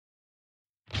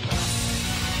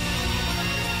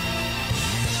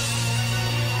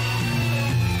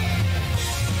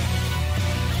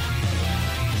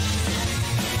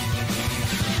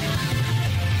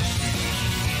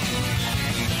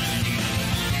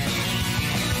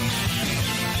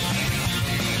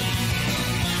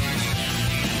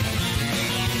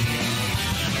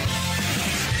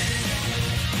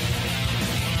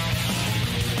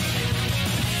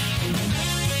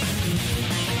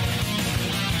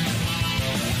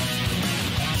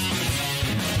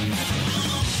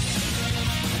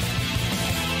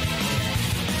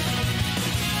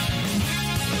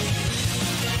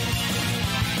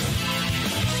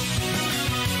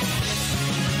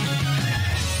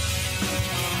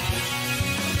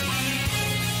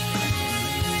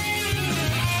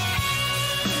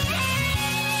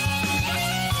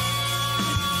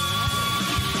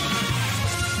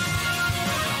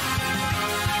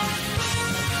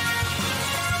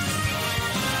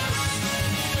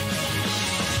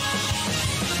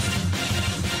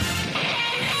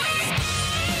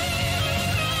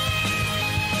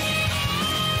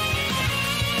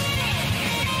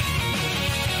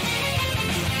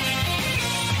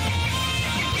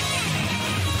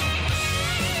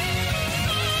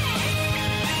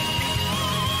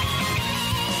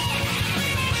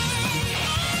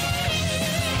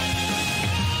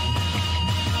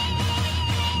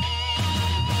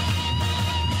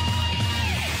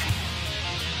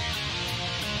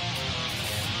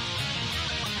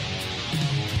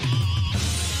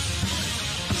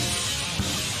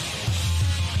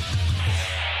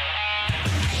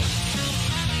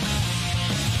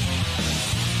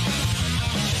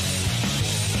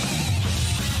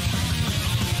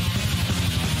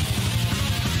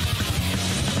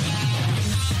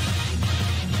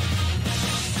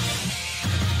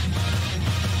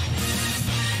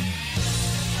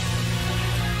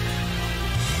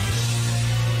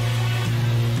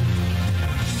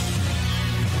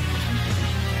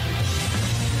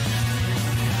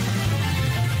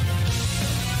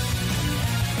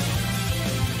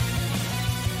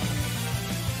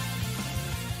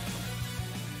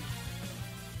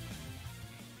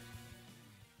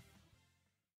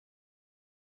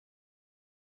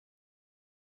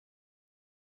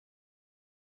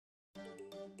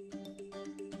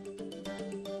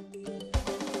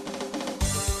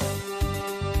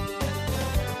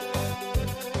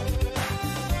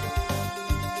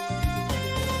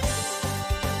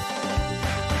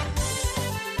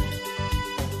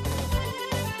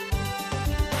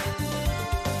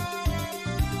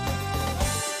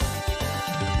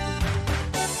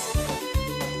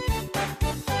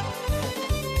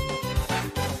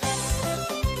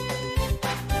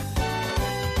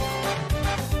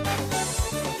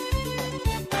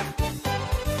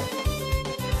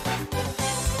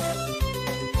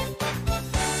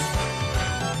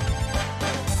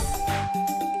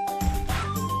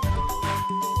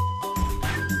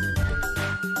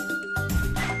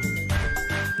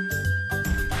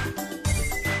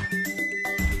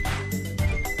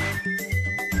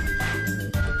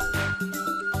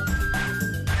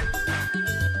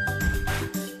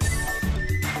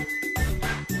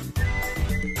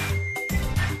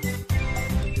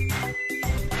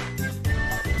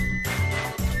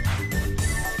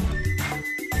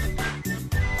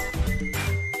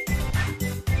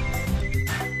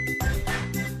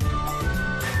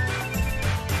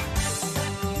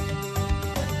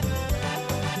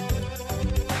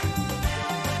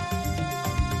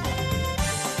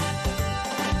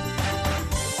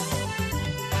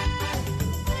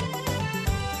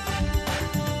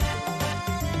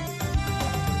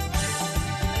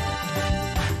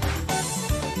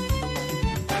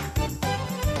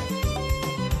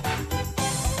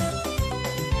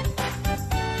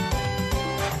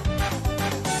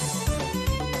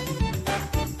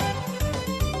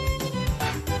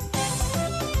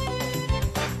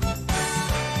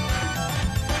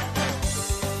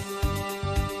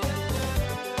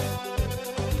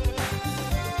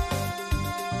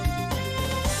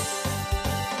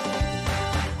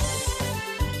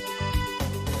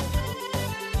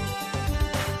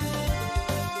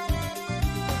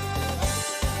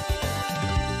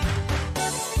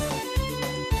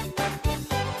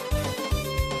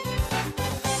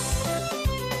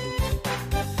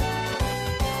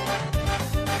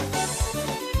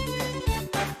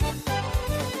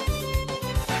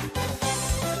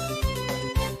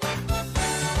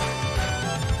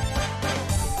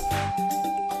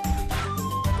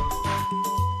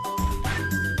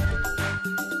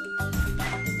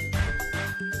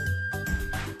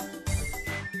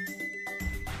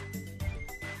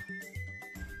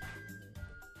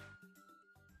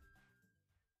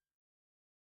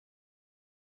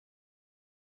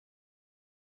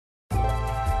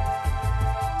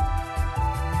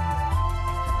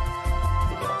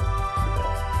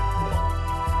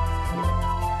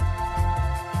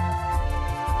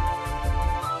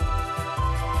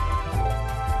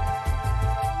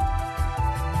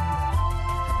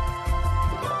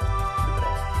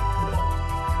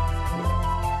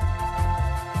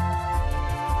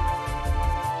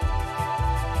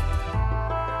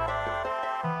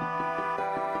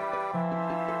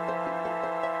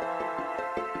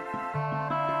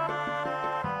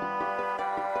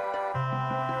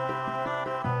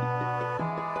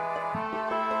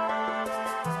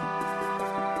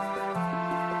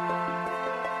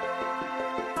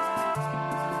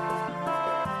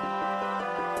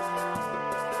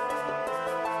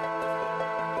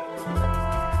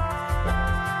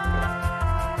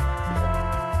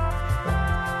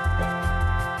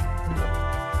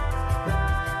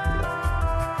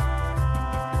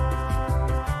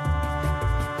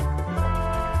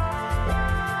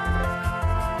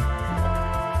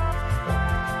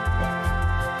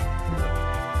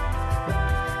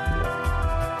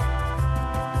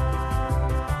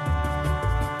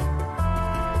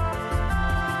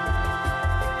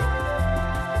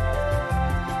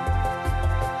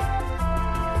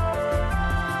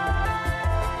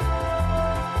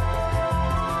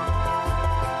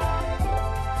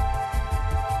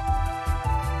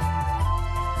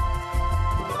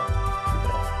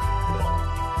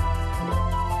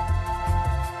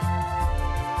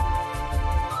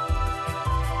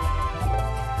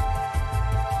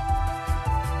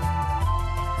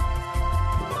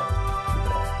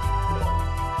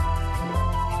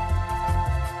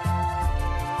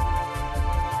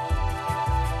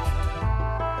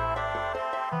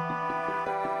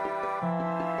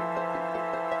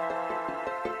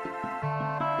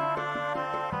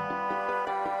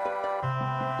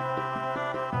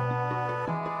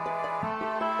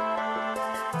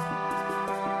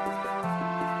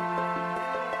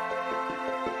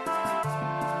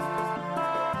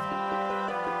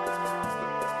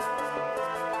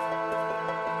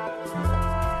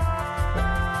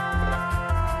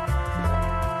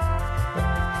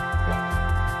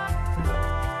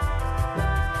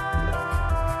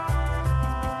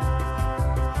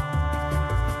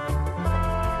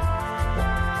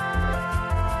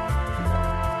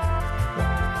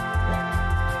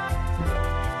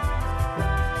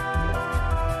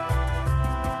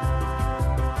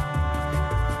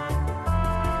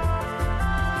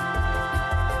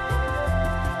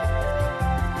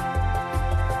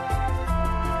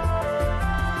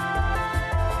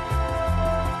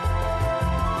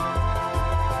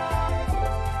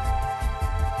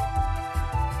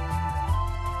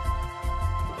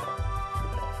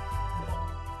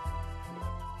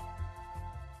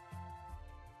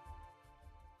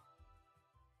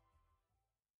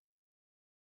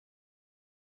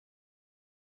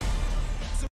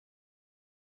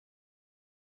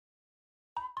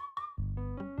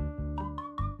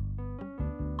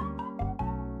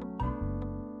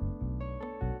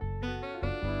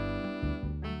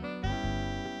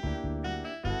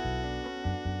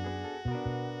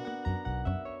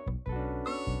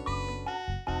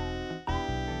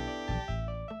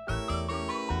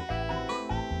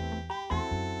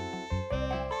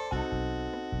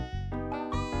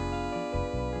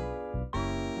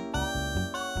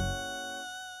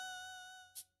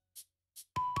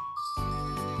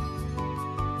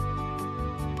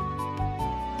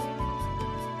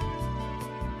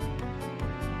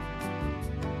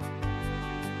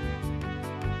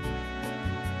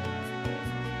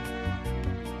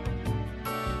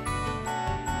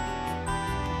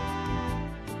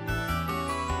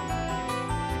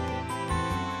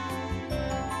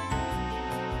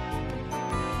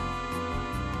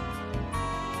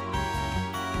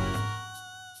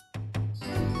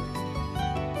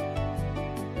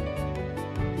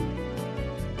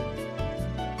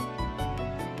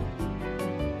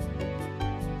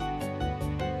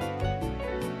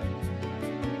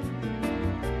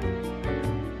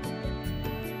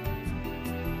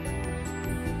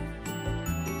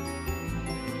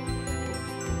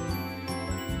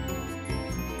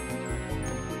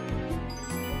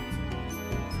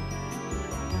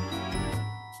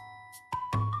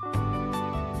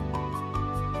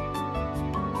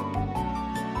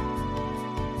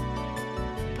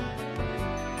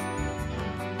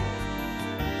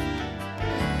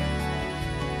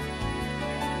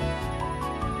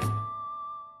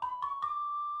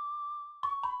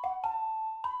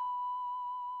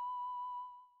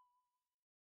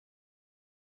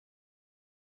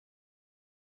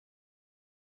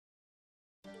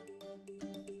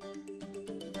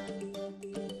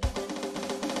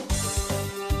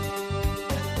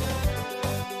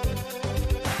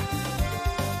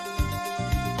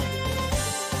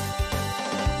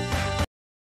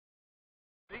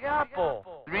Big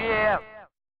Apple, 3 a.m.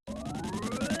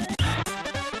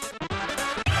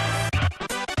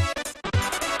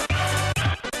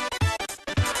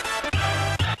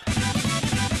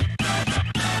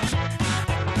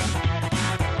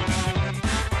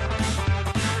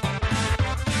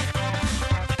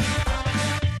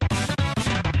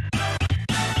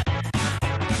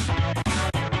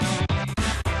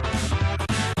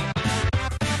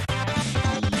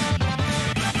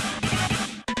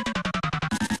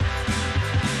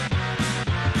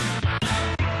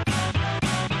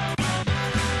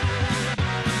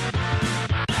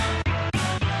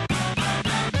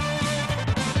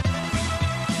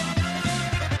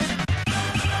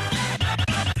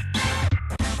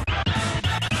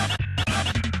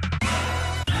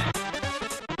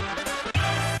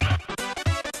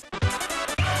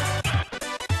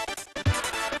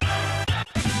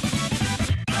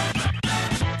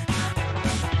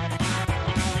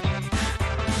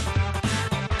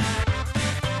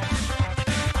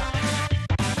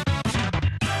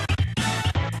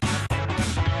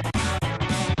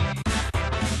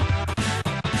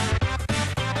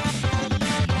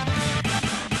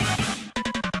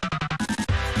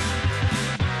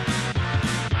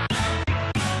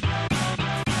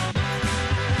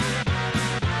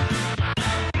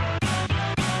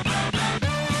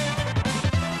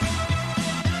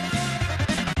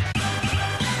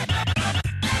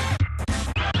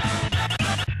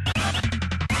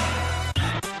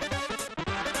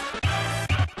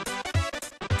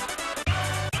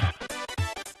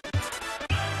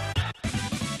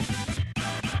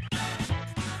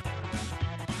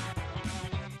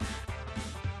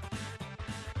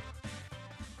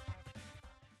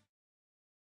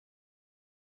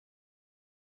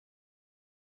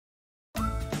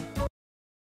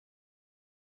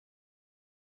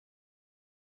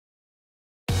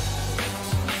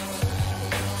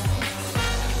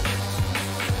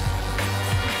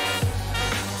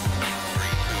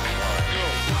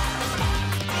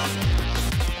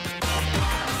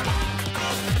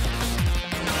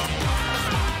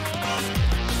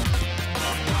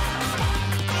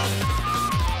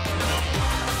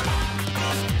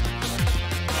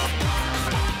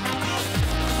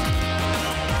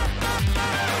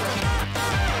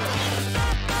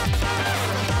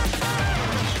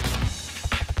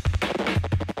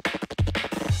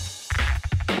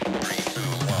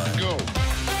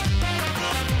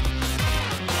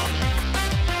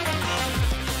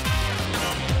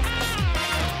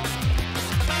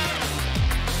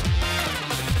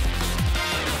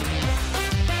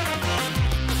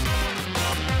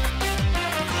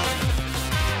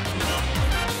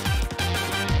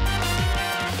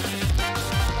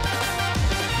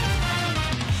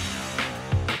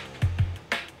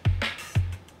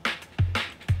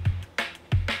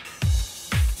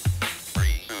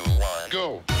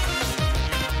 Go.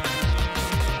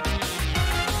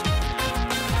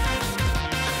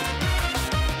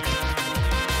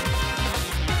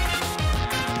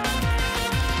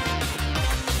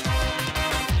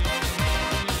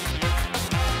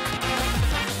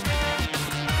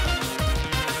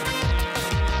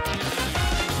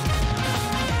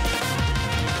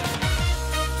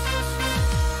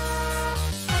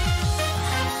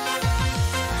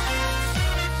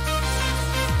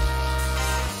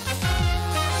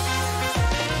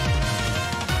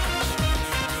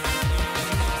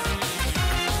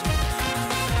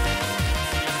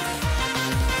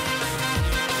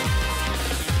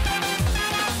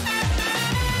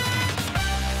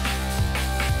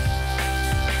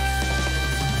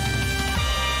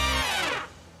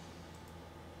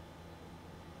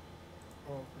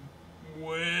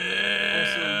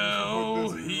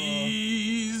 Well,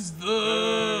 he's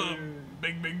the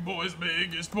big boy's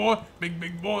biggest boy.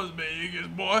 Big boy's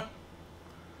biggest boy.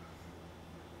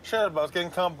 Shut up, I was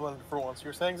getting complimented for once. You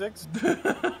were saying, Ziggs?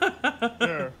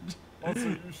 Yeah. Also,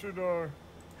 you should,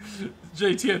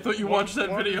 JT, I thought you watched that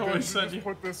video I you sent you.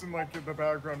 put this in, like, in the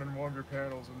background in one of your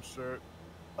panels and shit.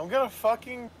 I'm gonna...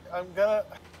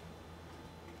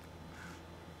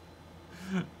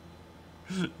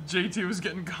 JT was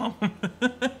getting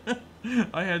complimented.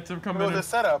 I had to come in. It was a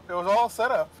setup. It was all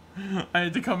set up. I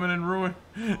had to come in and ruin.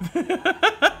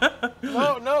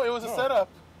 No, it was a setup.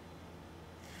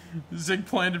 Zig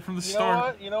planned it from the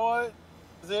start. You know what?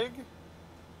 Zig?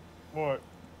 What?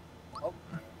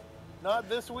 Not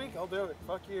this week. I'll do it.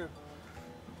 Fuck you.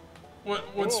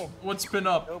 What's been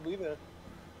up? It'll be there.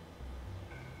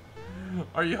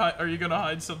 Are you gonna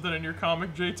hide something in your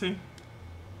comic, JT?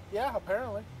 Yeah,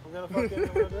 apparently. I'm gonna do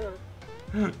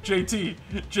it.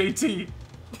 JT,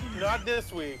 Not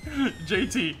this week.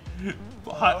 JT,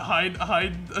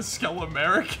 hide a skeleton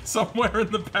Marek somewhere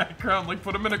in the background, like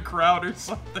put him in a crowd or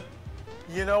something.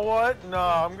 You know what?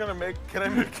 No, can I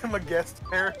make him a guest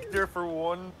character for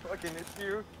one fucking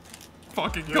issue?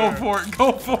 Fucking go for it,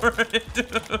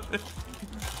 dude.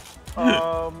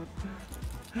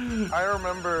 I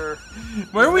remember.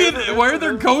 Why are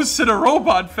there ghosts in a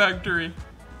robot factory?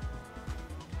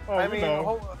 Oh, I mean,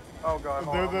 no. oh god,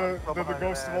 hold They're on, the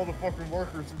ghosts of all the fucking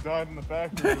workers who died in the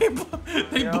factory. They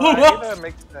You know, blew I up. think that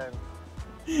makes sense.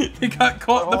 They got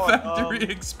caught in the Hold on, factory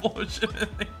explosion and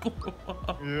they blew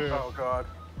up. Yeah. Oh god.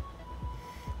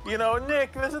 You know,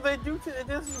 Nick, this is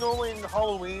normally in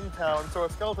Halloween Town, so a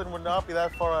skeleton would not be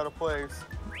that far out of place.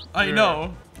 I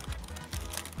know.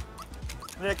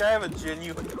 Nick, I have a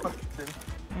genuine question.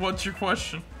 What's your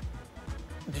question?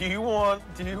 Do you want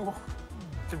to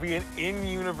be an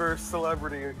in-universe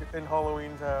celebrity in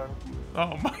Halloween Town?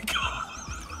 Oh my god.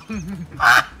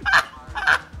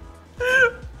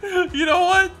 You know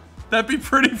what? That'd be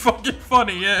pretty fucking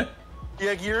funny, yeah.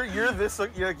 Yeah, you're this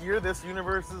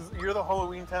universe's, you're the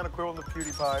Halloween Town equivalent of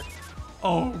PewDiePie.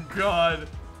 Oh god.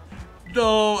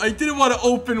 No, I didn't want to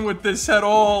open with this at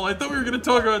all. I thought we were gonna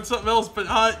talk about something else, but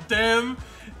hot damn.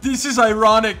 This is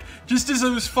ironic. Just as it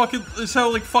was fucking, as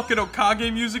how like fucking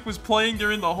Okage music was playing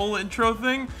during the whole intro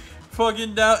thing.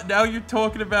 Fucking now you're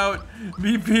talking about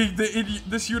me being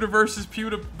this universe's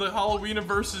the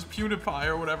Halloween-verse is PewDiePie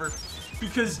or whatever.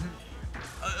 Because,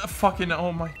 fucking,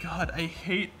 oh my god, I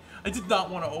did not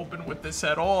want to open with this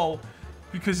at all.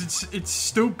 Because it's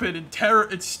stupid and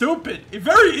it's stupid.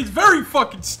 It's very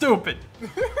fucking stupid.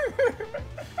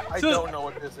 I don't know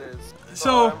what this is.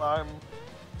 So I'm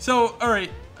all right.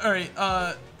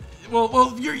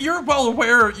 Well, you're well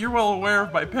aware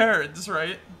of my parents,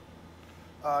 right?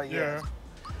 yeah.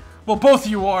 Well, both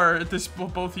of you are at this. Well,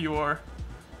 both of you are.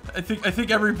 I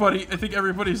think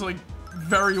everybody's like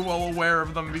very well aware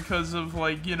of them because of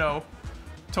like, you know,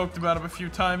 talked about them a few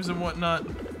times and whatnot.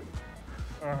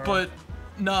 But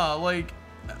nah, like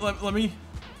let me.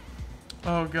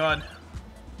 Oh god.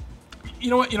 You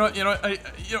know what?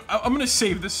 I'm gonna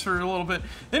save this for a little bit.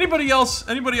 Anybody else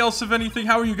have anything?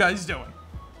 How are you guys doing?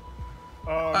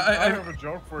 I have a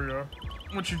joke for you.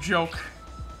 What's your joke?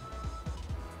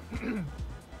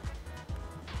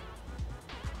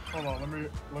 Hold on,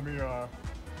 let me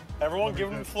Everyone,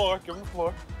 give him the floor. Give him the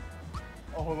floor.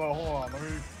 Oh, hold on.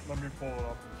 Let me pull it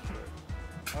up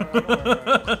and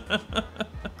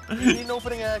shit. You need an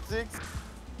opening act, Ziggs.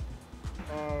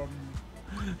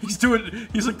 He's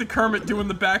like the Kermit doing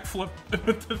the backflip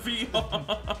with the V.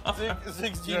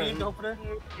 Ziggs, do you need an opener?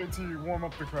 To warm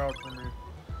up the crowd for me.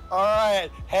 Alright.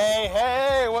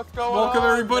 Hey, what's going on? Welcome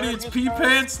everybody, it's P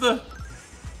Pants the.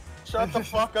 Shut the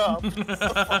fuck up.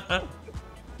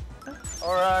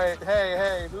 Alright,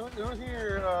 hey, who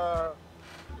here,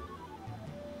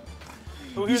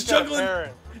 who here's got a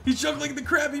parent? He's juggling the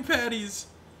Krabby Patties.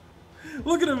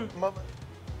 Look at him.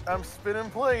 I'm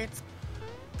spinning plates.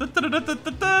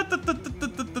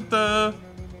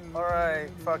 Alright,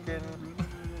 fucking.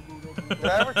 Did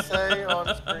I ever say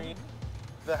on screen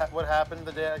what happened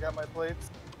the day I got my plates?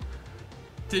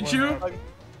 Did you?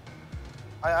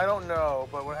 I don't know,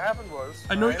 but what happened was.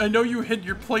 I know you hid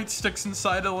your plate sticks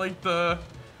inside of like the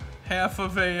half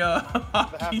of a the half of a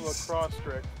hockey cross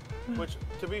trick, which,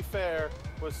 to be fair,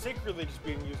 was secretly just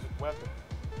being used as a weapon.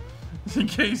 in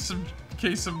case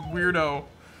some weirdo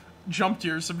jumped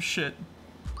you or some shit.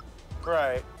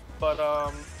 Right, but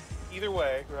either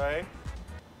way, right?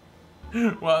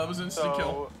 Wow, that was instant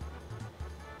kill.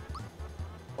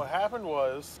 What happened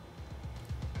was,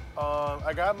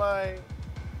 I got my,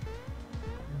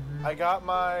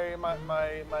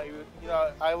 you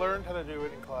know, I learned how to do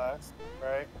it in class,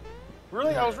 right?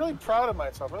 Really, I was really proud of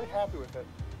myself, really happy with it.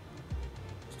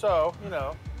 So, you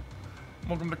know.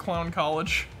 Welcome to Clown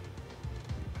College.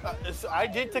 I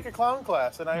did take a clown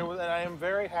class, and I am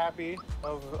very happy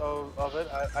of it.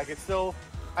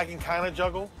 I can kind of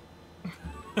juggle.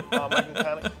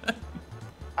 I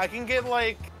can get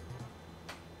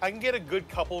a good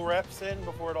couple reps in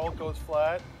before it all goes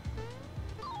flat.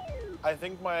 I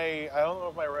think I think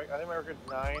my record's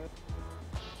 9.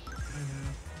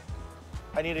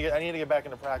 I need to get back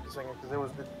into practicing it because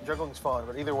juggling's fun,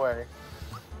 but either way.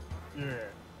 Yeah.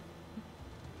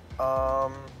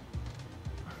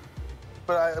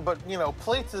 But you know,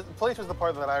 plates was the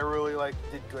part that I really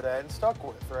did good at and stuck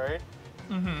with, right?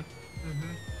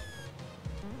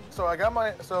 So I got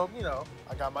my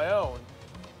own,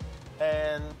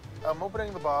 and I'm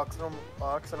opening the box and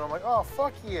I'm like, oh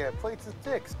fuck yeah, plates and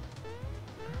sticks.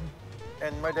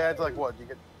 And my dad's like, what?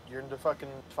 You're into fucking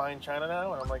fine china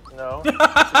now? And I'm like, no. It's for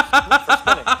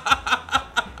spinning.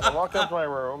 And I walk up to my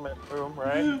room,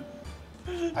 right?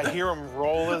 I hear him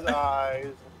roll his eyes,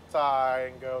 and sigh,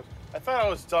 and goes, I thought I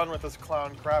was done with this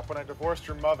clown crap when I divorced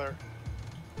your mother.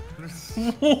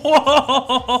 Whoa!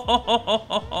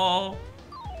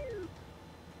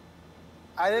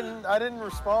 I didn't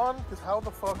respond, because how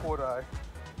the fuck would I?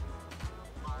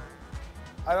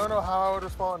 I don't know how I would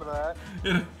respond to that.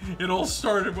 It all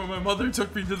started when my mother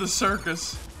took me to the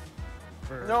circus.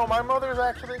 No, my mother's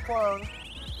actually a clown.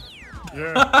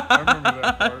 Yeah, I remember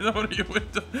that part. What are you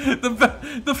with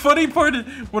the funny part is,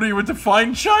 what are you with the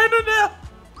fine china now?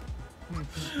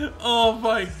 Oh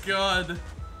my god.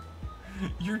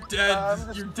 Your dad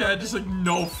just like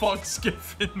no fucks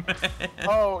given, man.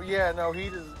 Oh yeah, no,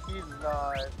 he's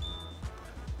not.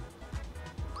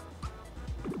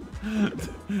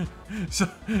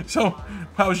 So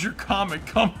how's your comic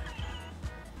coming?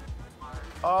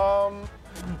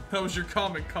 How's your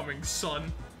comic coming,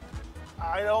 son?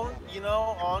 I don't,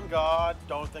 on God,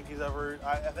 don't think he's ever.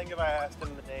 I think if I asked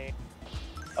him the name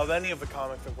of any of the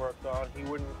comics I've worked on, he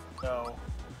wouldn't know.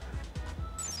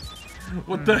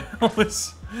 What the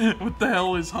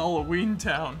hell is Halloween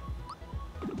Town?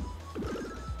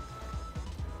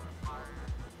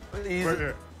 Easy. Right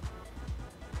here.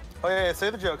 Oh yeah, say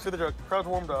the joke. The crowd's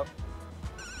warmed up.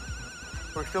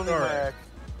 We're still need my act.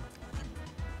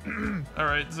 All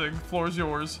right, Zig, floor's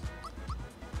yours.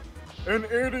 An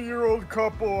 80-year-old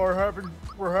couple were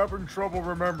having trouble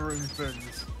remembering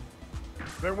things.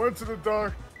 They went to the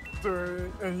doctor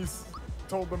and he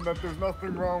told them that there's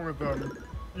nothing wrong with them.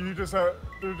 They're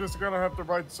just gonna have to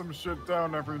write some shit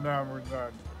down every now and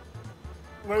then.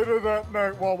 Later that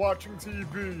night, while watching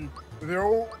TV, the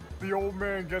old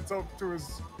man gets up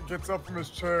from his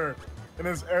chair, and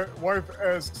his wife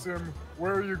asks him,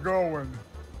 "Where are you going?"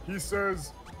 He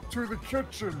says, "To the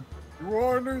kitchen. You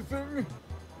want anything?"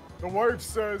 The wife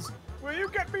says, "Will you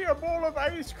get me a bowl of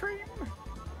ice cream?"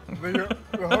 The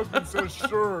husband says,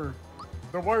 "Sure."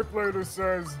 The wife later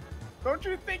says, "Don't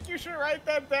you think you should write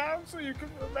that down so you can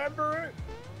remember it?"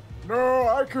 "No,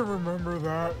 I can remember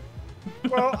that."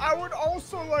 "Well, I would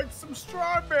also like some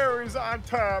strawberries on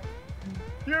top."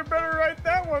 "You better write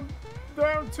that one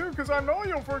down too, because I know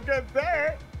you'll forget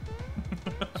that,"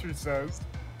 she says.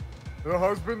 The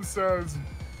husband says,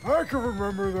 "I can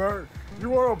remember that. You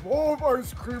want a bowl of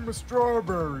ice cream with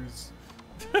strawberries?"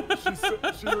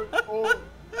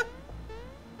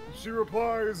 She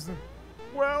replies,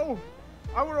 "Well,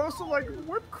 I would also like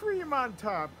whipped cream on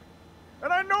top.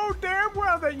 And I know damn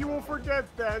well that you will forget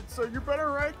that, so you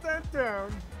better write that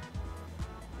down."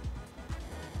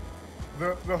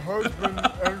 The husband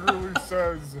angrily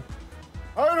says,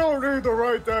 "I don't need to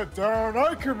write that down.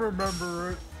 I can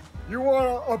remember it. You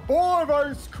want a bowl of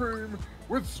ice cream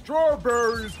with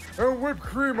strawberries and whipped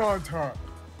cream on top."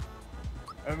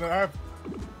 And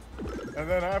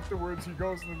then afterwards, he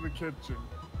goes into the kitchen.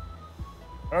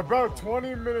 About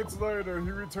 20 minutes later, he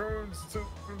returns to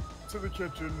the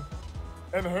kitchen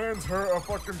and hands her a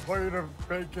fucking plate of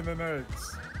bacon and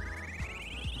eggs.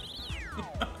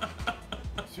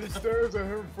 She stares at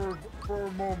him for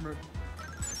a moment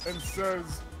and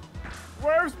says,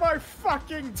 "Where's my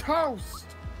fucking toast?"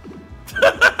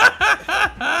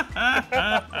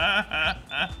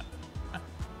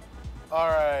 All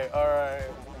right.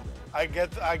 I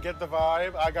get the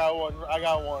vibe. I got one.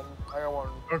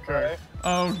 Okay. Right?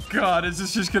 Oh god, is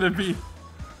this just gonna be...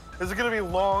 This is gonna be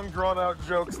long, drawn-out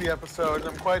jokes. The episode,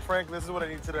 and quite frankly, this is what I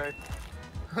need today.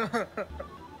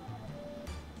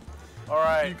 All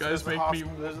right. You guys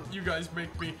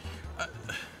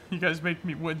make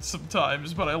me win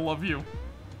sometimes, but I love you.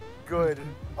 Good.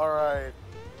 All right.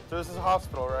 So this is a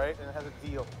hospital, right? And it has a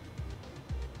deal.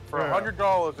 For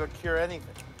 $100, they'll cure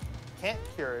anything. Can't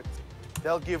cure it,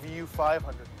 they'll give you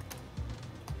 $500.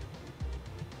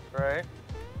 Right?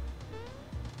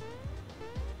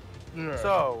 Yeah.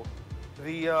 So,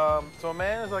 so a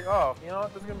man is like, "Oh, you know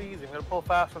what? This is gonna be easy. I'm gonna pull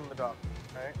fast from the doctor."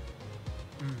 Right?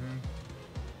 Mm-hmm.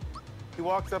 He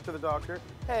walks up to the doctor.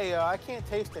 "Hey, I can't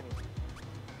taste anything."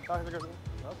 Doctor goes,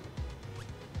 "Okay."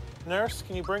 "Nurse,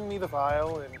 can you bring me the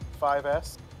vial in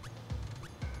 5S?"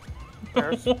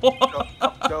 Nurse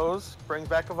goes, brings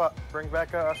back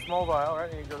a small vial, right?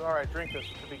 And he goes, "All right, drink this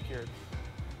to be cured."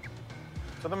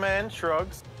 So the man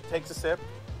shrugs, takes a sip,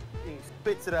 he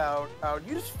spits it out.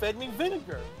 "You just fed me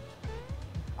vinegar."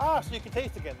 "Ah, so you can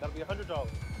taste again. That'll be $100.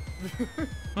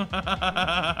 Alright,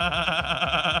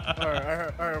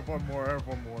 I have one more.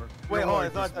 Wait, hold on.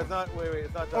 It's not done.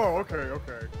 Oh, okay.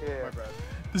 Yeah. My bad.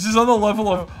 This is on the level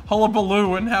of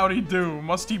Hullabaloo and Howdy Do,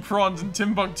 Musty Prawns and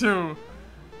Timbuktu.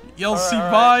 Yelsy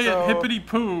Bye and Hippity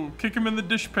Poo. Kick him in the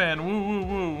dishpan. Woo woo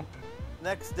woo.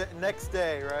 Next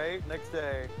day, right? Next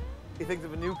day, he thinks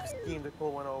of a new scheme to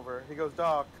pull one over. He goes,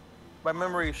 Doc, my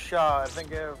memory is shot. I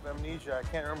think I have amnesia. I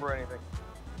can't remember anything.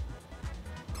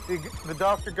 The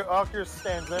doctor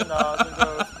stands there, nods, and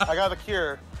goes, I got the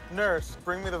cure. Nurse,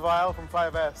 bring me the vial from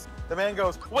 5S. The man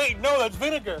goes, wait, no, that's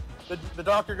vinegar. The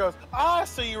doctor goes, ah,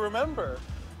 so you remember.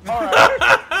 All right.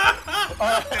 All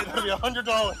right, that'll be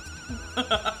 $100.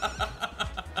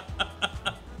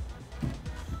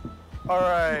 All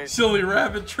right. Silly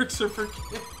rabbit tricks are for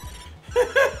kids.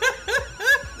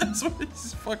 That's what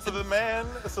it's fucking. So the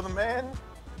man,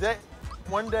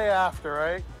 one day after,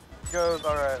 right? Goes,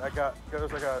 all right, I got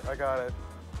it.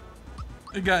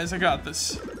 Hey guys, I got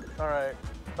this. All right,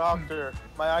 doctor,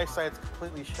 my eyesight's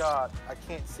completely shot. I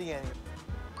can't see anything.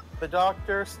 The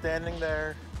doctor standing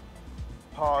there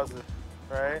pauses,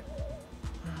 right?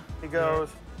 He goes,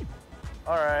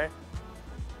 all right.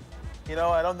 You know,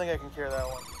 I don't think I can cure that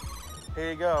one.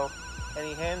 Here you go. And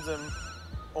he hands him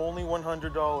only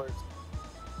 $100.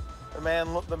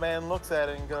 The man looks at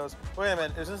it and goes, wait a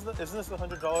minute, isn't this the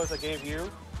 $100 I gave you?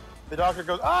 The doctor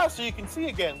goes, ah, so you can see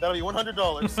again. That'll be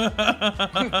 $100.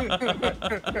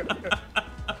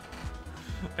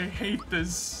 I hate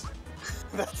this.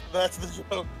 That's the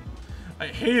joke. I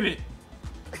hate it.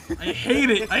 I hate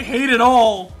it. I hate it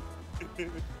all.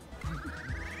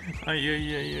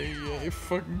 I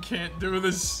fucking can't do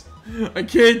this. I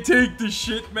can't take this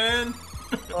shit, man.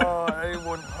 Oh, I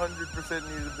 100%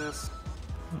 needed this.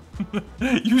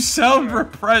 You sound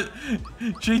repressed.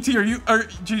 JT,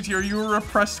 are you a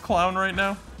repressed clown right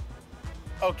now?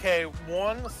 Okay,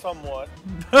 one, somewhat.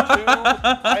 Two,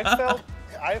 I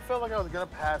felt like I was gonna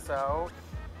pass out.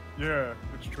 Yeah,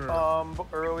 it's true.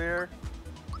 Earlier.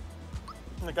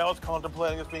 Like I was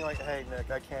contemplating just being like, hey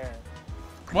Nick, I can't.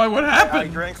 Why? What happened? I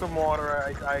drank some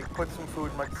water, I put some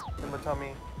food in my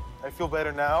tummy. I feel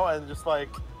better now, and just like,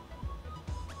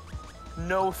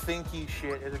 no Thinkie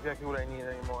shit is exactly what I need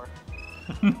anymore.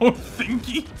 No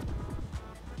Thinkie?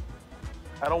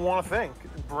 I don't want to think.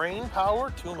 Brain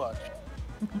power, too much.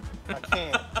 I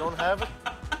can't. Don't have it.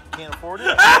 Can't afford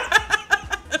it.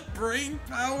 Brain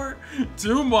power,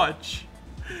 too much.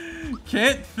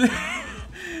 Can't think.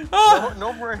 Oh.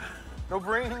 No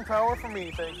brain power for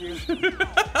me, thank you.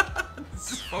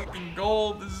 This is fucking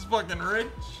gold. This is fucking rich.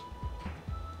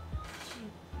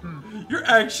 You're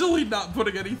actually not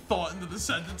putting any thought into the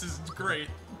sentences. It's great.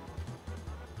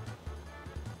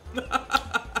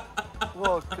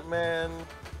 Look, man.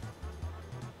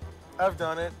 I've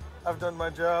done it. I've done my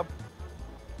job.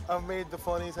 I've made the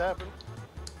funnies happen.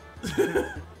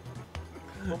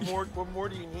 What more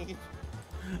do you need?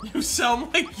 You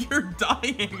sound like you're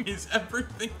dying. Is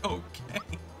everything okay?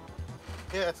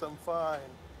 Yes, I'm fine.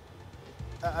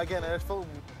 Again, I just felt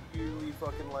really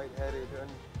fucking lightheaded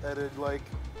and like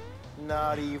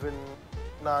not even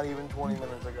 20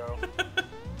 minutes ago.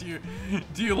 Did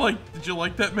you like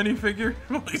that minifigure?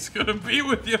 Well, he's gonna be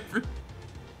with you for.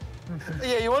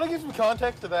 Yeah, you want to give some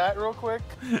context to that real quick?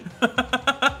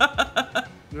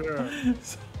 Yeah.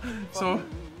 So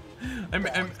I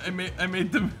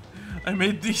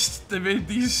made these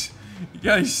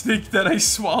guys think that I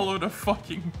swallowed a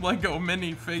fucking Lego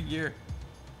minifigure.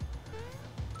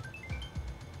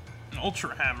 An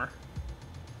Ultra Hammer.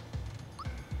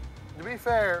 To be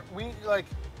fair,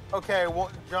 okay,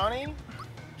 well, Johnny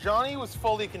was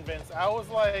fully convinced. I was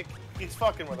like, he's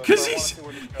fucking with us.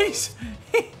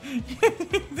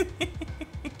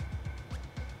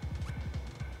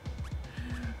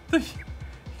 Because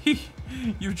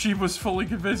Eugene was fully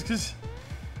convinced because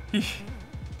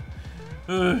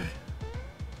Yeah.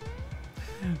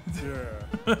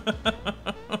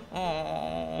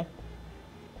 Oh.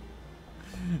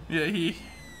 Yeah,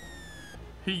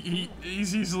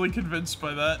 he's easily convinced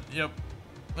by that. Yep.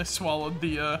 I swallowed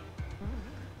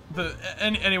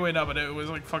anyway, no, but it was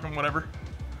like fucking whatever.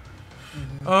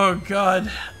 Oh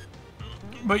god.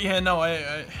 But yeah, no,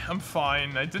 I'm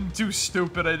fine. I didn't do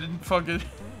stupid. I didn't fucking.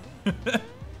 He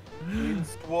didn't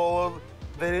swallow.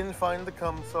 They didn't find the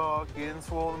cum sock. He didn't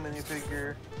swallow the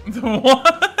minifigure. The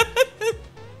what?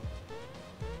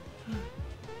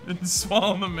 Didn't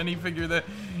swallow the minifigure that,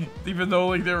 even though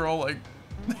like they were all like,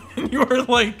 you were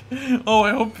like, oh,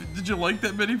 I hope, did you like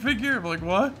that minifigure? I'm like,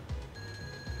 what?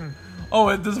 Oh,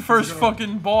 it's the first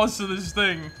fucking boss of this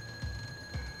thing.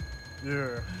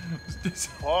 Yeah.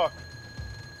 Fuck.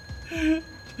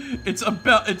 It's a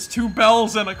bell. It's two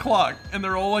bells and a clock, and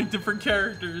they're all like different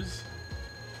characters.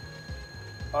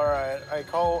 All right, I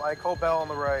call Bell on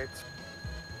the right.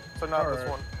 So not this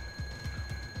one.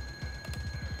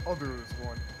 I'll do this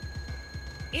one.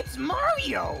 It's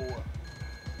Mario!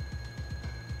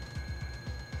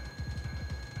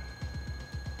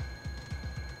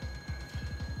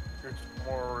 It's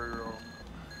Mario.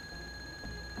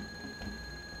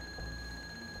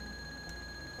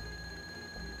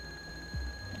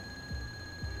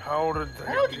 How did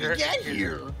you get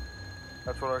here?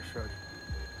 That's what I said.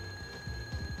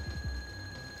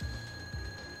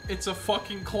 It's a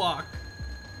fucking clock.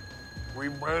 We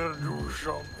better do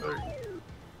something.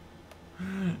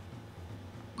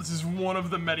 This is one of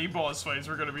the many boss fights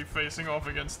we're gonna be facing off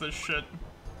against this shit.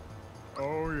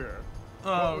 Oh yeah.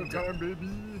 Oh, time,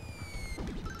 baby.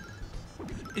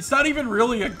 It's not even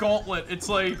really a gauntlet. It's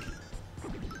like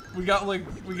we got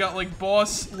like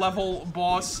boss level,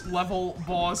 boss level,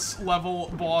 boss level,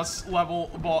 boss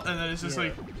level, boss, and then it's just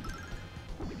like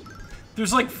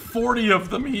there's like 40 of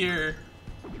them here.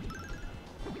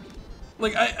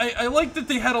 Like I like that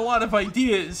they had a lot of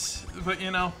ideas, but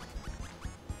you know,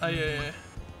 but yeah.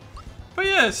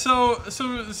 So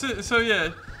yeah,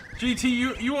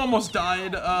 GT, you almost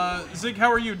died. Zig,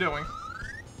 how are you doing?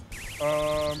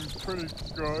 Pretty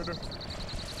good.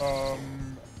 I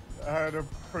had a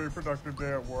pretty productive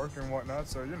day at work and whatnot,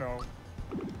 so you know,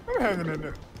 I'm hanging in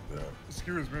there.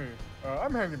 Excuse me.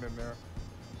 I'm hanging in there.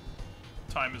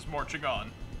 Time is marching on.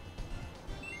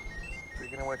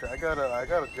 Speaking of which, I got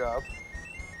a job.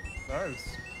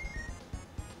 Nice.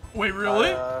 Wait, really?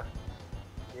 Yeah.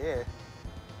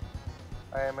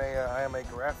 I am a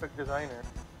graphic designer.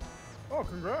 Oh,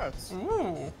 congrats.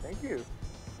 Ooh. Thank you.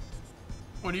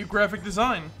 What do you graphic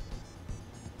design?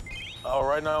 Oh,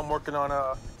 right now I'm working on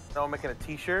now I'm making a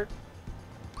T-shirt.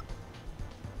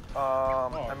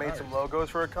 I made some logos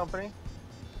for a company.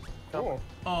 Cool.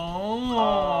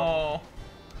 Oh.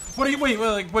 What do you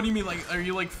like? What do you mean? Like, are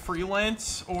you like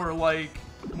freelance or like?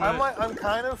 What? I'm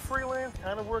kind of freelance,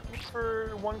 kind of working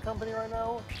for one company right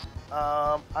now.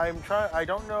 I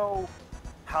don't know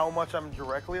how much I'm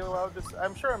directly allowed to. I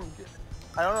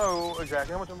don't know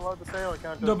exactly how much I'm allowed to say. Like,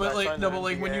 no, but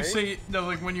like when you say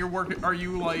when you're working, are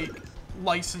you like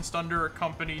licensed under a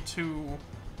company to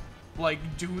like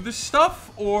do this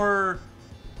stuff, or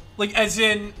like as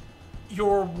in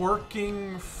you're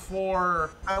working for?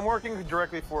 I'm working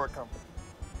directly for a company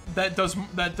that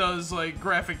does like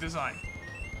graphic design.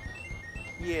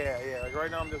 Yeah. Like right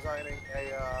now, I'm designing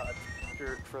a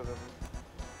T-shirt for them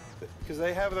because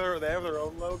they have their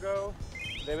own logo.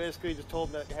 They basically just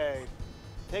told me, hey,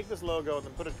 take this logo and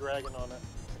then put a dragon on it.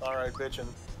 All right, bitchin'.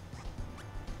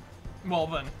 Well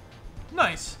then,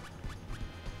 nice.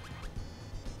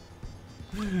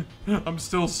 I'm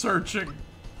still searching.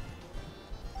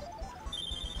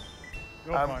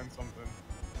 You'll find something.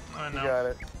 I know. You got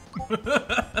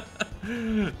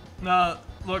it. Nah,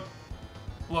 look.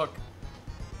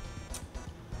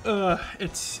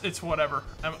 It's whatever.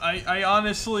 I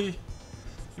honestly.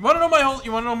 You wanna know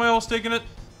my whole stake in it?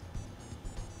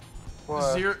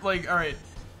 What? All right.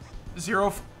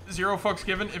 Zero fucks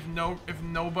given. If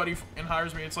nobody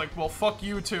hires me, it's like, well, fuck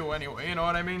you too. Anyway, you know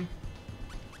what I mean?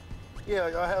 Yeah,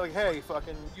 like, hey,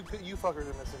 fucking, you fuckers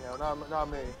are missing out, not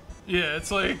me. Yeah,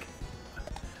 it's like,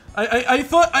 I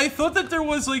thought that there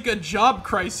was like a job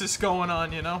crisis going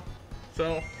on, you know?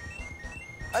 So.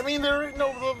 I mean, there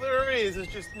is.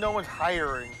 It's just no one's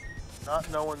hiring.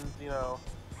 No one, you know.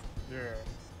 Yeah.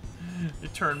 They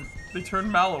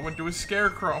turned Mallow into a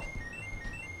scarecrow.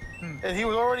 And he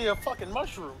was already a fucking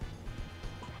mushroom.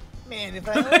 Man, if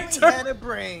I only had a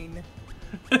brain.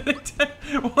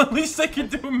 Well, at least they can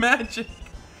do magic.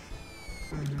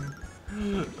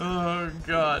 Oh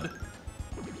god.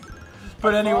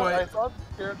 But anyway, I thought the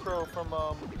Scarecrow from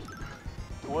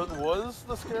was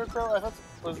the Scarecrow? I thought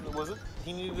was it?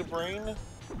 He needed a brain.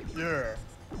 Yeah.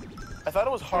 I thought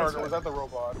it was Hard, or was that the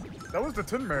robot? That was the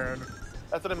Tin Man.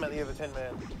 That's what I meant. Yeah, the Tin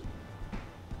Man.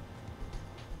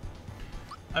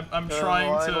 I'm trying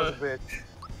was a to. bitch.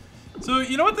 So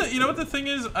you know what the thing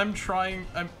is? I'm trying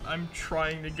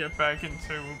to get back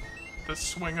into the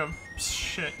swing of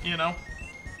shit, you know?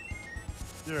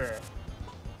 Yeah.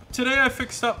 Today I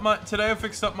fixed up my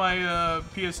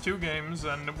PS2 games,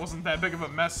 and it wasn't that big of a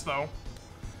mess though.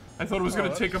 I thought it was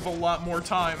gonna take up a lot more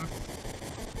time.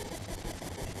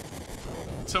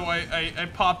 So I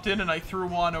popped in and I threw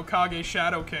on Okage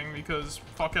Shadow King because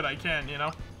fuck it, I can, you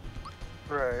know?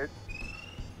 Right.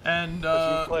 And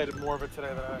But you played more of it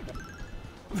today than I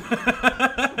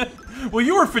did. Well,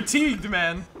 you were fatigued,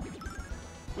 man.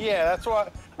 Yeah, that's why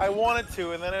I wanted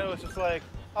to, and then it was just like,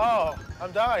 oh,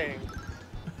 I'm dying.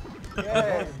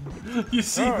 Yay. You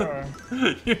see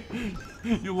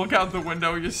you look out the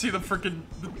window, you see the freaking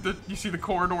you see the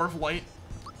corridor of light.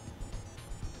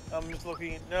 I'm just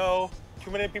looking. No,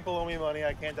 Too many people owe me money.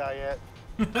 I can't die yet.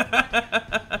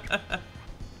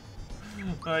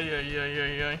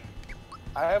 Ay.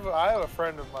 I have a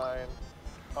friend of mine.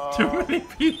 Too many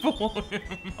people owe him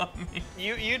money.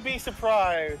 You'd be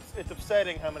surprised. It's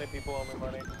upsetting how many people owe me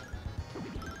money.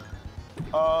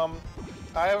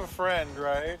 I have a friend,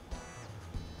 right?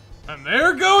 And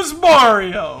there goes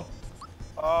Mario.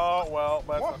 Oh well,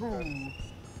 that's not good.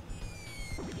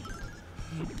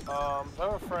 I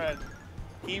have a friend.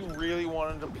 He really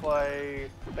wanted to play,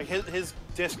 like his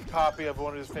disc copy of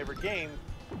one of his favorite games,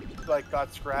 like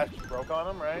got scratched and broke on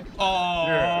him, right? Oh.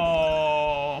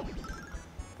 Yeah.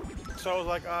 So I was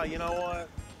like, you know what?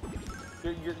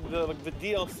 The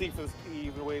DLC for this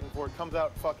you've been waiting for, it comes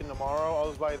out fucking tomorrow. I'll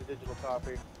just buy you the digital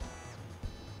copy.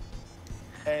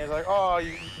 And he's like, oh,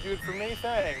 you do it for me?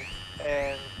 Thanks.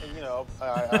 And you know,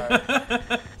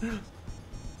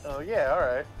 oh yeah, all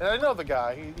right. And I know the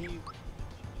guy. He's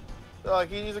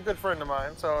a good friend of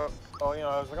mine. So, you know,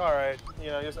 I was like, all right, you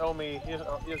know, you just owe me X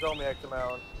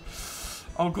amount.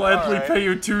 I'll gladly pay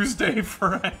you Tuesday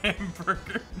for a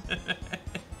hamburger.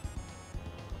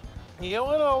 You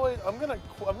know what? I'm gonna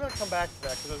come back to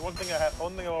that because there's one thing I've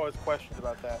always questioned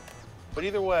about that. But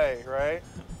either way, right?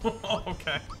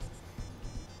 Okay.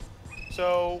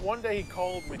 So one day he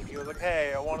called me. He was like,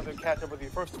 "Hey, I wanted to catch up with you.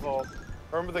 First of all,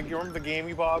 remember the game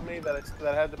you bought me that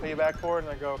I had to pay back for?" And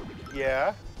I go,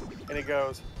 "Yeah." And he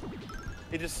goes,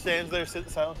 he just stands there,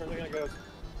 sits silent for a second, and goes,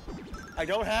 "I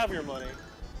don't have your money.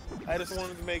 I just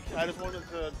wanted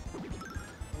to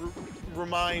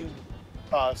remind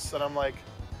us." And I'm like,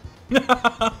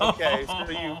 "Okay,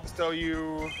 so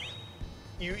you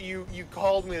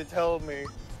called me to tell me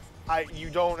you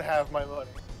don't have my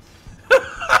money."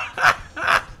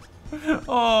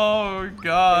 Oh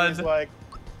God! And he's like,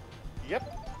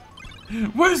 "Yep."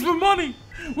 Where's my money?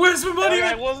 Where's my money?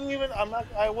 I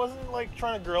wasn't like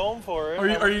trying to grill him for it.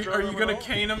 Are you gonna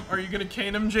cane him? Are you gonna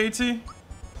cane him, JT?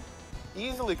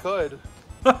 Easily could.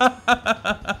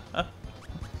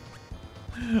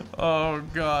 Oh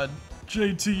God,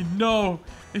 JT, no,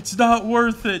 it's not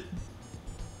worth it.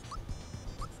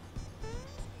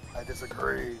 I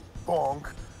disagree.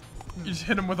 Bonk. You just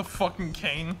hit him with a fucking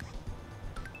cane.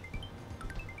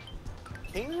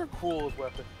 Canes are cool as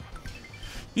weapons.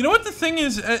 You know what the thing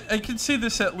is? I can say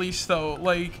this at least though,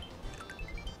 like,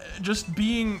 just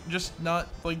being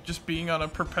on a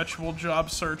perpetual job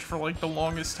search for like the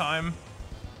longest time.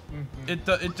 It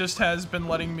just has been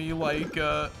letting me like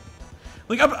I'm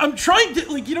trying to,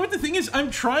 like, you know what the thing is?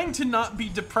 I'm trying to not be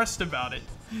depressed about it,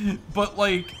 but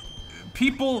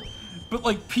people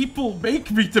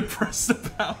make me depressed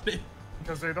about it.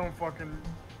 Because they don't fucking,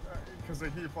 because they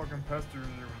keep fucking pestering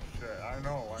you and shit. I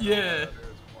know yeah. How that is.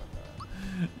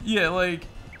 Yeah, like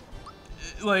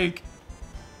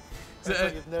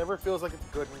it never feels like it's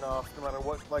good enough, no matter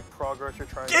what progress you're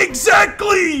trying to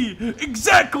Exactly!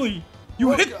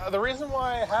 The reason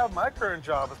why I have my current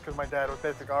job is because my dad was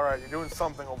basically, all right, you're doing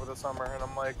something over the summer, and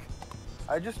I'm like,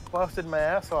 I just busted my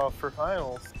ass off for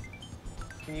finals.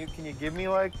 Can you give me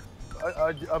like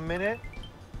a minute?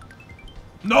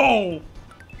 No.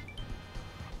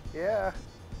 Yeah.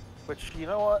 Which, you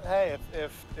know what? Hey,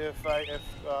 if I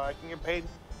can get paid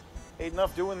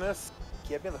enough doing this,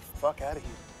 get me the fuck out of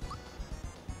here.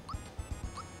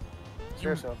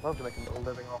 Seriously, I'd love to make a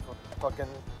living off of fucking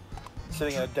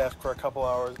sitting at a desk for a couple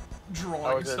hours,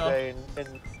 drawing stuff. A day,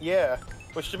 and yeah.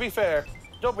 Which, to be fair,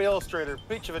 Adobe Illustrator,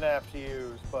 bitch of an app to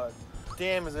use, but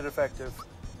damn, is it effective.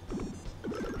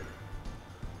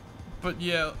 But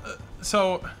yeah,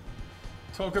 so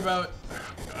talk about.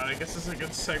 God, I guess this is a good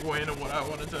segue into what I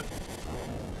wanted to.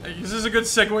 I guess this is a good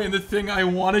segue into the thing I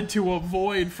wanted to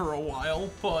avoid for a while,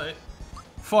 but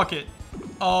fuck it.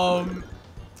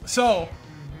 So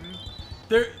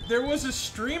there was a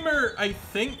streamer.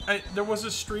 There was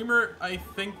a streamer I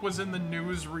think was in the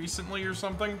news recently or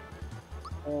something.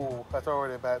 Ooh, that's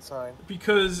already a bad sign.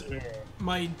 Because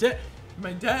my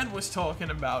dad was talking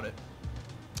about it.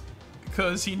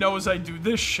 Because he knows I do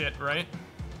this shit, right?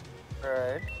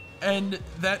 Right. And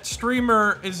that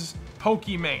streamer is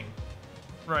Pokimane,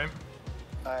 right?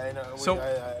 I know. So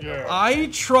I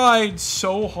tried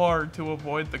so hard to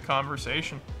avoid the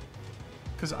conversation.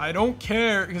 Because I don't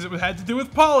care, because it had to do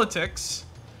with politics.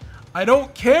 I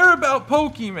don't care about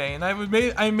Pokimane.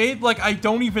 I made like I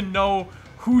don't even know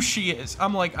who she is.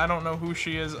 I'm like, I don't know who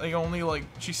she is. I only like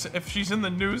if she's in the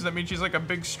news, that means she's like a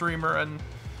big streamer, and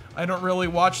I don't really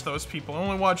watch those people. I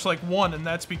only watch like one, and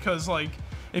that's because like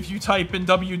if you type in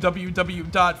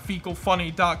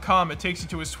www.fecalfunny.com, it takes you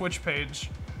to his Twitch page.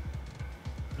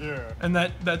 Yeah. And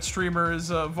that streamer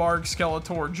is Varg,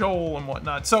 Skeletor, Joel, and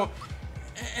whatnot. So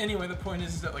Anyway, the point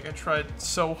is that like I tried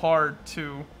so hard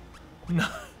to,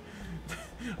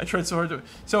 I tried so hard to.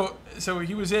 So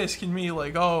he was asking me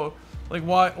like, oh, like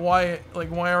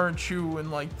why aren't you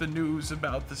in like the news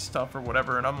about this stuff or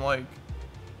whatever? And I'm like,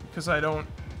 because I don't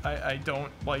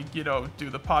like, you know, do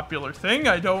the popular thing.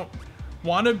 I don't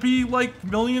want to be like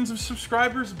millions of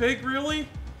subscribers big, really.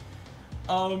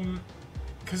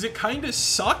 Because it kind of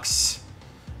sucks,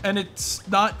 and it's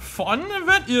not fun.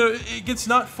 You know, it gets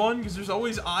not fun because there's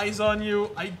always eyes on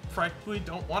you. I practically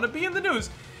don't want to be in the news,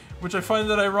 which I find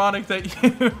that ironic that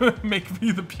you make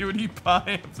me the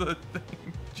PewDiePie of the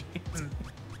thing. Jeez.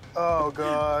 Oh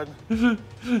God.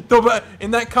 No, but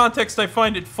in that context, I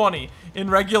find it funny. In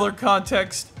regular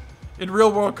context, in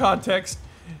real world context,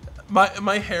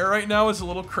 my hair right now is a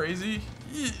little crazy.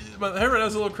 My hair right now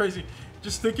is a little crazy.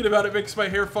 Just thinking about it makes my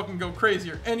hair fucking go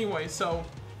crazier. Anyway, so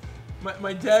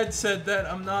my dad said that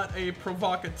I'm not a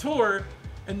provocateur,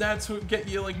 and that's what get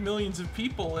you like millions of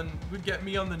people and would get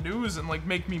me on the news and like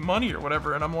make me money or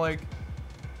whatever. And I'm like,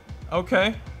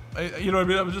 okay, you know what I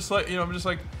mean? I'm just like, you know,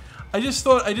 I just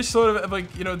thought of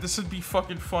like, you know, this would be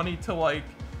fucking funny to like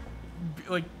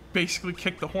basically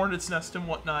kick the hornet's nest and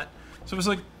whatnot. So it was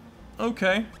like,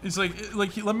 okay. He's like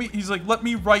let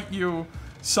me write you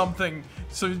something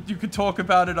so you could talk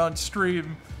about it on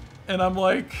stream. And I'm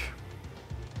like,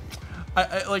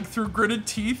 I like through gritted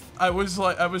teeth, I was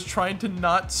trying to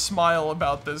not smile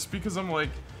about this because I'm like,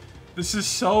 this is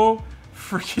so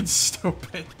freaking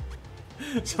stupid.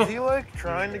 So, is he like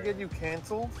trying to get you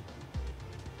canceled?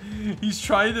 He's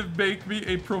trying to make me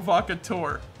a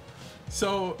provocateur.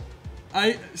 So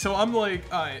I'm like,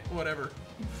 alright, whatever.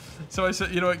 So I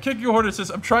said, you know what, Kick Your Hornet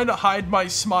says, I'm trying to hide my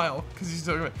smile, because he's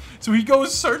talking about. So he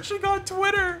goes searching on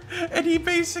Twitter, and he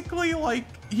basically, like,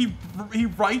 he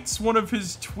writes one of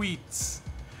his tweets.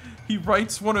 He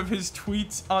writes one of his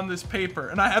tweets on this paper,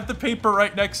 and I have the paper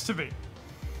right next to me.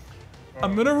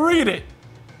 I'm gonna read it.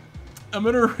 I'm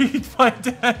gonna read my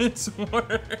dad's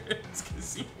words,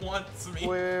 because he wants me.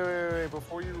 Wait,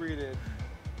 before you read it,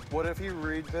 what if you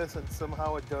read this and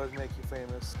somehow it does make you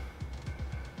famous?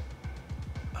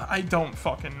 I don't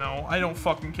fucking know. I don't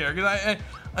fucking care. Cause I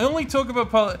only talk about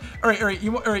politics. All right.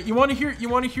 You want to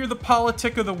hear the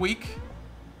politic of the week?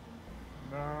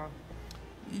 Nah.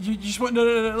 You just want no.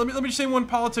 Let me just say one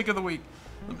politic of the week.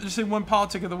 Let me just say one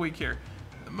politic of the week here.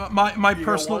 My You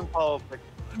personal. got one politic.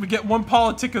 We get one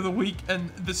politic of the week,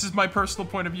 and this is my personal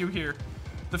point of view here.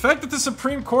 The fact that the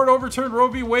Supreme Court overturned Roe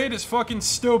v. Wade is fucking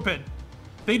stupid.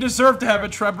 They deserve to have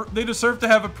They deserve to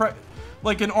have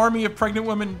like an army of pregnant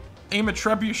women aim a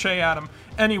trebuchet at them.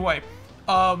 Anyway,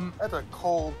 That's a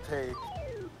cold take.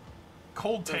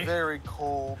 Cold It's a take. very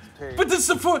cold take. But that's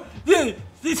the point. Yeah,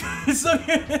 it's not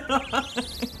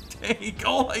take.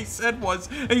 All I said was,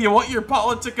 hey, you want your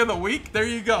politic of the week? There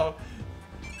you go.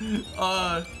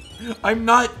 I'm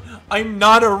not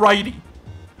a righty.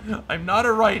 I'm not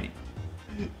a righty.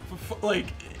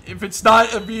 Like, if it's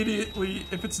not immediately,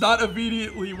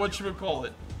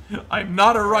 whatchamacallit, I'm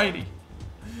not a righty.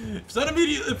 If it's not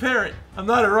immediately apparent, I'm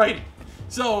not a righty.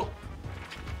 So,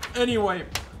 anyway,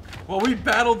 while we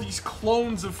battle these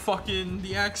clones of fucking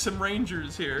the Axum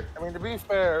Rangers here. I mean, to be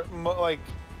fair, like,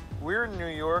 we're in New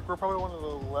York. We're probably one of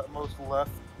the most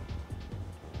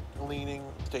left-leaning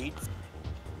states.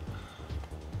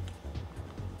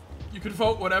 You could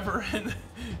vote whatever, and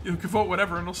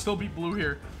it'll still be blue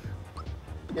here.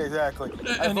 Yeah, exactly.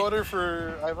 I voted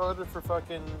for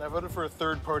a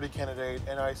third-party candidate,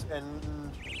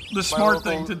 and the smart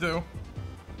thing to do.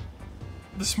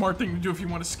 The smart thing to do if you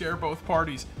want to scare both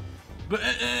parties. But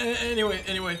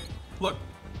anyway, look.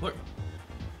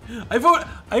 I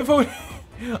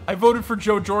voted for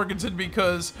Joe Jorgensen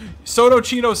because Soto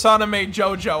Chino Sana made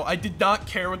JoJo. I did not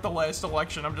care with the last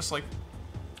election. I'm just like,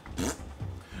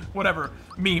 whatever,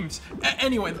 memes.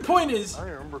 Anyway, the point is. I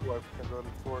don't remember who I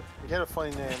voted for. He had a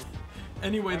funny name.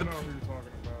 Anyway, I know who you're talking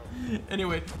about.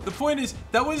 Anyway, the point is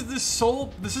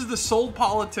this is the sole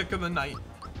politic of the night.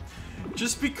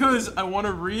 Just because I want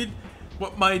to read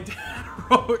what my dad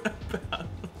wrote about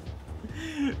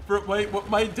what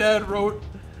my dad wrote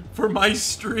for my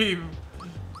stream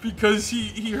because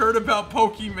he heard about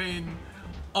Pokimane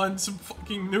on some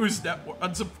fucking news network,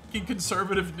 on some fucking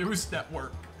conservative news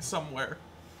network somewhere.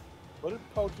 What did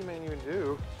Pokimane even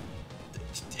do?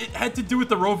 It had to do with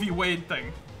the Roe v. Wade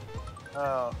thing.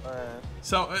 Oh, alright.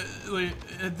 So, it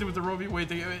had to do with the Roe v. Wade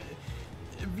thing.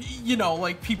 You know,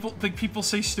 like people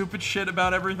say stupid shit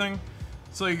about everything.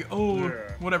 It's like, oh,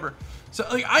 yeah. Whatever. So,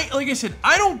 like I said,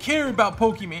 I don't care about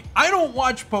Pokimane. I don't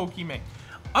watch Pokimane.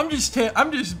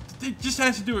 It just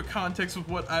has to do with context with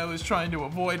what I was trying to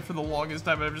avoid for the longest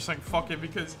time. And I'm just like, fuck it,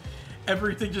 because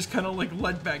everything just kind of like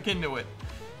led back into it.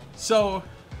 So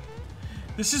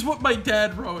this is what my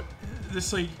dad wrote.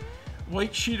 This like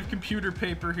white sheet of computer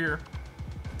paper here.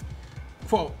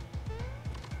 Quote.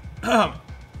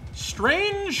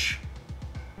 Strange.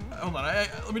 Hold on.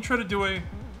 Let me try to do a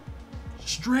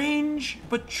strange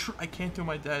but true. I can't do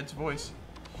my dad's voice.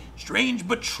 Strange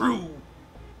but true.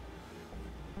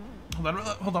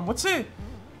 Hold on. What's it?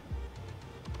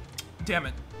 Damn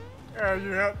it.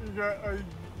 Yeah,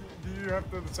 do you have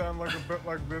to sound like a bit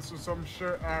like this or some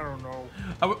shit? I don't know.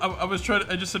 I was trying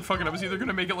to, I just said fuck it. I was either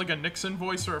gonna make it like a Nixon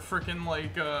voice or a freaking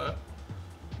like,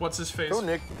 what's his face? Oh,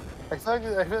 Nick. I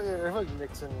feel like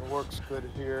Nixon works good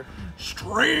here.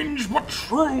 Strange but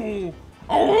true.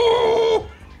 Oh!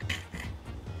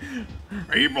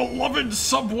 A beloved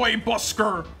subway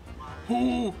busker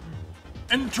who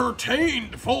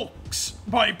entertained folks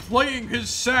by playing his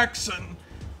Saxon.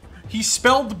 He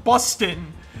spelled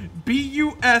Bustin.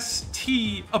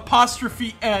 B-U-S-T''N.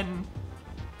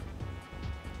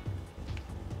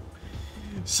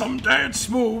 Some dance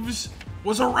moves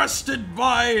was arrested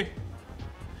by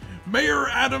Mayor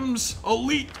Adams'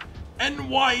 elite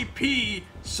NYP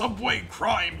subway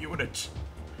crime unit.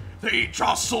 They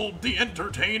jostled the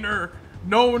entertainer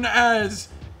known as,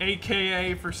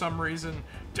 AKA for some reason,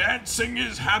 Dancing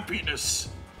is Happiness,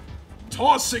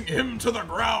 tossing him to the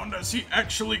ground as he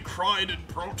actually cried in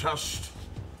protest.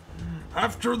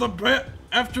 After the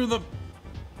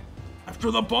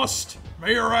bust,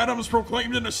 Mayor Adams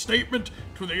proclaimed in a statement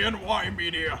to the NY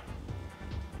media,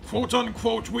 quote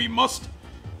unquote, we must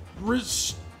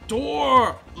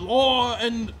restore law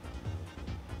and...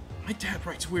 My dad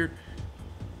writes weird.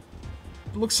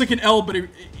 It looks like an L, but I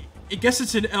guess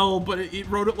it's an L, but it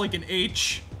wrote it like an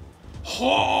H.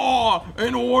 Law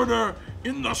and order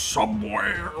in the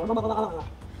subway.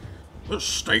 This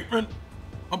statement,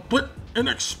 a bit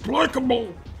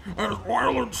inexplicable as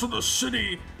violence in the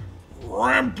city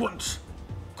rampant.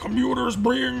 Commuters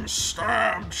being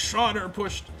stabbed, shot, or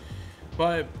pushed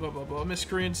by blah blah blah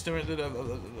miscreants doing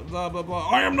blah blah blah.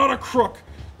 I am not a crook,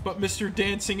 but Mr.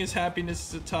 Dancing is Happiness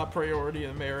is a top priority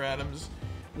in Mayor Adams'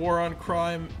 war on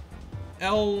crime.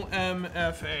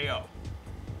 LMFAO.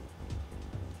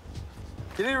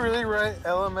 Did he really write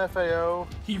LMFAO?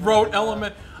 He wrote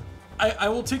LMFAO. I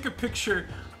will take a picture.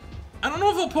 I don't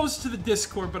know if I'll post it to the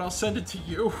Discord, but I'll send it to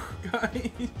you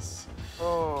guys.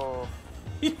 Oh.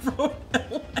 He wrote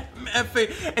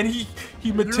LMFA, and he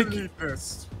You meticulously. need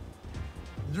this.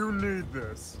 You need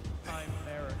this. I'm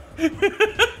Marek.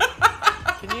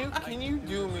 Can you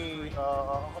do me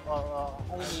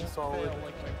homie solid? Like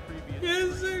my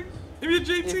previous. Yes, maybe a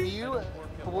JT. If you,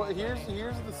 well,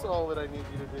 here's the solid I need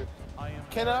you to do.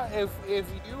 Can I, if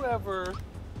you ever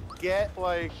get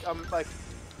like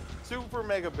super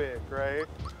mega big, right?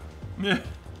 Yeah.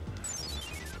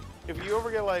 If you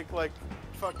ever get like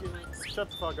fucking shut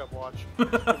the fuck up, watch.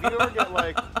 If you ever get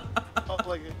like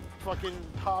fucking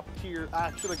top tier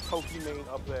actually like Pokemon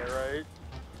up there, right?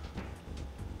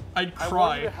 I'd I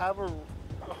want you to cry. have a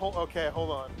okay,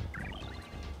 hold on.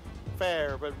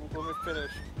 Fair, but let me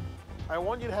finish. I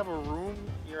want you to have a room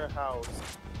in your house,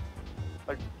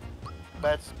 like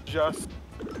that's just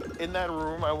in that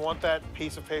room. I want that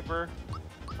piece of paper,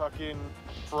 fucking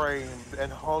framed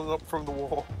and hung up from the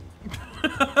wall.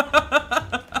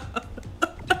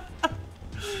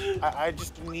 I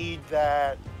just need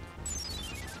that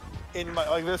in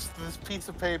my this piece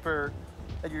of paper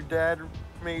that your dad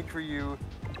made for you.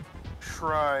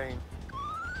 Shrine.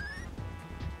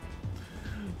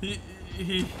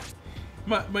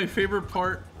 My favorite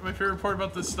part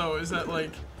about this though is that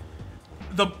like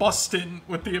the bustin'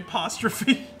 with the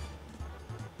apostrophe.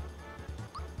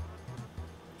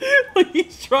 Like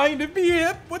he's trying to be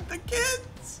hip with the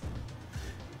kids.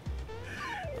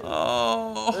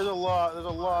 Oh. There's a lot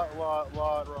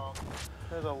wrong.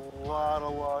 There's a lot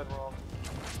wrong.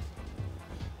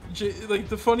 Like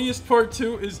the funniest part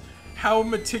too is how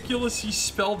meticulous he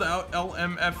spelled out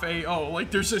LMFAO.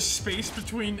 Like there's a space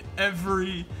between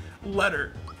every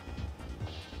letter.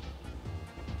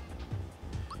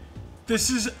 This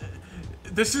is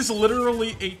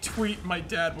literally a tweet my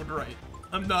dad would write.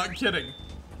 I'm not kidding.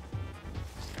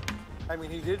 I mean,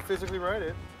 he did physically write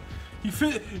it.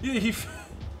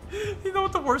 You know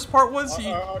what the worst part was?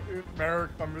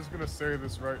 Marek, I'm just gonna say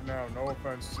this right now. No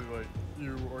offense to like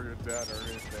you or your dad or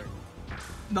anything.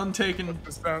 None taken.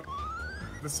 This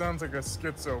sounds like a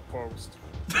Schizo post.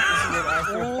 This is an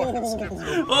actual fucking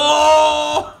Schizo post.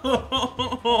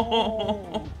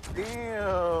 Oh!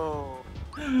 Damn.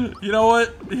 You know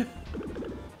what?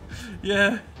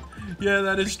 Yeah,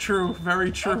 that is true.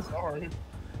 Very true. I'm sorry.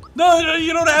 No,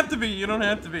 you don't have to be. You don't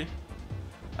have to be.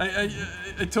 I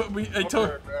told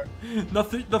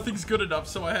nothing's good enough,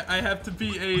 so I have to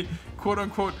be a quote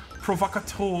unquote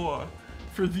provocateur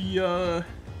for the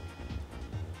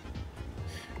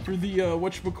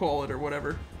whatchamacallit or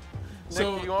whatever. Nick,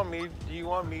 So do you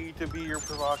want me to be your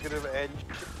provocative edge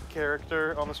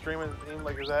character on the stream?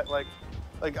 Like, is that like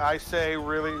I say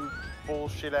really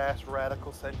bullshit ass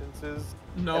radical sentences?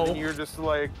 no. And then you're just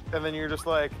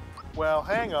like, well,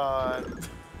 hang on,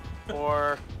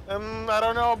 or I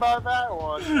don't know about that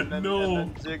one. And then, No.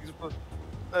 And then Ziggs,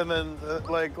 and then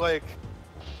like,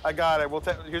 I got it. We'll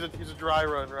here's a dry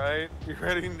run, right? You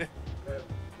ready? Man,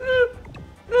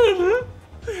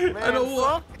 I don't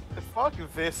want. fuck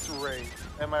this race.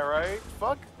 Am I right?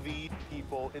 Fuck these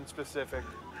people in specific.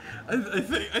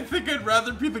 I think I'd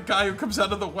rather be the guy who comes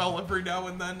out of the well every now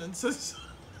and then and says.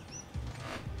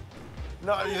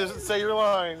 No, he doesn't say your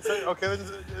line. Okay,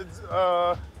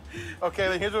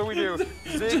 then here's what we do.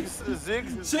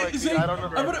 Ziggs is like, Zig, I don't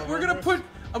know. we're gonna put.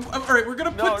 all right, we're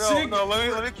gonna put Zig. No,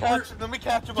 let me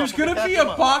catch him There's up. gonna be a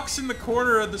box in the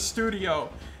corner of the studio.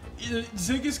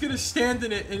 Zig is gonna stand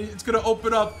in it, and it's gonna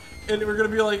open up, and we're gonna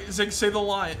be like, Zig, say the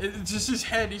line. It's just his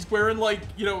head. He's wearing like,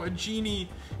 you know, a genie.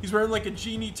 He's wearing like a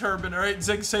genie turban. All right,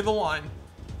 Zig, say the line.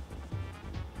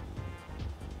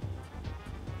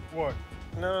 What?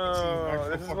 No,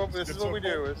 this is what we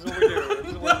do.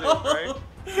 Right?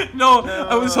 No,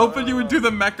 I was hoping you would do the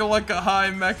mecha like a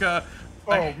high mecha.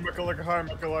 Oh, mecha like a high,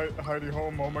 mecha like Heidi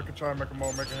Homo, mecha chai, mecha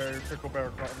mo, mecha hey, pickle bear,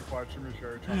 cotton fly, chimney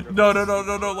sherry, chunga. No,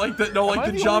 like the Am I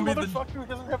the zombie, only motherfucker who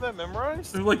doesn't have that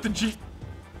memorized? like the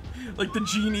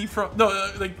genie from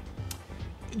like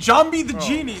Zombie the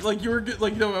genie, like you were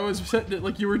like no, I was setting it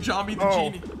like you were Zombie the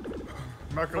genie.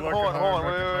 Mecha like Hold a on, high,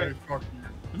 wait. mecha hey, fuck you.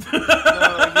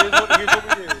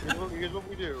 Here's what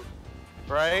we do.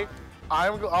 Right?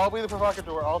 I'll be the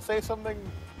provocateur. I'll say something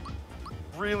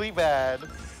really bad.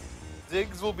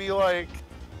 Ziggs will be like,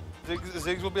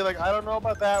 I don't know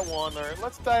about that one, or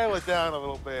let's dial it down a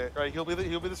little bit. Right? He'll be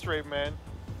the straight man,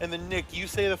 and then Nick, you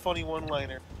say the funny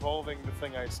one-liner involving the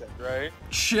thing I said. Right?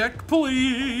 Check,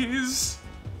 please.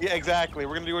 Yeah, exactly.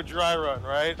 We're gonna do a dry run.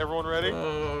 Right? Everyone ready?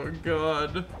 Oh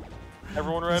God.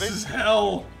 Everyone ready? This is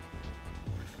hell.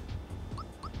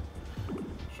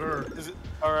 Sure. Is it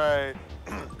all right?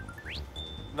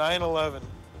 9/11.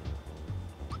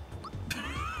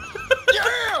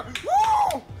 Yeah!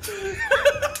 Woo!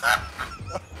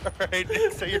 Alright,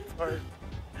 Nick, say your part.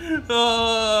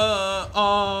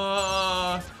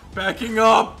 Backing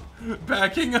up.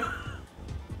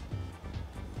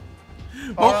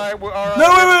 Alright, No,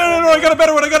 I got a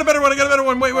better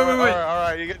one. Wait.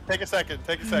 Alright, you take a second.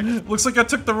 Looks like I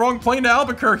took the wrong plane to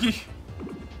Albuquerque.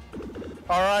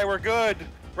 Alright, we're good.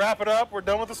 Wrap it up, we're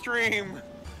done with the stream.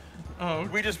 Oh.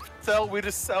 We just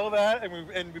sell that and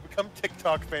we become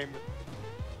TikTok famous.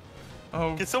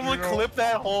 Oh. Can someone clip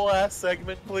that whole ass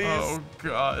segment, please? Oh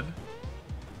God.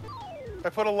 I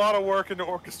put a lot of work into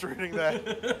orchestrating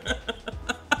that.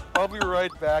 I'll be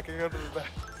right back. I go to the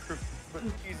bathroom. But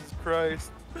Jesus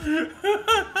Christ.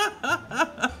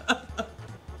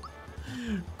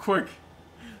 Quick.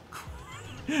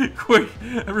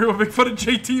 Everyone make fun of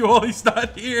JT while he's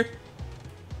not here.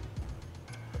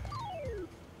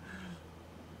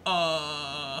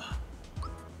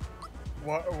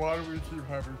 Why do we keep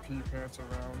having pee pants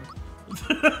around?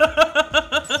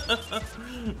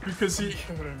 because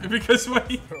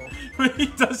when he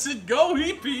doesn't go,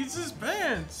 he pees his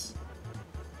pants.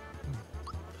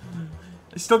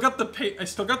 I still got the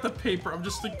paper. I'm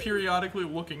just like periodically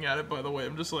looking at it. By the way,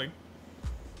 I'm just like.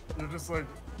 You're just like.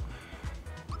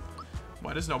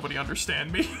 Why does nobody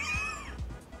understand me?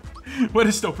 Why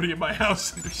does nobody in my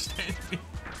house understand me?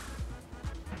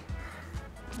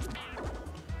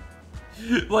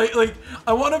 Like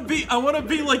I wanna be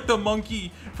like the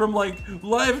monkey from like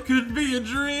life could be a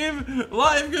dream,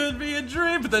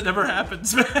 but that never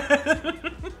happens, man.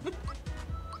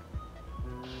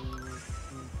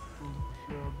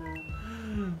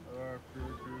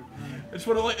 I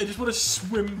just wanna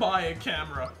swim by a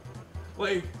camera,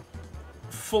 like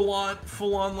full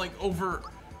on like over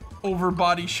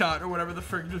body shot or whatever the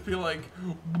frick, just be like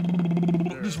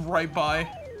just right by.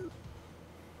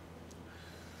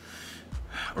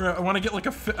 Or I want to get like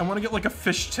a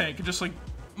fish tank and just like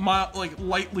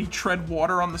lightly tread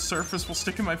water on the surface while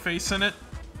sticking my face in it,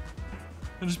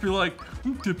 and just be like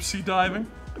dipsy diving.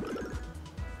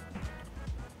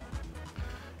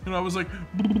 And I was like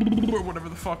or whatever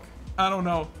the fuck. I don't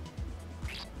know.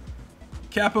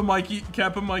 Kappa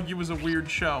Mikey was a weird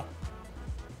show.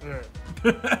 Yeah.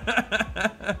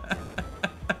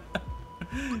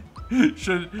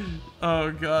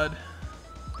 Oh God.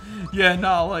 Yeah,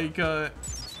 nah, like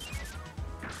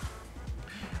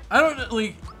I don't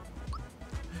like.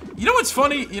 You know what's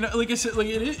funny? You know, like I said, like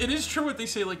it is true what they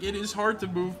say. Like it is hard to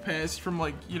move past from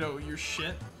like your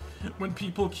shit when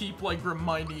people keep like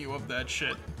reminding you of that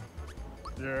shit.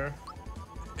 Yeah.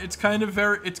 It's kind of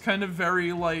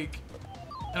very like.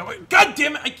 God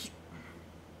damn it!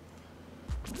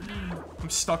 I'm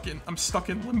stuck in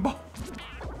limbo.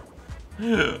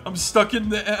 I'm stuck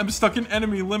in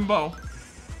enemy limbo.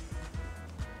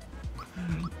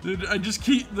 Dude,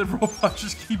 the robots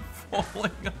just keep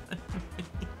falling on me.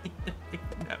 They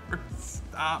never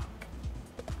stop.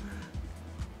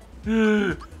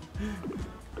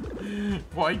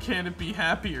 Why can't it be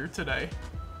happier today?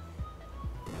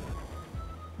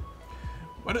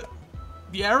 What?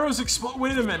 The arrows explode.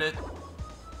 Wait a minute.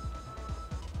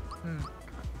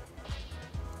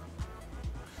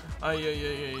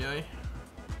 Ay.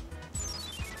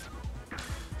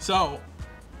 So,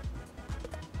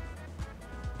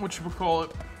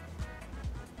 whatchamacallit?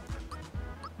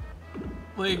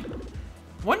 Like,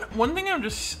 one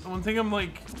thing I'm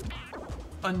like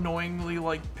annoyingly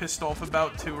like pissed off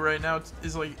about too right now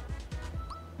is like,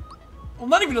 well,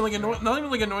 not even like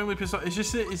annoyingly pissed off.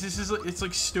 It's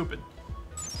like stupid.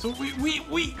 So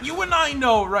you and I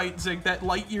know, right, Zig, that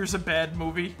Lightyear's a bad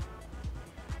movie.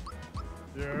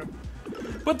 Yeah.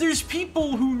 But there's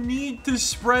people who need to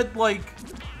spread like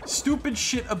stupid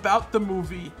shit about the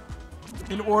movie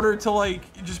in order to like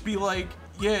just be like,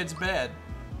 yeah, it's bad.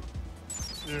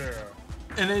 Yeah.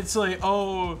 And it's like,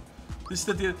 oh, this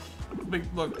that the like,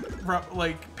 look,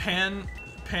 like Pan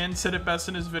said it best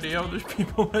in his video. There's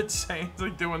people that say it's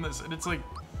like doing this, and it's like,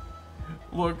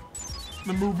 look,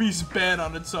 the movie's bad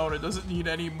on its own. It doesn't need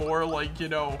any more like,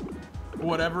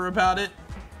 whatever about it.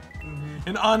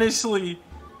 And honestly,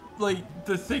 like,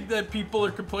 the thing that people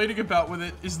are complaining about with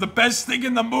it is the best thing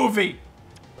in the movie.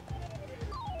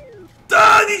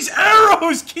 Ah, these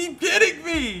arrows keep getting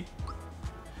me!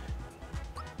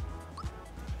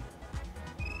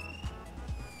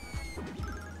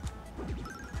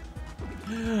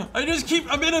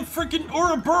 I'm in a freaking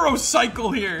Ouroboros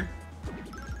cycle here.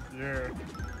 Yeah.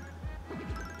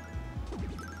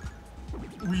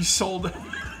 We sold it.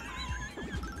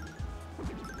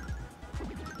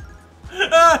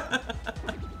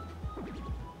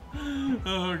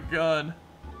 Oh god.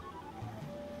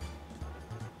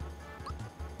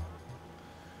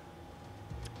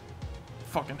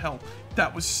 Fucking hell.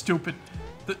 That was stupid.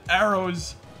 The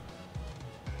arrows.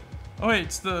 Oh wait,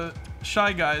 it's the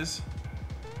Shy Guys.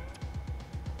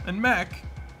 And Mac.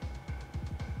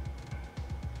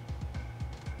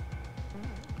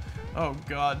 Oh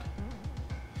god.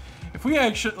 If we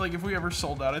actually, like, if we ever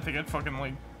sold out, I think I'd fucking,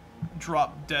 like,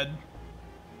 drop dead.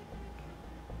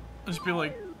 Just be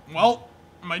like, well,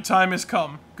 my time has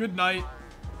come. Good night.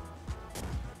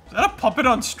 Is that a puppet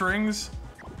on strings?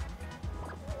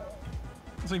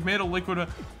 It's like made of liquid.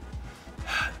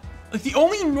 Like, the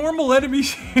only normal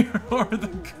enemies here are the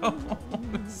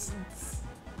ghosts.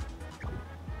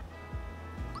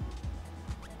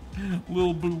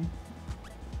 Lil Boo.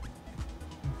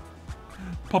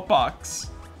 Pupox.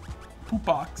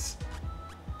 Poopox.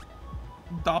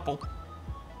 Doppel.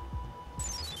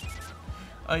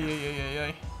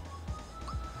 Ay.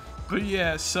 But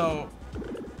yeah, so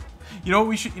you know what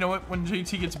we should, when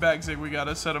JT gets back, Zig, we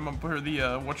gotta set him up for the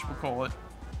whatchamacallit,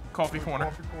 coffee corner.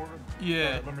 Coffee corner?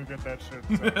 Yeah. Right, let me get that shit.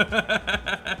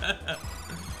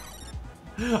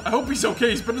 I hope he's okay.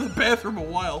 He's been in the bathroom a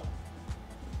while.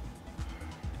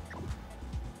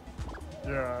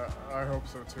 Yeah, I hope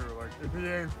so too. Like, if he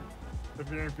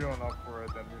ain't feeling up for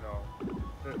it, then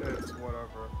it's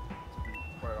whatever. To be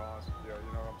quite honest with you,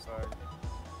 you know what I'm saying?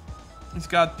 He's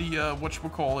got the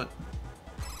whatchamacallit.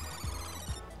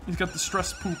 He's got the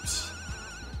stress poops.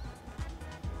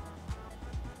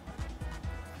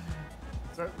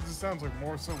 This sounds like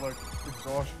more so like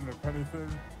exhaustion, if anything.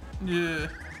 Yeah.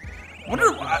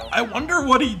 I wonder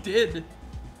what he did.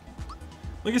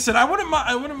 Like I said, I wouldn't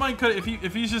mind cutting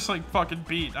if he's just like fucking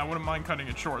beat. I wouldn't mind cutting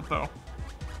it short though.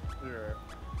 Yeah.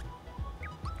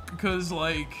 Because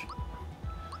like,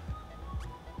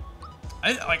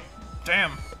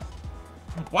 damn.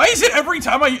 Why is it I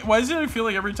feel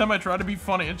like every time I try to be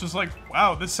funny, it's just like,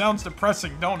 wow, this sounds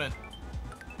depressing, don't it?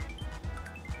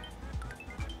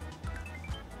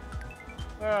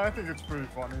 Yeah, I think it's pretty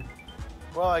funny.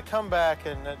 Well, I come back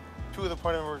and two of the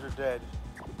party members are dead.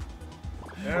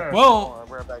 Yeah. Well,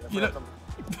 We're back you know.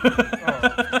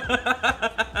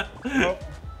 Well,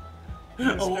 you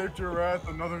escaped your wrath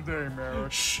another day,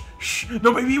 Marek. Shh.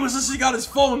 No, maybe he was listening on his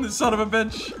phone, this son of a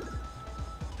bitch.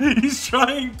 He's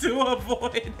trying to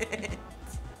avoid it.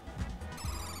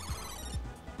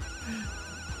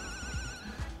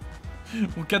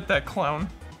 We'll get that clown.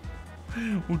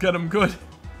 We'll get him good.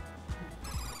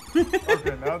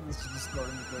 Okay, now this is just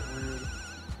starting to get weird.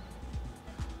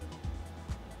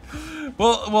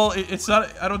 Well, it's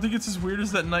not. I don't think it's as weird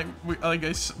as that night.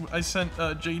 I sent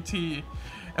JT,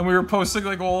 and we were posting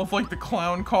like all of like the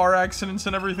clown car accidents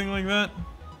and everything like that.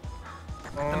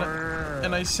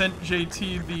 And I sent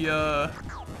JT the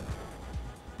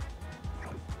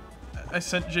I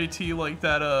sent JT like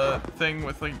that thing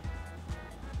with like.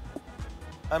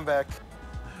 I'm back.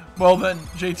 Well then,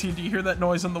 JT, do you hear that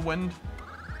noise on the wind?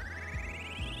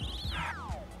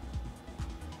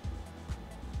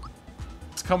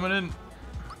 It's coming in.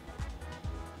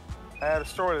 I had a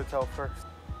story to tell first.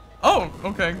 Oh,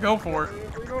 okay, go for it.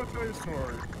 We're going to tell your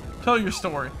story. Tell your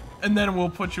story, and then we'll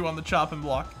put you on the chopping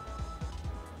block.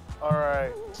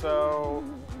 Alright, so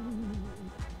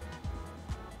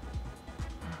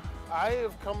I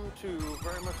have come to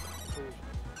very much the conclusion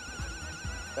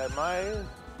that my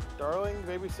darling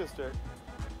baby sister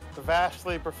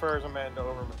vastly prefers Amanda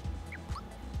over me.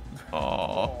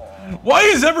 Oh, why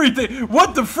is everything?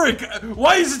 What the frick?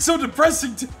 Why is it so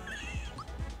depressing? So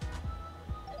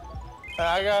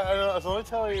let me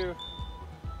tell you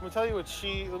what let me tell you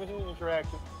the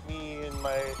interaction me and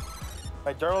my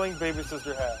darling baby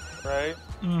sister had, right?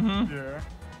 Mm-hmm. Yeah.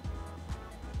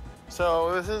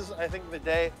 So this is, I think, the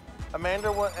day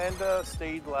Amanda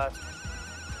stayed last.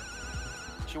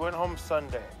 She went home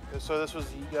Sunday. So this was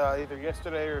either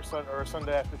yesterday or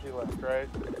Sunday after she left, right?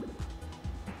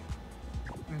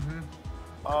 Mm-hmm.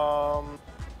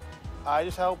 I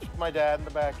just helped my dad in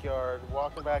the backyard,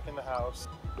 walking back in the house.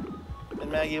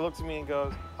 And Maggie looks at me and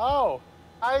goes, "Oh,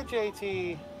 hi,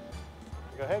 JT."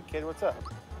 I go, "Hey, kid, what's up?"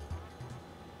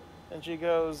 And she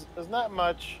goes, "There's not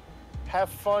much. Have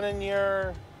fun in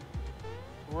your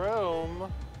room."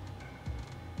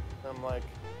 And I'm like,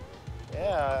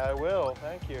 "Yeah, I will.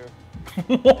 Thank you."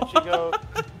 And she goes,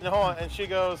 "No, hold on." And she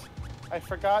goes, "I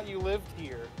forgot you lived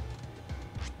here."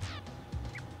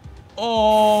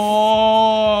 Oh.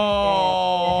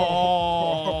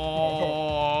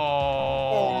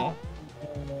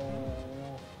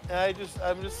 And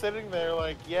I'm just sitting there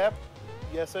like, "Yep,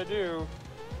 yes I do."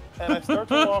 And I start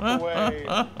to walk away,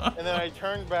 and then I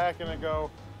turn back and I go,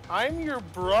 "I'm your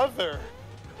brother."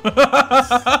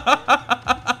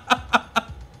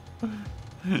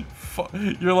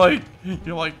 You're like,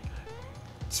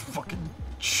 it's fucking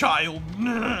child.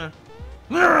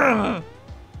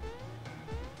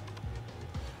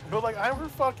 But like, I'm her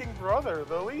fucking brother.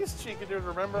 The least she could do is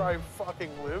remember I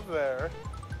fucking live there.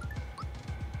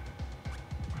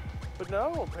 But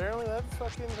no, apparently that's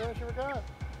fucking what she forgot.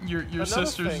 Your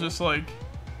sister's just like,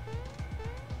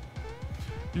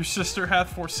 your sister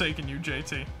hath forsaken you,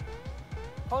 JT.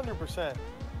 100%.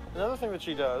 Another thing that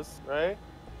she does, right?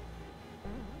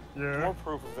 Yeah. More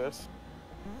proof of this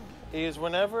is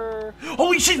whenever.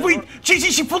 Holy shit! Wait,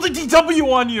 JT, she pulled a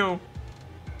DW on you.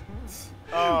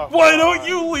 Oh, Why don't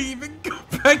you leave and go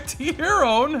back to your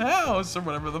own house or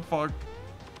whatever the fuck?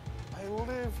 I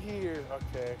live here.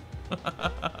 Okay.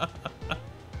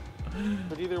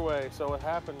 But either way, so what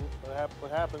happens,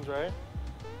 right?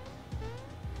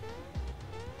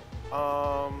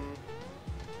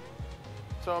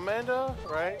 So Amanda,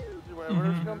 right?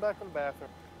 Whenever she comes back from the bathroom,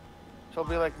 she'll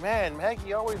be like, "Man,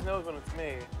 Maggie always knows when it's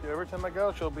me." Every time I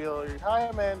go, she'll be like, "Hi,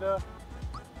 Amanda."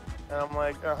 And I'm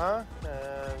like, "Uh-huh,"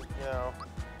 and, you know,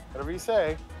 whatever you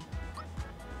say.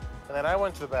 And then I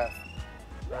went to the bathroom,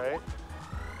 right?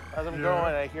 As I'm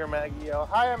going, I hear Maggie yell,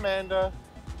 "Hi, Amanda."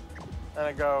 And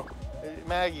I go,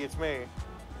 "Maggie, it's me."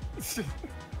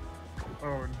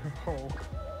 Oh no.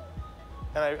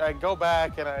 And I go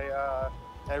back and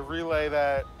I relay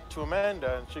that to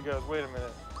Amanda, and she goes, "Wait a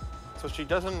minute." So she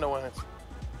doesn't know when it's.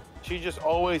 She just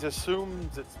always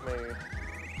assumes it's me,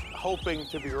 hoping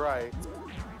to be right.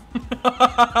 Yes,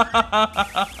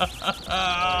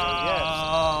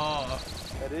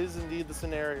 that is indeed the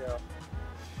scenario.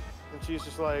 And she's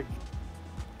just like,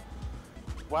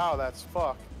 "Wow, that's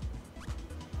fucked."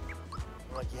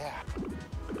 I'm like, "Yeah,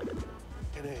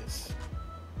 it is."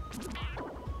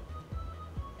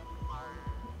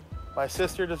 My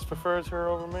sister just prefers her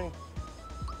over me.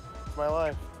 It's my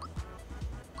life.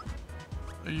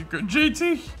 Are you good,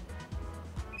 JT?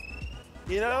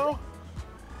 You know?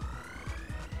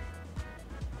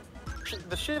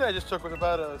 The shit I just took was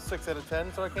about a 6 out of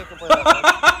 10, so I can't complain about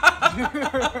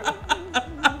that.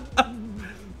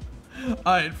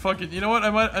 Alright, fuck it. You know what? I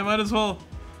might as well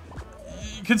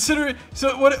consider it.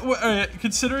 So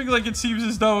considering like it seems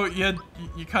as though you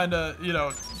kind of, you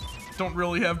know, don't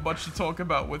really have much to talk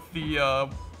about with the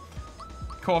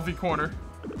coffee corner.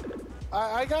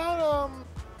 I got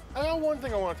one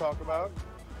thing I want to talk about.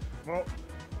 Well,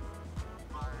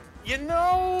 You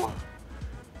know,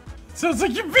 Sounds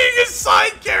like you're being a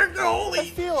side character. Holy I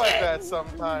feel like that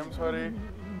sometimes, buddy.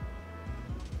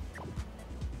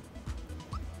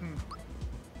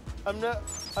 I'm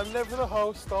never the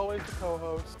host, always the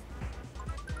co-host.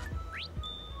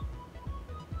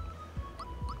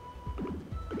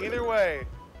 Either way,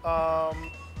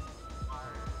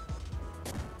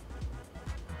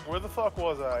 where the fuck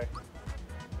was I?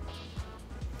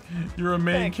 You're a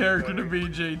main Thank you, character to buddy.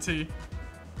 be, JT.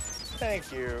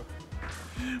 Thank you.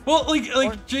 Well, like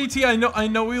JT, I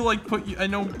know we like put you. I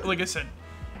know, like I said,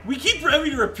 we keep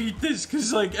having to repeat this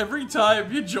because like every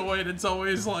time you join, it's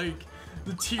always like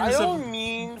the tears I don't of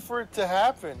mean for it to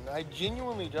happen. I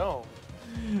genuinely don't.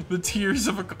 the tears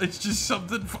of a. It's just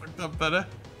something fucked up that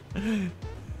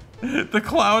the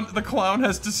clown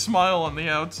has to smile on the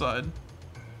outside.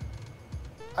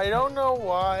 I don't know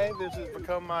why this has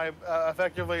become my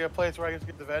effectively a place where I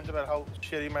get to vent about how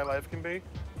shitty my life can be.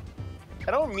 I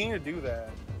don't mean to do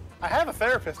that. I have a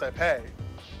therapist I pay.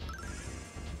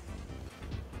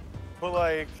 But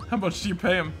like, How much do you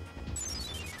pay him?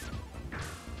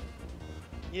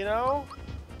 you know,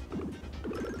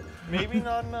 maybe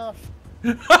not enough.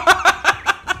 Do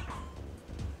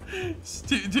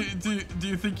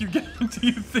you think you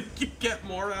get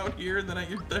more out here than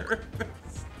at your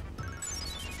therapist?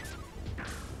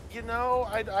 You know,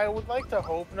 I would like to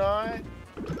hope not.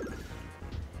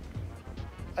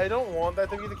 I don't want that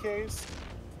to be the case.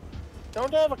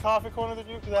 Don't I have a coffee corner to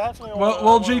do? Because I have something.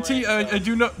 Well, JT, I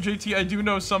do know, JT, I do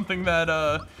know something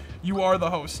that you are the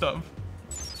host of.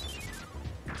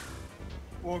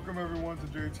 Welcome everyone to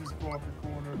JT's Coffee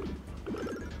Corner.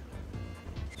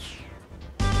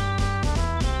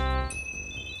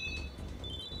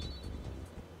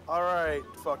 All right,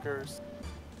 fuckers.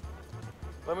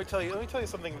 Let me tell you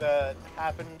something that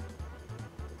happened.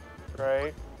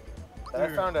 Right? That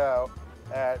I found out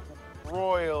at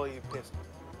royally pissed.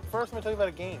 First, I'm gonna tell you about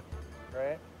a game,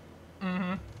 right?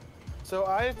 Mm-hmm. So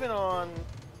I've been on.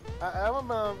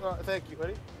 Thank you,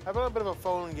 buddy. I've been on a bit of a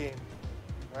phone game,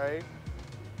 right?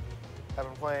 I've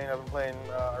been playing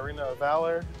Arena of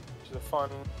Valor, which is a fun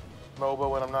MOBA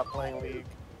when I'm not playing League.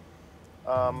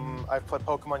 I've played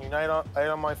Pokemon Unite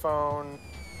on my phone.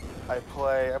 I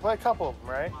play a couple of them,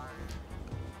 right?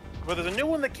 But there's a new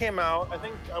one that came out.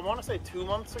 I want to say 3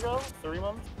 months ago,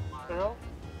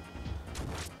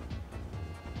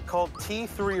 called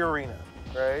T3 Arena,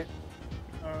 right?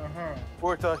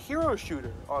 Where it's a hero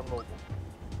shooter on mobile.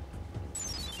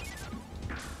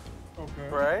 Okay.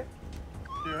 Right?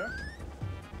 Yeah.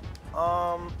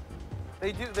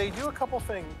 They do a couple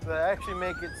things that actually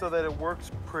make it so that it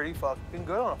works pretty fucking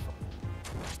good on a phone.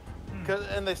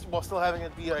 While still having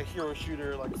it be a hero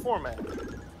shooter like format.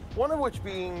 One of which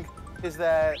is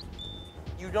that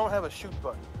you don't have a shoot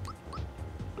button.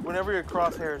 Whenever your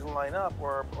crosshairs line up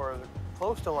or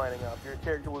close to lining up, your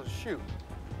character will shoot.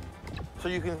 So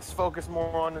you can focus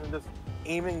more on just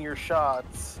aiming your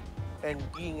shots and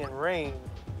being in range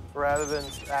rather than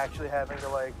actually having to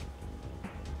like,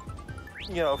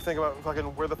 you know, think about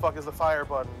fucking where the fuck is the fire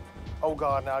button? Oh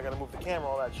god, now I gotta move the camera,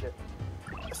 all that shit.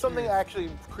 Something actually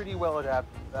pretty well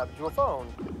adapted to a phone.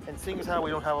 And seeing as how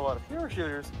we don't have a lot of hero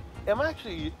shooters,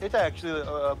 it's actually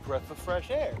a breath of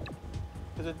fresh air.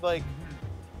 Because it's like,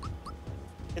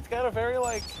 it's got a very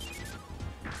like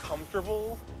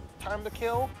comfortable time to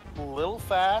kill, a little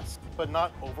fast, but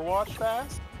not Overwatch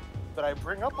fast. But I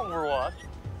bring up Overwatch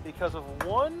because of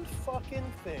one fucking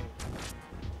thing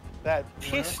that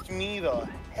pissed me the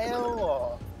hell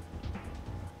off.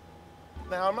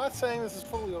 Now, I'm not saying this is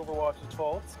fully Overwatch's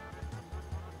fault,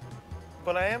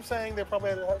 but I am saying they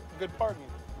probably had a good part in it.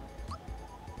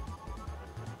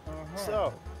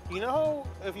 So, you know how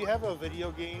if you have a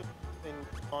video game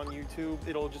on YouTube,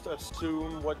 it'll just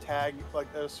assume what tag,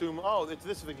 oh, it's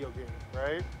this video game,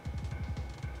 right?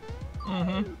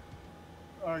 Mm-hmm.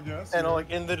 I guess. And like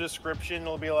in the description,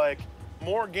 it'll be like,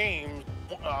 more games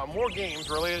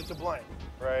related to blank,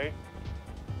 right?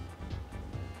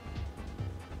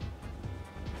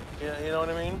 Yeah, you know what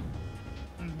I mean?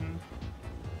 Mm-hmm.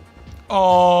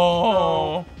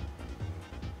 Oh.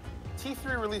 So,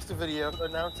 T3 released a video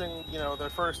announcing, you know, their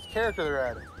first character they're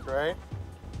adding, right?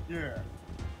 Yeah.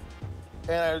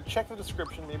 And I checked the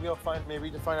description. Maybe to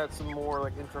find out some more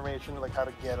like information, like how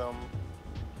to get them,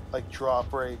 like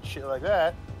drop rate, shit like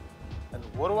that. And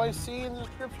what do I see in the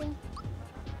description?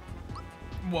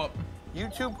 What?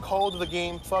 YouTube called the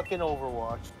game fucking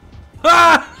Overwatch.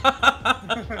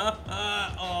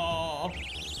 Oh.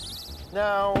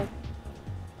 Now,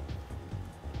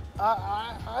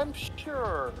 I'm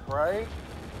sure, right,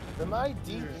 that my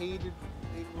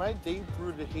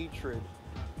deep-rooted hatred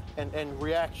and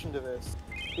reaction to this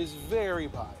is very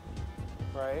biased,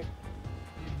 right?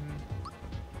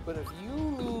 But if you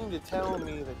mean to tell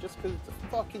me that just because it's a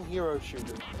fucking hero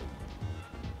shooter,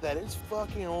 that it's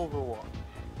fucking Overwatch,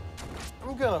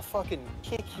 I'm gonna fucking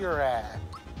kick your ass.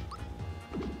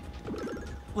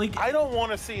 Like, I don't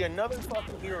want to see another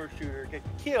fucking hero shooter get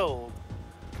killed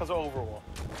because of Overwatch.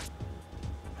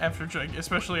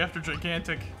 Especially after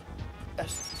Gigantic.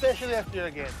 Especially after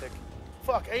Gigantic.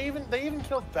 Fuck, they even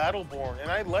killed Battleborn,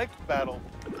 and I liked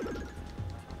Battleborn.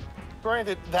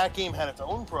 Granted, that game had its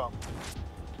own problems.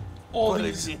 I'm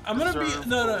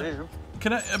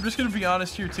just gonna be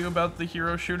honest here too about the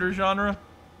hero shooter genre.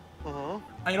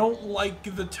 I don't like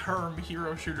the term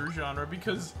hero shooter genre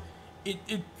because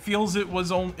it feels it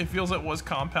was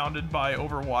compounded by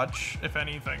Overwatch, if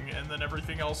anything, and then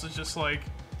everything else is just like,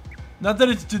 not that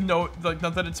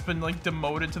it's been like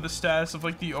demoted to the status of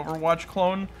like the Overwatch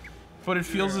clone, but it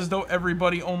feels as though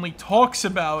everybody only talks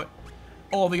about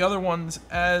all the other ones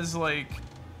as like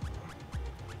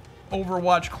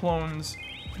Overwatch clones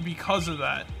because of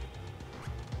that.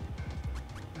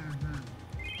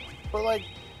 But like,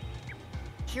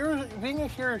 being a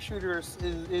hero shooter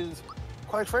is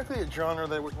quite frankly a genre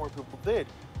that I wish more people did,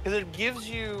 because it gives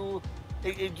you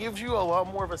a lot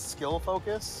more of a skill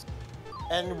focus,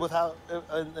 and without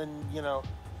you know,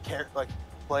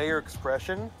 player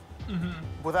expression,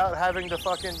 without having to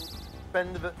fucking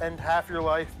spend half your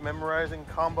life memorizing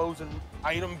combos and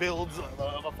item builds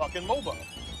of a fucking MOBA.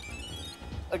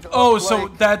 Like, so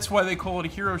that's why they call it a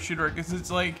hero shooter, because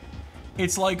it's like a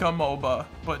MOBA,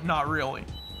 but not really.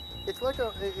 It's like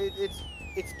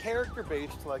it's character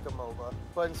based like a MOBA,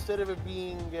 but instead of it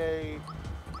being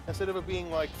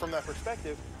like from that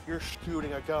perspective, you're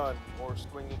shooting a gun or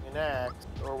swinging an axe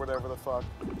or whatever the fuck.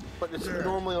 But it's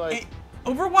normally like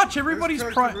Overwatch. Everybody's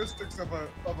characteristics of a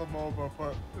MOBA,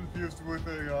 but infused with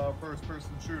a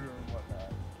first-person shooter and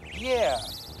whatnot. Yeah,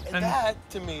 and that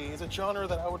to me is a genre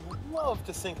that I would love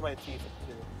to sink my teeth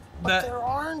into, but there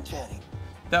aren't any.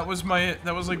 That was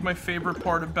like my favorite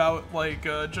part about like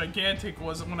Gigantic,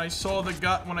 was when I saw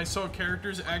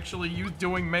characters actually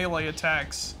doing melee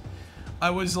attacks. I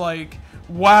was like,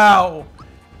 wow,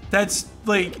 that's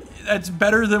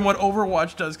better than what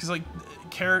Overwatch does, because like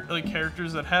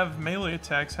characters that have melee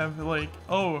attacks have like,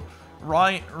 oh,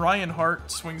 Reinhardt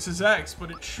swings his axe,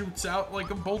 but it shoots out like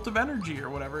a bolt of energy or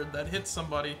whatever that hits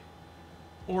somebody.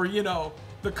 Or, you know,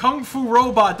 the Kung Fu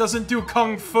robot doesn't do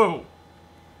Kung Fu.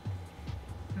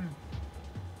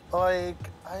 Like,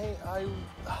 I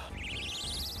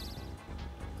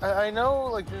know,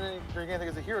 like, Gigantic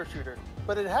is a hero shooter,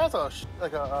 but it has a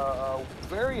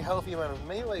very healthy amount of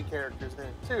melee characters in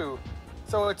it, too.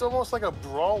 So it's almost like a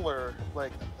brawler,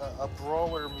 like a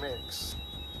brawler mix.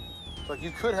 Like,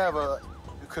 you could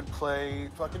play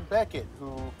fucking Beckett,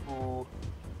 who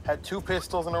had 2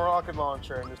 pistols and a rocket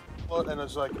launcher and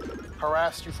just like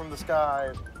harassed you from the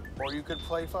sky. Or you could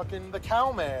play fucking the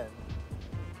Cowman,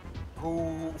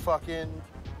 who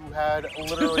had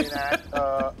literally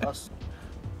a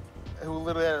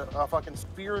fucking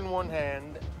spear in one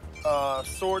hand,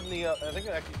 sword in the other. I think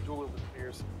it actually dual-wielded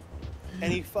spears,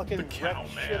 and he fucking wrecked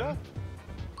shit up.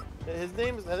 His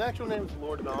actual name is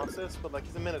Lord Gnosis, but like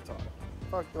he's a Minotaur.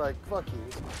 Fuck you,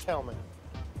 he's a Cowman.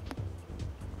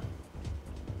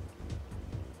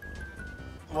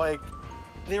 Like,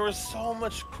 there was so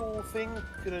much cool things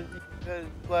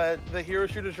that the hero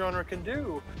shooter genre can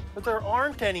do, but there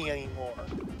aren't any anymore.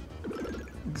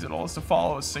 Because it all has to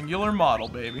follow a singular model,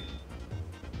 baby.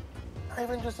 Not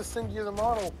even just a singular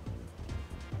model.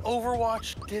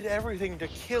 Overwatch did everything to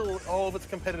kill all of its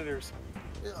competitors.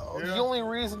 The only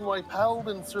reason why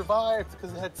Paladin survived is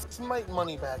because it had Smite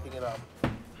money backing it up.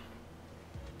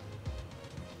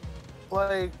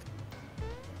 Like,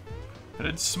 It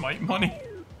had Smite money.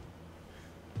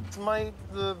 Smite,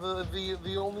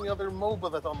 the only other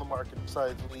MOBA that's on the market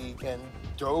besides League and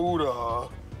Dota.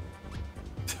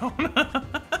 But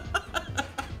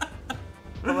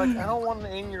like, I don't want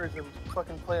an aneurysm to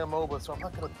fucking play a MOBA, so I'm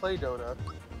not gonna play Dota.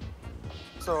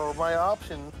 So my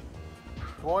options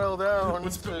boil down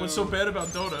What's so bad about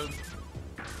Dota?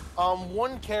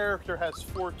 One character has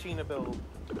 14 abilities.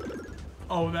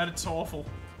 Oh, that's awful.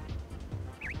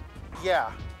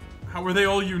 Yeah. How are they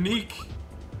all unique?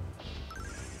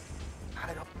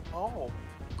 I don't know.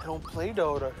 I don't play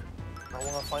Dota. I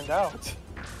want to find out.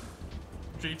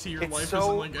 JT, your life is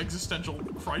in like existential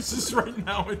crisis right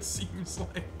now, it seems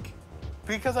like.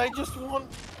 Because I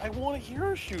want a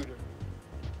hero shooter.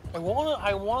 I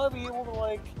want to be able to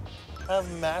like have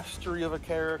mastery of a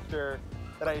character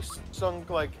that I sunk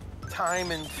like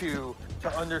time into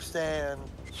to understand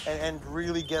and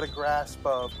really get a grasp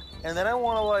of. And then I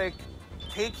want to like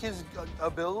take his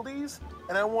abilities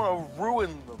and I want to ruin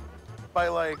them by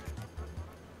like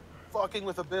fucking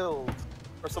with a build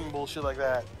or some bullshit like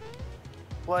that.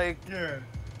 Like, Yeah.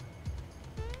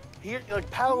 here, like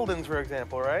paladins, for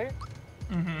example, right?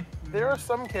 Mm-hmm. There are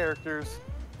some characters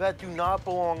that do not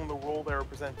belong in the role they're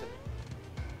represented,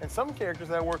 and some characters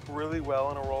that work really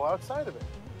well in a role outside of it.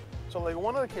 So, like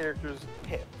one of the characters,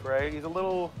 Pip, right? He's a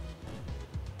little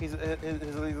dude. He's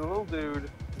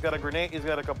got a grenade. He's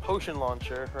got like a potion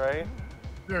launcher, right?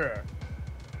 Yeah.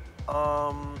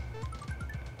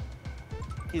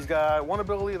 He's got one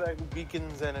ability that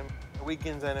weakens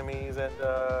enemies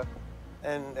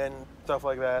and stuff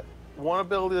like that. One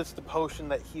ability that's the potion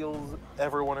that heals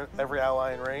every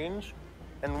ally in range,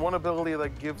 and one ability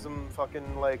that gives them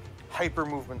fucking like hyper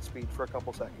movement speed for a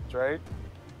couple seconds, right?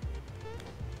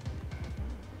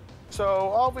 So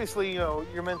obviously, you know,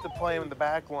 you're meant to play him in the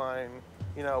back line,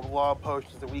 you know, lob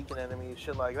potions to weaken enemies,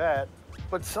 shit like that.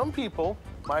 But some people,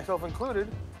 myself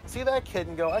included, see that kid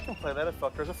and go, I can play that as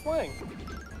fucker as a fling.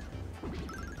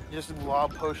 Just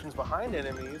lob potions behind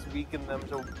enemies, weaken them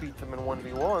to beat them in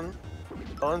 1v1,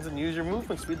 and use your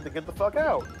movement speed to get the fuck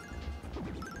out.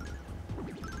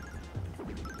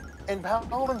 And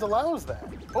Paladins allows that.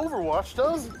 Overwatch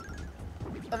doesn't.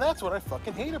 And that's what I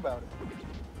fucking hate about it.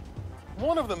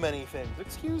 One of the many things,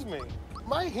 excuse me.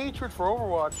 My hatred for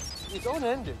Overwatch is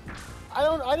unending.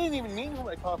 I didn't even mean for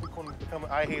my coffee corn to become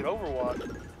I hate Overwatch.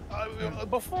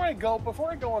 Before I go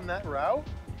on that route,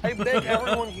 I beg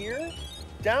everyone here,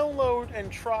 download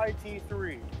and try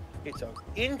T3. It's an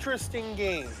interesting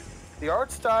game. The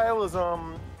art style is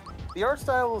cartoony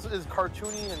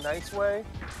in a nice way.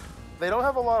 They don't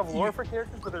have a lot of lore for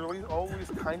characters, but they're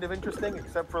always kind of interesting,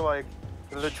 except for like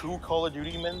the two Call of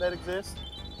Duty men that exist.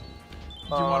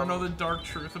 Do you want to know the dark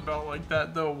truth about like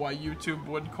that though? Why YouTube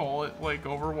would call it like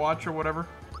Overwatch or whatever?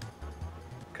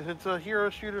 Because it's a hero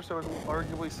shooter, so it's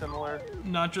arguably similar.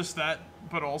 Not just that,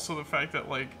 but also the fact that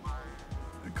like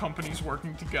the companies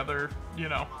working together, you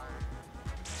know,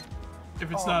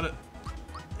 if it's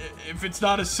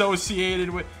not associated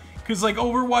with, because like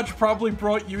Overwatch probably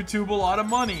brought YouTube a lot of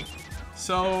money,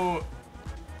 so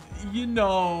you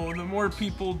know, the more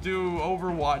people do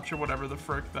Overwatch or whatever the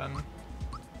frick, then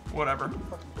whatever.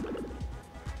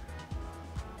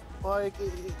 Like,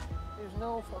 there's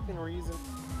no fucking reason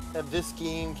that this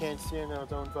game can't stand on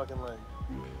its own fucking leg.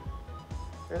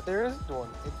 There isn't one.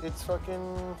 It's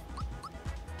fucking...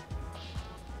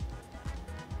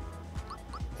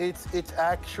 It's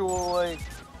actual, like...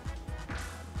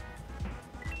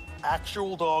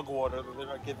 actual dog water that they're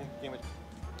not giving the game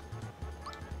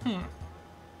a...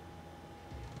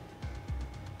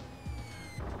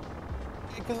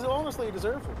 Because honestly, it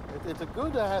deserves it. It's a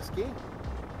good-ass game.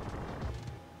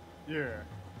 Yeah.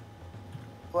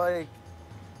 Like...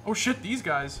 Oh shit, these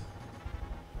guys.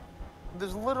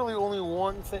 There's literally only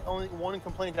one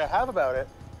complaint I have about it.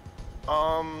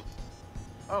 Oh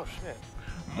shit.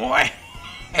 Boy.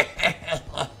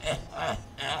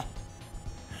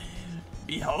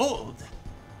 Behold,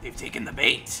 they've taken the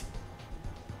bait.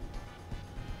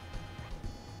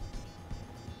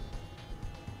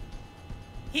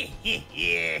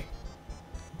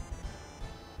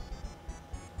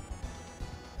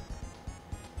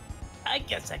 I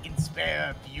guess I can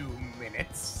spare a few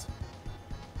minutes.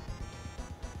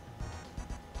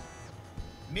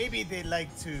 Maybe they'd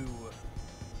like to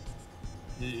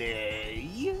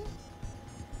lay?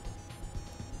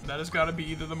 That has got to be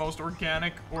either the most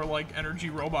organic or like energy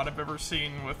robot I've ever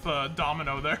seen with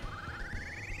Domino there.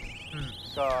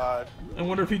 God. I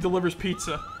wonder if he delivers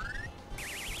pizza.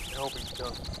 I hope he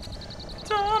does.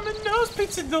 Domino's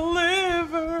Pizza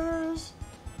delivers.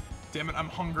 Damn it, I'm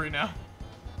hungry now.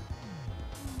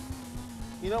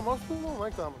 You know, most people don't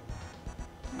like Domino's.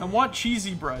 I want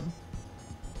cheesy bread.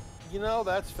 You know,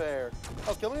 that's fair.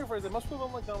 Okay, let me rephrase it. Most people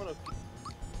don't like Domino's.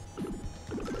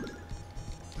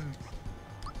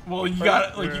 Well, you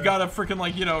gotta, like, you gotta freaking,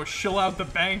 like, you know, shill out the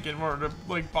bank in order to,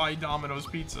 like, buy Domino's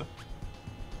pizza.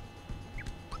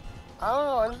 I don't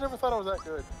know, I just never thought it was that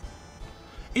good.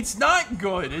 It's not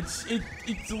good. It's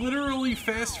literally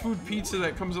fast food pizza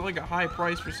that comes at, like, a high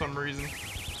price for some reason.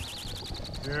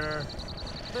 Yeah.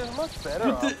 There's much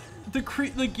better But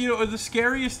like, you know, the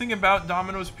scariest thing about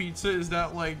Domino's pizza is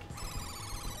that, like,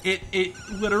 it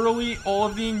literally, all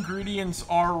of the ingredients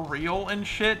are real and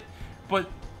shit, but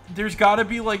there's gotta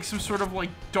be, like, some sort of, like,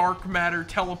 dark matter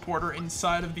teleporter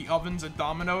inside of the ovens at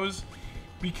Domino's,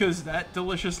 because that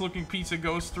delicious-looking pizza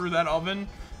goes through that oven,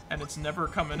 and it's never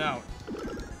coming out.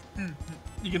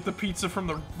 You get the pizza from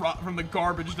the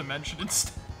garbage dimension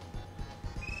instead.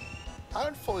 I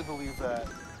would fully believe that.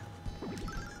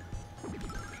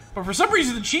 But for some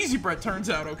reason, the cheesy bread turns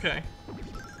out okay.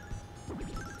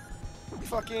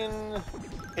 Fucking,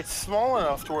 it's small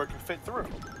enough to where it can fit through.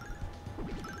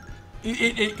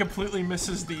 It completely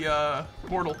misses the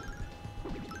portal.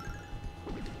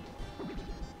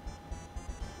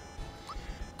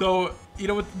 Though, you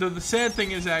know what, the sad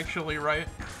thing is actually, right?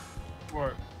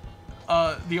 What?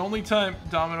 The only time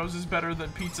Domino's is better than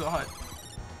Pizza Hut.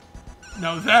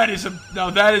 Now that is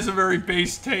a very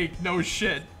base take, no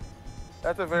shit.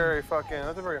 That's a very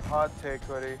hot take,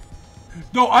 buddy.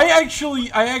 No, I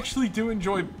actually do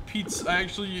enjoy pizza. I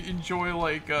actually enjoy,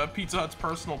 like, Pizza Hut's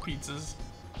personal pizzas.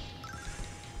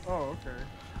 Oh, okay.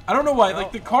 I don't know why,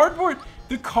 like, the cardboard,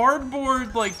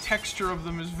 like, texture of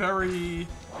them is very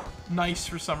nice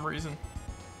for some reason.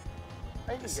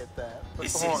 I can get that. But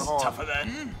This hold is on. tougher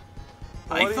than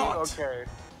What I do you- thought. Okay.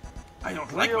 I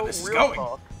don't like where this is Real going.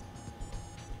 talk.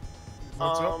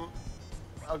 What's up?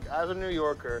 As a New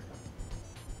Yorker,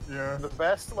 Yeah. the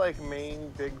best, like, main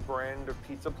big brand of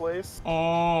pizza place.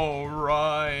 Oh,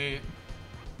 right.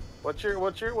 What's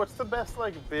the best,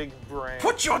 like, big brand?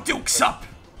 Put your dukes up!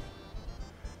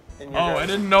 in your Oh, I guys'-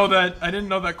 didn't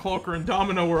know that Cloaker and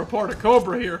Domino were a part of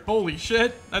Cobra here. Holy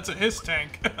shit, that's a hiss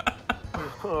tank.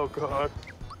 Oh god.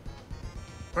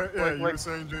 But yeah, Like- you like- were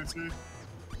saying, JT?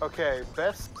 Okay,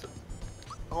 best.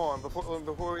 Hold on, before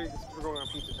we're going on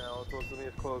pizza now, so let me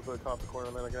just close the coffee corner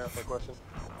and then I can ask my question.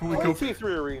 Holy cow.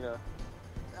 T3 Arena.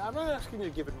 I'm not asking you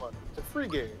to give it money. It's a free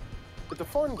game. It's a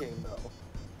fun game though.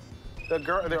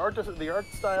 The art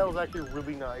style is actually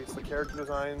really nice. The character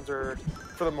designs are,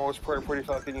 for the most part, pretty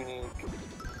fucking unique.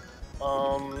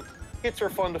 Hits are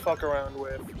fun to fuck around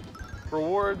with.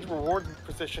 Reward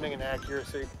positioning and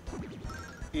accuracy.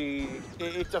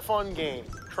 It's a fun game.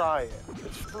 Try it.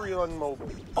 It's free on mobile.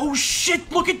 Oh shit,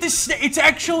 look at this. It's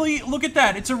actually, look at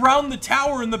that. It's around the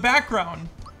tower in the background.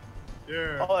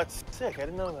 Yeah. Oh, that's sick. I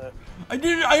didn't know that.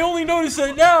 I only noticed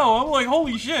that now. I'm like,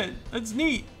 holy shit, that's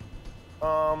neat.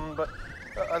 But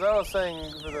as I was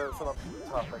saying for the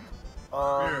topic,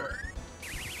 Yeah.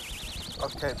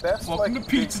 okay, best Welcome like to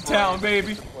Pizza big Town, brand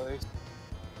baby. place.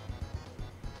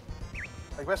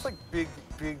 Like best like big.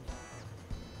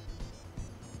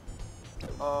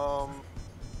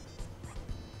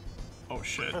 Oh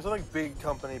shit. There's like big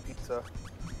company pizza.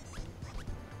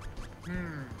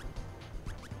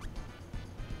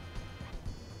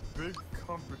 Big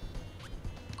company.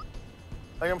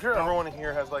 Like I'm sure everyone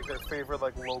here has like their favorite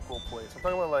like local place. I'm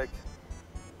talking about like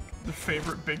The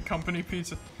favorite big company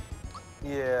pizza.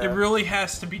 yeah. It really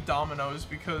has to be Domino's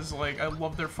because, like, I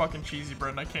love their fucking cheesy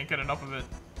bread and I can't get enough of it.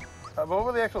 But what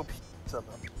were the actual pizza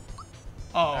though?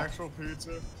 Oh. Actual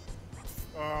pizza.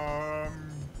 I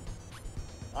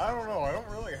don't know. I don't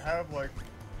really have like.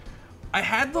 I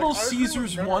had Little Like, I really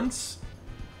Caesars never- once,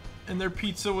 and their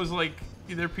pizza was like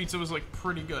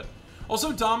pretty good.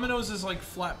 Also, Domino's is like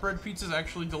flatbread pizza is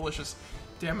actually delicious.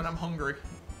 Damn it, I'm hungry.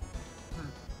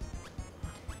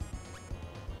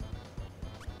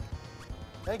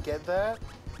 I get that.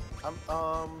 I'm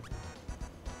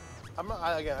not.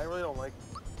 I really don't like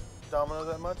Domino's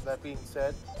that much. That being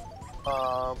said,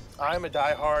 I'm a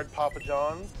diehard Papa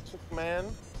John's man.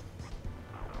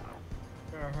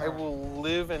 I will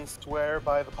live and swear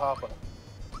by the Papa.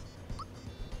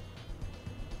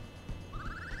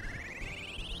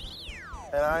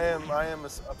 And I am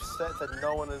upset that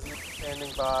no one is standing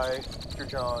by Mr.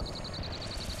 John.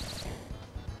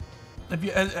 Have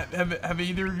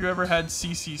either of you ever had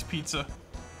CC's pizza?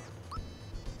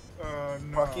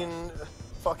 No.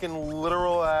 Fucking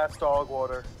literal ass dog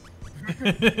water.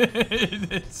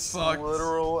 It sucks.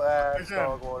 Literal ass Again.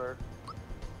 dog water.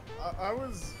 I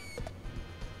was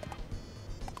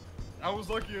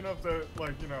lucky enough that,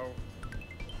 like, you know.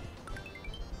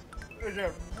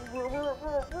 Again, we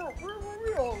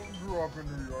all grew up in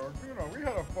New York. You know, we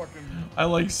had a fucking. I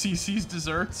like CC's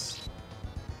desserts.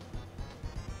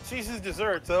 Cece's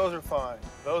desserts, those are fine.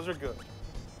 Those are good.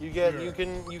 You get Yeah.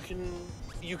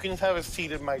 you can have a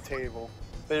seat at my table.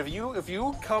 But if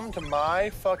you come to my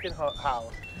fucking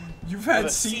house, You've with had a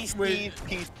CC's. CC's Wait,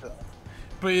 pizza.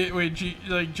 but wait, like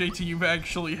JT, you've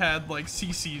actually had like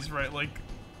CC's, right? Like.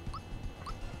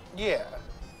 Yeah.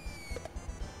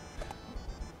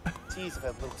 C's have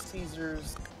had Little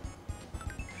Caesars.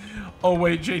 Oh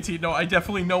wait, JT, no, I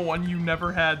definitely know one you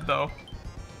never had though.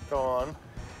 Go on.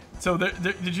 So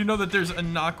did you know that there's a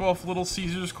knockoff Little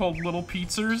Caesars called Little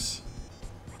Pizzers?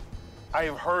 I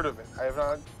have heard of it. I have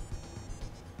not.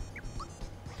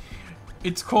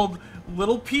 It's called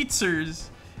Little Pizzers.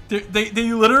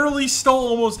 They literally stole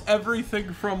almost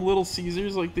everything from Little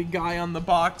Caesars. Like the guy on the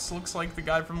box looks like the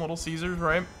guy from Little Caesars,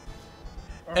 right?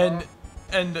 And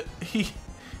he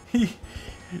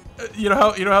You know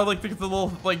how like the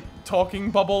little like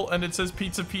talking bubble and it says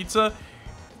pizza pizza.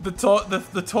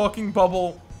 The talking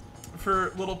bubble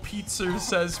for little pizzas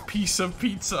says piece of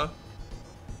pizza.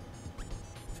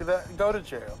 See that? Go to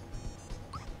jail.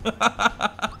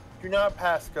 Do not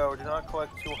pass go. Do not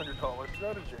collect $200.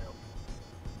 Go to jail.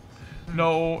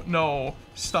 No.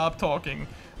 Stop talking.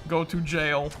 Go to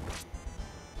jail.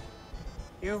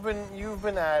 You've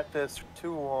been at this for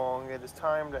too long. It is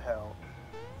time to hell.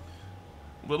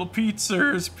 Little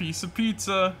pizzas, piece of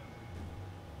pizza.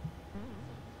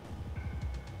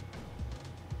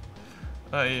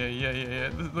 Yeah.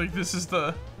 Like this is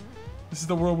the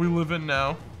world we live in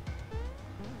now.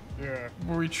 Yeah.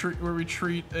 Where we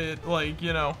treat it like,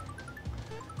 you know,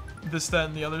 this, that,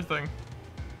 and the other thing.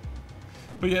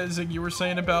 But yeah, Zig, you were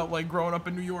saying about like growing up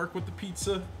in New York with the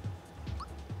pizza.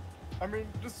 I mean,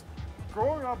 just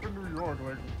growing up in New York,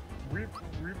 like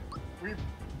we've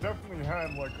definitely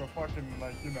had like a fucking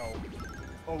like, you know,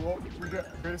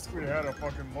 basically had a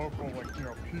fucking local like, you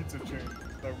know, pizza chain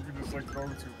that we could just like go to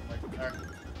and like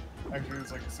actually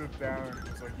just like sit down and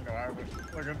just like, you know, have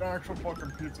like an actual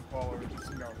fucking pizza parlor and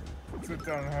just, you know, sit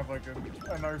down and have like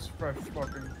a nice fresh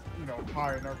fucking, you know,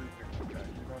 pie and everything like that.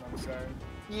 You know what I'm saying?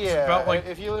 Yeah. About like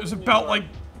if you live there's in New about York, like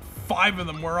 5 of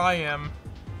them where I am.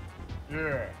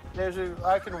 Yeah.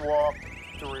 I can walk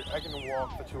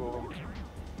the 2 of them.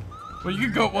 Well, you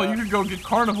could go. Well, you could go get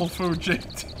carnival food, Jake.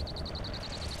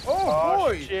 Oh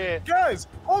boy! Shit. Guys,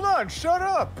 hold on, shut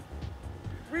up!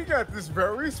 We got this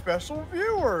very special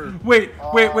viewer! Wait.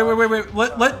 Let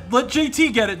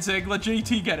JT get it, Zig. Let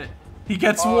JT get it. He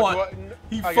gets one.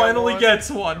 He finally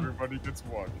gets one. Everybody gets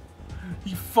one.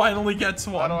 He finally gets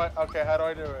one. How do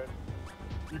I do it?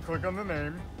 You click on the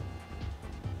name.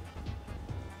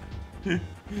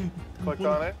 Click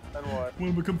on it, and what?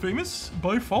 Want to become famous?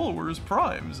 Buy followers,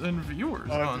 primes, and viewers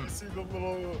Do on. you see the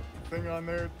little thing on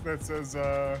there that says,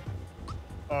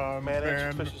 Manage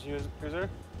ban- suspicious user?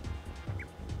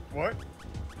 What?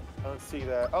 I don't see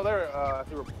that. Oh, there,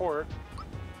 the report.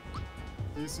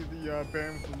 Do you see the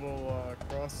band with the little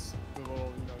cross, the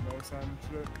little, you know, no sign and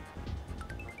shit?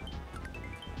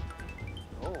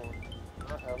 Oh,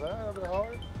 I have that? That'd be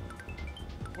hard.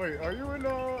 Wait, are you in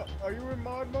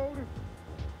mod mode?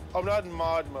 I'm not in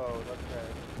mod mode, okay.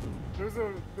 There's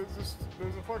a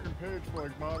fucking page for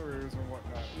like moderators and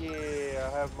whatnot. Yeah,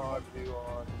 I have mod view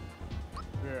on.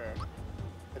 Yeah.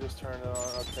 I just turned it on,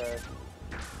 okay.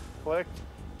 Clicked.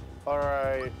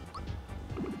 Alright.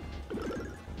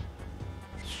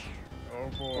 Oh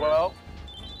boy. Well.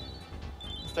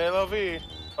 Stay low V,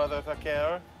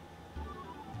 motherfucker.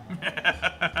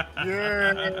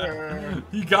 Yeah.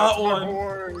 He got My one.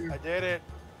 boy. I did it.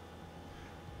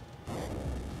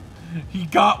 He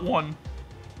got one.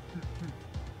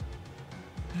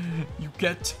 You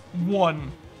get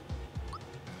one.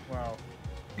 Wow.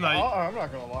 Like, I'm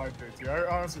not gonna lie, JT. I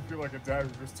honestly feel like a dad who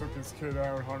just took his kid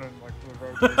out hunting like for the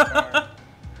very first time.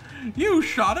 you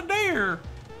shot a deer.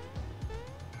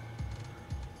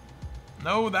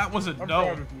 No, that was a I'm no.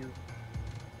 proud of you.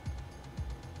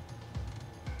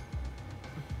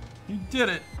 You did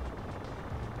it.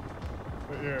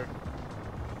 But yeah.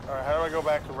 Alright, how do I go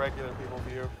back to regular people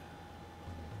view?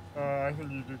 I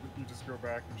think you just go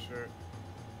back and shit.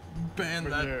 Ban But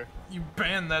that. yeah. You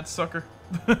banned that sucker.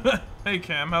 Hey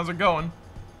Cam, how's it going?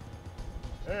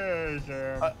 Hey,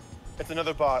 Cam. It's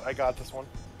another bot. I got this one.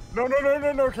 No.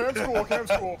 Cam's cool.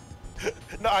 Cam's cool.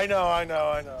 No, I know.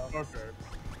 Okay.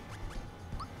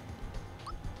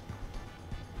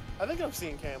 I think I've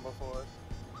seen Cam before.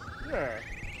 Yeah.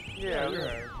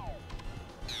 Yeah.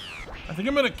 I think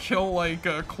I'm gonna kill like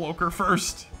Cloaker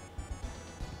first.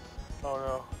 Oh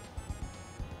no.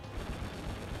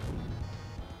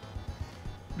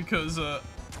 Because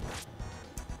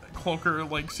Cloaker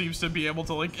like seems to be able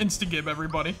to like insta-gib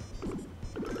everybody.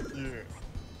 Yeah.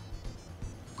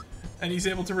 And he's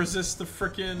able to resist the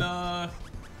frickin'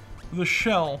 the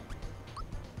shell.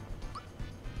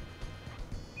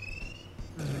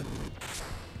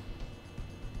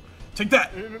 Take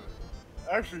that!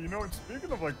 Actually, you know,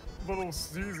 speaking of like little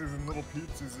Caesars and little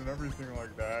pizzas and everything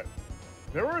like that,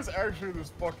 there was actually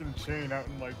this fucking chain out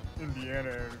in like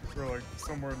Indiana or like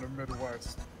somewhere in the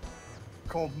Midwest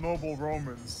called Noble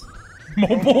Romans.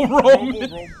 Noble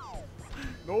Romans.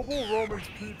 Noble Romans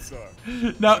Pizza.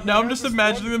 Now I'm just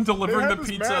imagining them delivering the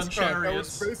pizza on That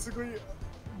chariots. was basically,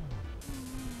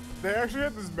 they actually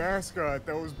had this mascot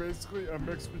that was basically a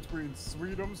mix between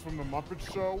Sweetums from the Muppet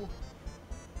Show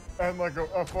and like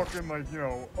a fucking like, you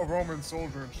know, a Roman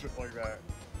soldier and shit like that.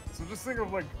 So just think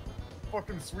of like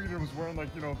fucking Sweetums wearing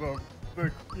like, you know,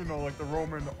 the you know like the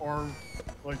Roman arm,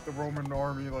 like the Roman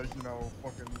army, like you know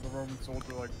fucking the Roman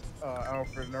soldier like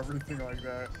outfit and everything like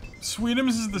that. Sweetums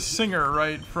is the singer,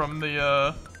 right? From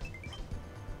the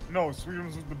No,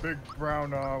 Sweetums was the big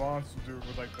brown monster dude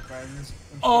with like the fangs.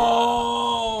 And shit.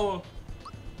 Oh,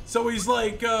 so he's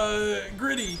like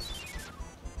Gritty.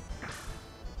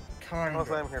 Kind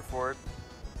Honestly, of. I'm here for it.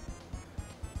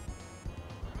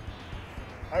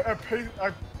 I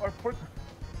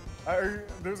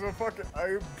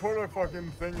put a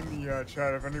fucking thing in the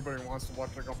chat if anybody wants to watch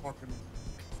like a fucking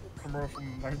commercial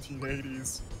from the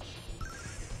 1980s.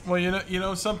 Well, you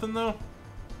know something though.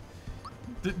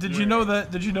 Did you know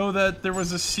that? Did you know that there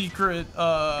was a secret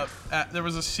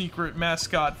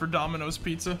mascot for Domino's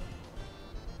Pizza?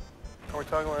 Are we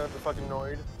talking about the fucking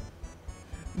Noid?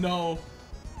 No.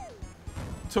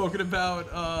 Talking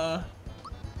about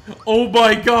oh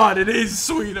my God! It is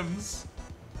Sweetums.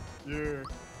 Yeah,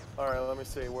 Alright, let me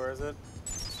see. Where is it?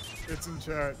 it's in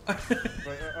chat.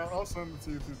 But I'll send it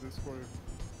to you through Discord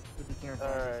if you can't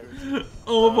find Alright. it.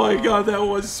 Oh my God! That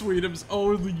was Sweetums.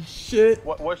 Holy shit!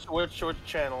 Which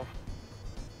channel?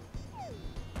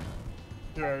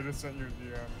 Yeah, I just sent you a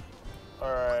DM.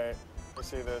 Alright. Let's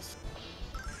see this.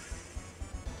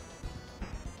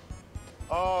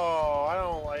 Oh, I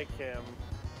don't like him.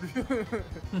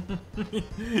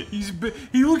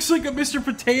 He looks like a Mr.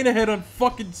 Potato Head on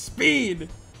fucking speed.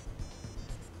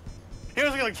 He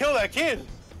was gonna kill that kid!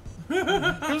 He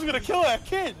was gonna kill that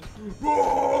kid!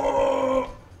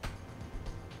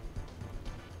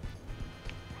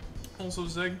 Also,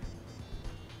 Zig.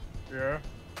 Yeah.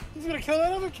 He's gonna kill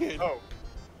that other kid! Oh.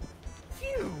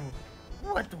 Phew!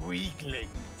 What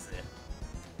weaklings!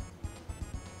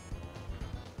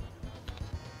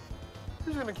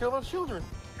 He's gonna kill those children!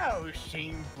 How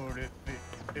shameful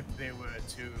if they were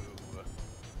to.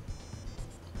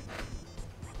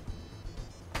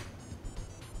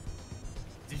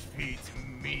 Defeat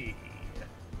me.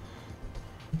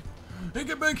 Hey,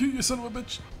 get back here, you son of a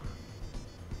bitch!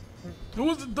 I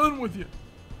wasn't done with you.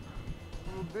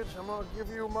 Little bitch, I'm gonna give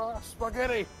you my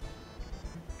spaghetti!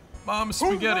 Mom,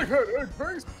 spaghetti.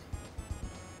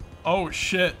 Oh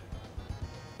shit!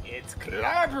 It's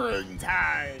clobbering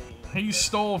time! He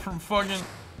stole from fucking.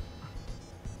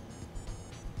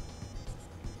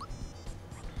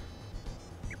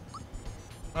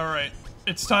 Alright,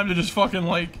 it's time to just fucking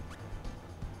like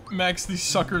max these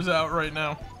suckers out right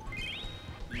now.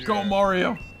 Go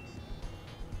Mario.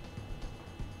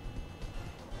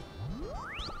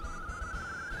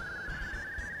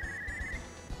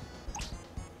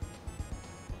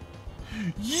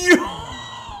 Yo!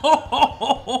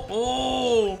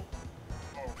 Oh,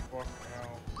 fuck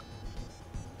hell.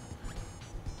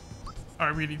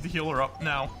 Alright, we need to heal her up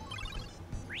now.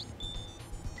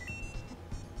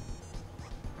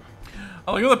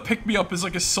 I like how the pick me up is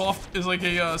like a soft drink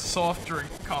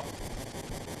cup.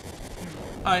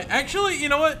 I actually, you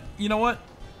know what?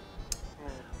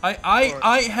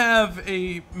 I have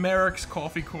a Marek's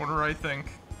coffee corner, I think.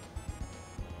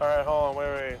 Alright, hold on,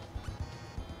 wait.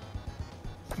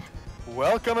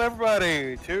 Welcome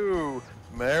everybody to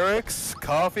Marek's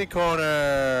Coffee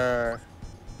Corner!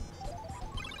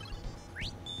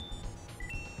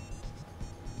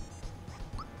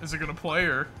 Is it gonna play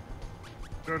or?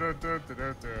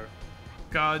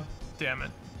 God damn it.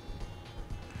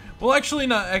 Well, actually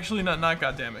not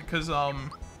god damn it, cause I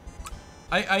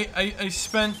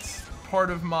spent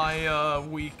part of my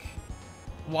week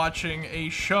watching a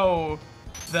show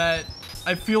that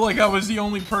I feel like I was the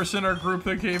only person in our group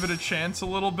that gave it a chance a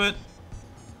little bit.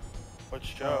 What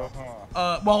show?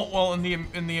 Well, in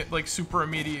the like super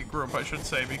immediate group, I should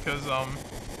say, because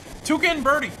Thinkie and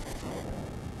Birdie.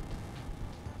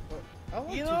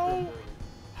 You know,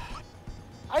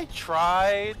 I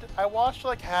tried. I watched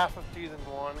like half of season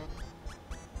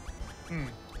 1.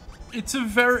 It's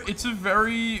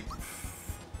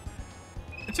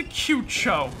a cute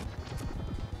show.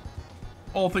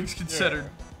 All things considered.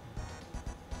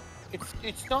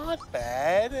 It's not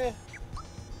bad.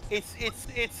 It's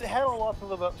had a lot to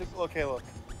live up to. Okay, look.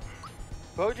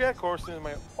 Bojack Horseman is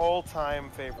my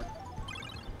all-time favorite.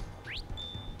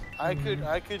 I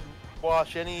could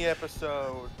watch any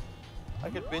episode. I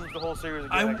could binge the whole series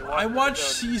again. I watched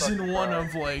season 1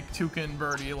 of like Thinkie and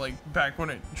Birdie like back when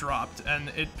it dropped, and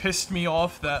it pissed me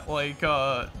off that like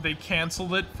they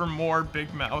canceled it for more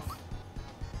Big Mouth.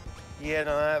 Yeah,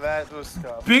 no, that was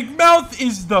tough. Big Mouth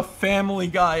is the Family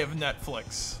Guy of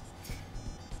Netflix.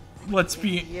 Let's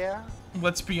be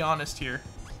honest here.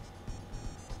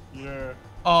 Yeah.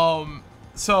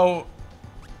 So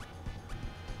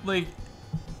like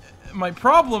my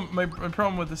problem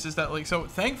with this is that like, so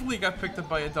thankfully it got picked up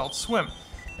by Adult Swim,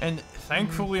 And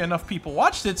thankfully enough people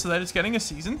watched it so that it's getting a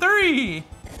season 3.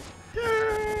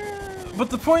 But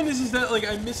the point is that, like,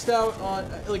 I missed out on,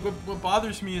 like, what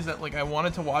bothers me is that, like, I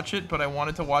wanted to watch it, but I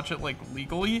wanted to watch it, like,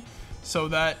 legally, so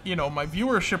that, you know, my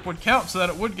viewership would count, so that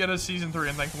it would get a season 3,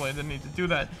 and thankfully I didn't need to do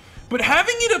that. But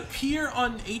having it appear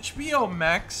on HBO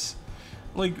Max,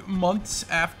 like, months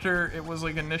after it was,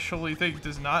 like, initially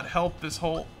does not help this,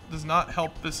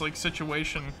 like,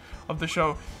 situation of the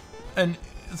show. And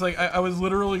it's like, I was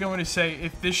literally going to say,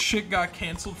 if this shit got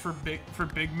canceled for Big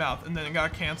Mouth, and then it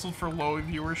got canceled for low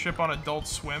viewership on Adult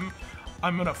Swim,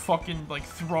 I'm gonna fucking, like,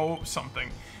 throw something.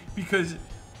 Because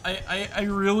I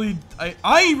really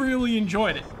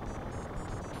enjoyed it.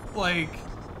 Like,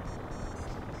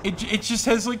 it just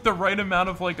has, like, the right amount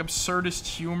of, like, absurdist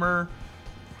humor.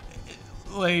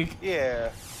 Like... Yeah.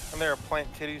 And there are plant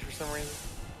titties for some reason.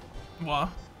 What?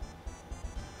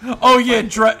 Oh, yeah,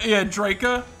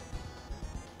 Draca.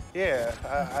 Yeah,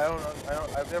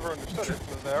 I've never understood it,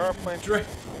 but there are plant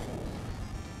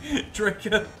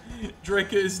Draca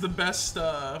is the best,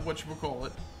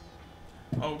 whatchamacallit.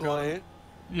 Oh, God.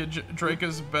 Yeah,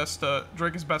 Draca's best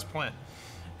plant.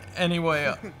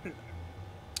 Anyway,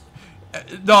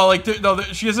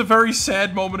 she has a very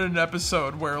sad moment in an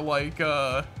episode where, like,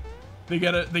 they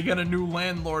get a new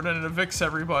landlord and it evicts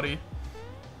everybody.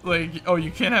 Like, oh,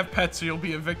 you can't have pets, so you'll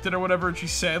be evicted or whatever. And she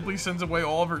sadly sends away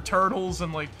all of her turtles,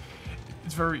 and, like,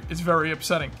 it's very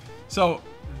upsetting. So,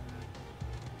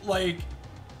 like,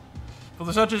 well,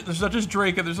 there's not just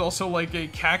Draca. There's also, like, a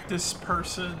cactus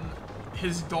person,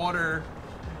 his daughter.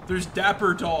 There's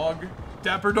Dapper Dog.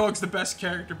 Dapper Dog's the best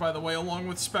character, by the way, along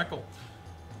with Speckle.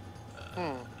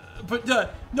 But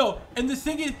no, and the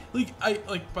thing is, like, I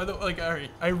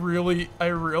really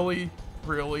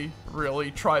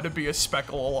try to be a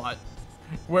Speckle a lot,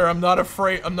 where I'm not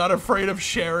afraid of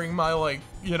sharing my, like,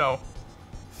 you know,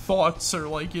 thoughts or,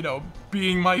 like, you know,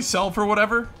 being myself or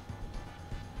whatever.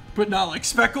 But not like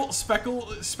Speckle's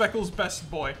best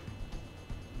boy.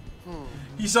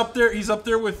 He's up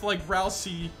there with, like,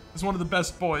 Rousey as one of the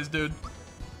best boys, dude.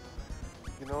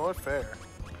 You know what? Fair.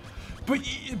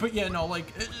 But yeah, no,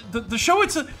 like, the show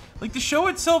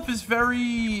itself is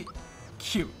very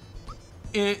cute.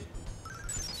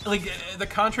 Like, the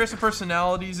contrast of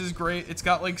personalities is great. It's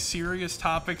got, like, serious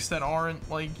topics that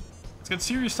aren't, like... It's got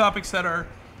serious topics that are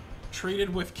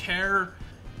treated with care.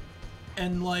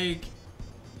 And, like...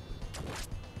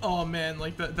 Oh, man,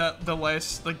 like, the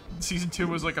last... Like, Season 2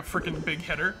 was, like, a freaking big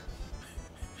hitter.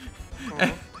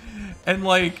 and,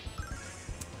 like...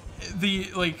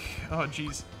 Like... Oh,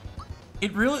 jeez.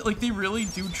 It really... Like, they really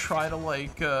do try to,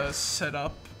 like, set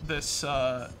up this,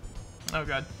 Oh,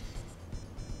 God.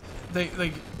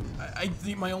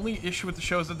 My only issue with the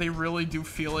show is that they really do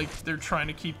feel like they're trying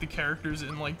to keep the characters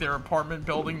in, like, their apartment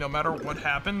building no matter what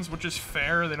happens, which is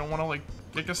fair. They don't want to, like,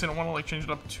 I guess they don't want to, like, change it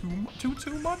up too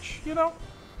much, you know?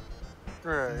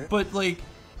 Right. But, like,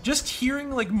 just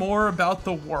hearing, like, more about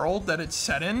the world that it's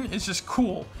set in is just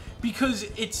cool, because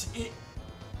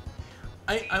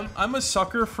I'm a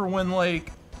sucker for when,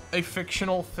 like, a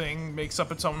fictional thing makes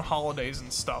up its own holidays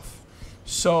and stuff.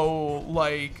 So,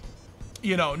 like,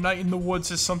 you know, Night in the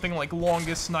Woods is something like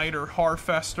Longest Night or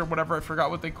Harfest or whatever. I forgot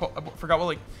what, like,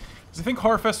 because I think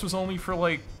Harfest was only for,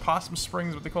 like, Possum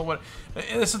Springs, what they call what.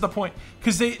 This is the point,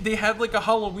 because they had, like, a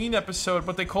Halloween episode,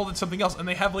 but they called it something else, and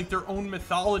they have, like, their own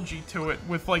mythology to it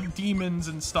with, like, demons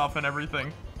and stuff and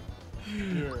everything.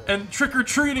 Yeah. And Trick or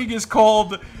Treating is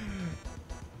called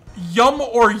Yum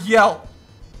or Yell.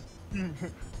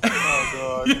 Oh,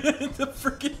 God. The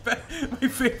freaking my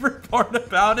favorite part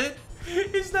about it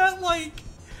is that, like,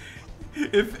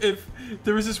 if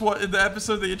there was this one in the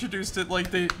episode they introduced it, like,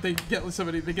 they get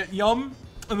somebody, they get Yum,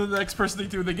 and then the next person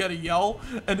they get a Yell,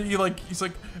 and he's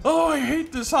like, oh, I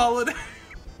hate this holiday.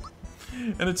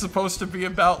 And it's supposed to be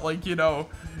about, like, you know,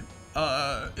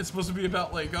 it's supposed to be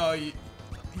about, like, oh,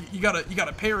 you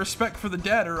gotta pay respect for the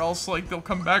dead, or else, like, they'll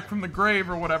come back from the grave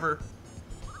or whatever.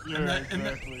 Yeah,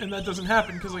 and that doesn't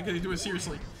happen because, like, they do it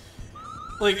seriously.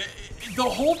 Like, the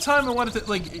whole time I wanted to,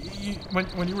 like,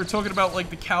 when you were talking about,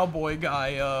 like, the cowboy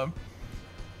guy,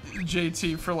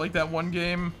 JT, for, like, that one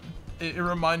game, it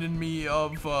reminded me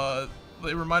of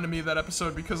that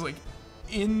episode because, like,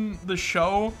 in the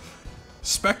show,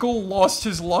 Speckle lost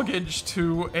his luggage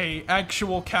to a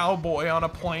actual cowboy on a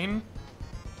plane.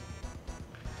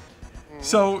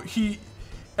 So he,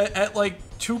 at like,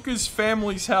 Tuca's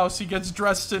family's house, he gets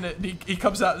dressed in it, and he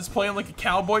comes out and is playing, like, a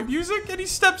cowboy music, and he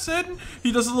steps in,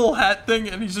 he does a little hat thing,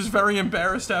 and he's just very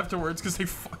embarrassed afterwards because they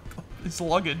fucked up his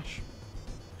luggage.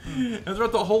 And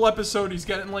throughout the whole episode, he's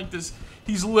getting, like, this,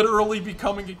 He's literally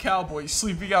becoming a cowboy. He's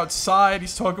sleeping outside.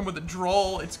 He's talking with a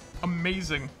drawl. It's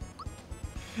amazing.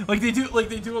 Like they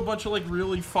do a bunch of like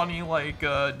really funny like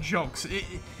jokes.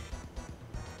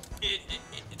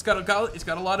 It's got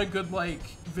a lot of good like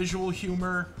visual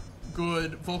humor,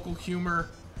 good vocal humor,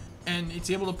 and it's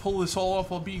able to pull this all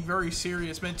off while being very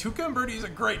serious. Man, Tuca and Birdie is a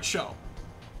great show.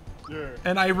 Yeah.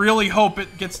 And I really hope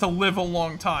it gets to live a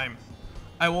long time.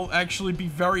 I will actually be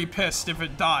very pissed if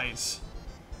it dies,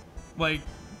 like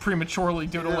prematurely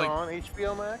due to like on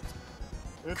HBO Max.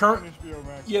 It's on HBO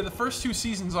Max. Yeah, the first 2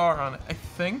 seasons are on it, I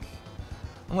think,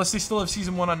 unless they still have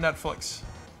season 1 on Netflix.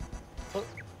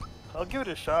 I'll give it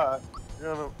a shot. You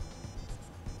know,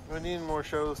 we need more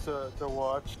shows to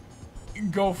watch.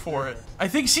 Go for it. I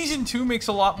think season 2 makes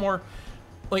a lot more.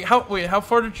 Like how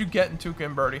far did you get in Tuca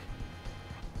and Birdie?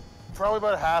 Probably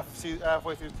about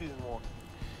halfway through season 1.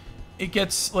 It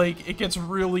gets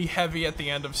really heavy at the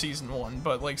end of season 1,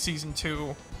 but like season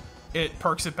 2, it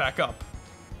perks it back up.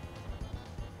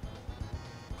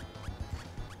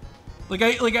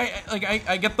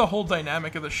 I get the whole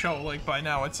dynamic of the show. Like by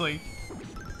now, it's like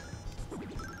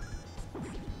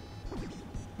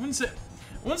I wouldn't say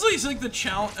it's like the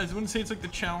challenge. I wouldn't say it's like the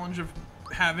challenge of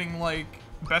having like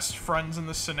best friends in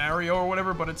the scenario or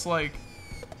whatever. But it's like,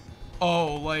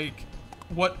 oh, like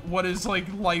what is like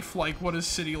life like? What is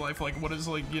city life like? What is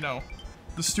like, you know,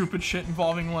 the stupid shit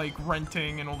involving like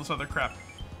renting and all this other crap.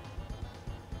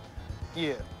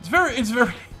 Yeah. It's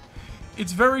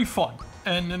very fun.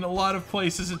 And in a lot of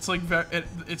places, it's like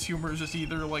its humor is just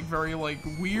either like very like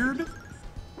weird,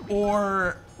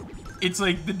 or it's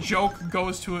like the joke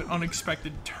goes to an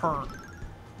unexpected turn.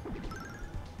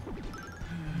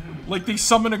 Like they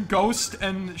summon a ghost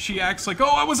and she acts like, "Oh,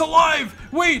 I was alive.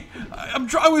 Wait, I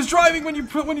was driving when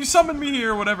you summoned me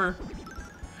here," or whatever.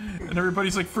 And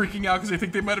everybody's like freaking out because they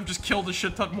think they might have just killed a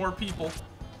shit ton more people.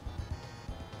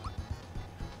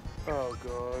 Oh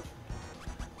god.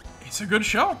 It's a good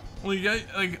show.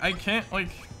 I can't like.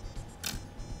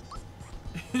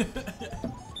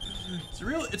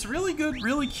 It's really good,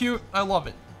 really cute. I love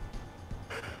it.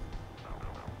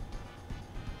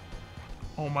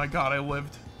 Oh my god, I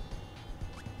lived.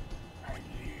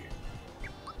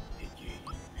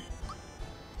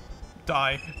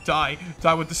 Die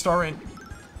with the star in.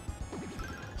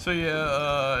 So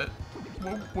yeah,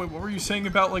 what were you saying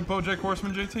about like BoJack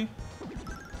Horseman, JT?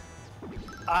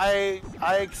 I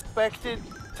expected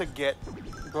to get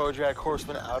BoJack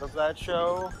Horseman out of that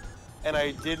show, and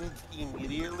I didn't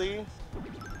immediately.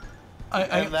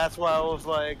 And that's why I was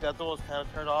like, that's what was kind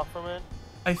of turned off from it.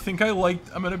 I think I'm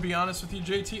gonna be honest with you,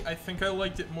 JT. I think I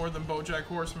liked it more than BoJack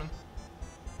Horseman.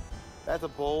 That's a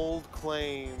bold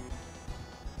claim.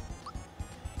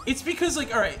 It's because,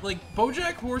 like, alright, like,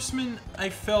 BoJack Horseman, I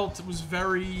felt was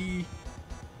very...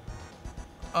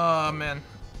 man.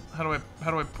 How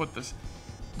do I put this?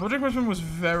 BoJack Horseman was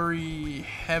very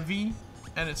heavy,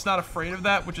 and it's not afraid of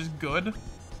that, which is good.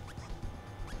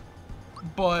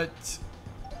 But...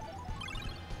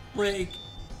 like...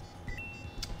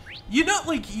 You know,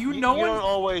 like, you know... You don't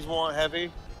always want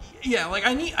heavy. Yeah, like,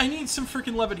 I need some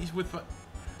freaking levities with...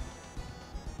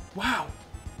 Wow.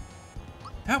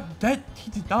 That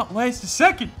he did not last a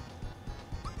second.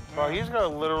 Bro, he's got a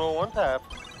literal one tap.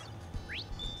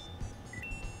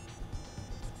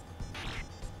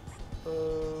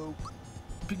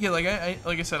 But yeah, like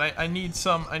I said, I need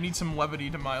some levity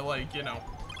to my, like, you know.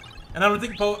 And I don't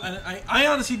think I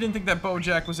honestly didn't think that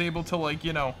BoJack was able to, like,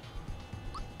 you know,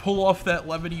 pull off that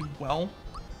levity well,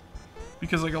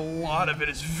 because like a lot of it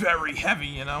is very heavy,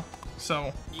 you know.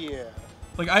 So yeah.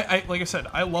 Like like I said,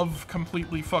 I love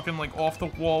completely fucking like off the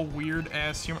wall weird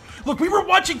ass humor. Look, we were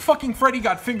watching fucking Freddy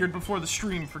Got Fingered before the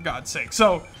stream, for God's sake.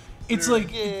 So it's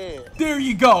like, there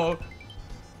you go.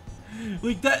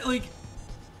 Like that, like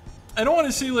I don't want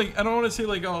to say like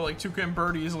oh like Tuca and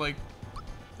Birdie is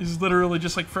literally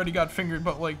just like Freddy Got Fingered,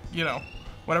 but like, you know,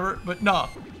 whatever. But nah.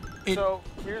 So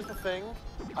here's the thing.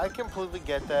 I completely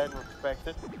get that and respect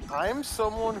it. I'm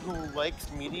someone who likes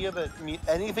media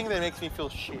anything that makes me feel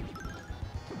shitty.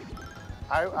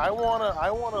 I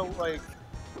wanna like,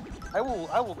 I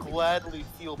will gladly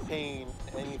feel pain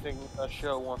in anything a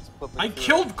show wants to put me through. I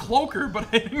killed Cloaker, but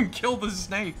I didn't kill the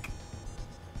snake.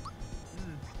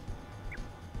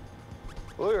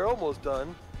 Well, you're almost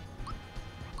done.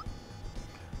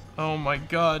 Oh my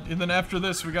god, and then after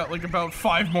this we got like about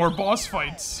 5 more boss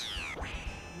fights.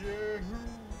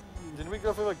 Didn't we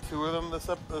go through like 2 of them this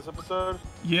episode?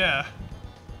 Yeah.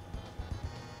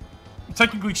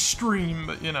 Technically stream,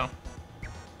 but you know.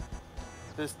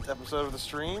 This episode of the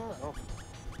stream? Oh.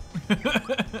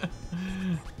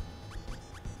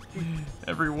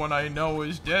 Everyone I know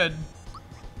is dead.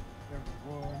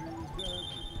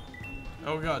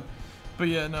 Oh god. But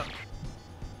yeah, no.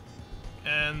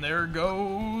 And there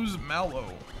goes Mallow.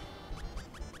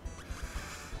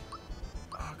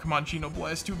 Oh, come on, Geno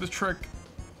Blast, do the trick.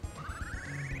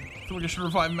 I feel like I should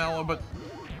revive Mallow, but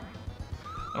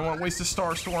I don't want to waste a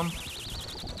Star Storm.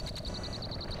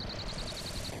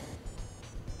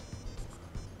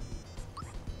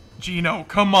 Geno,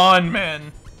 come on,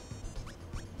 man.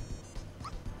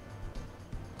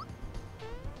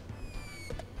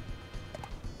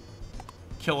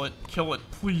 Kill it,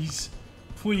 please.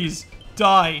 Please,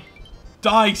 die.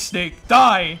 Die, Snake,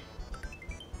 die!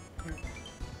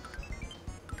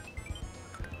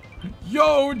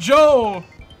 Yo, Joe!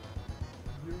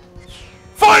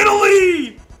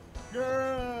 Finally!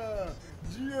 Yeah!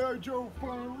 G.I. Joe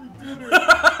finally did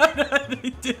it! They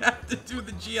did have to do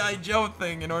the G.I. Joe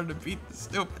thing in order to beat the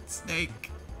stupid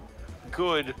Snake.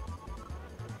 Good.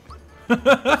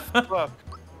 Fuck.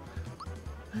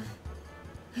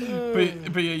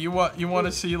 But yeah, you want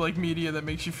to see like media that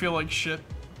makes you feel like shit.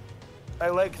 I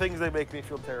like things that make me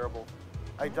feel terrible.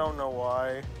 I don't know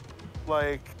why.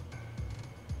 Like,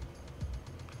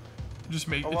 It just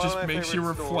makes favorite you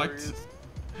reflect. stories-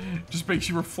 Just makes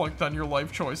you reflect on your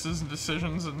life choices and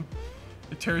decisions, and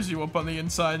it tears you up on the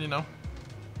inside, you know.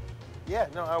 Yeah,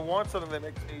 no, I want something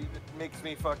that makes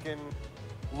me fucking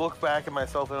look back at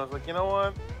myself and I was like, you know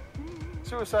what?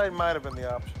 Suicide might have been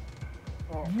the option.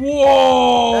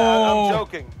 Whoa! I'm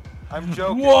joking. I'm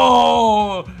joking.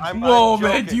 Whoa! I'm Whoa,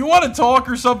 man! joking. Do you want to talk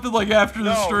or something like after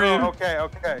the stream? No,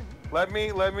 okay. Let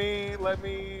me.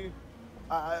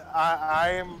 I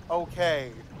am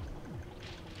okay.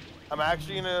 I'm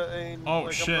actually Oh,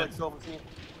 like, shit. I'm self-esteem.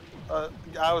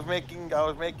 I was making a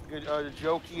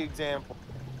jokey example.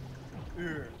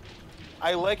 Yeah.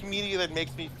 I like media that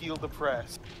makes me feel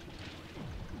depressed.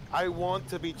 I want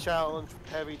to be challenged with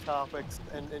heavy topics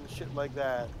and shit like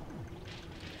that.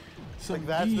 Some Like,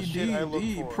 that's the shit I look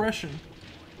for. depression.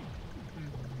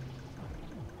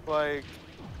 Like,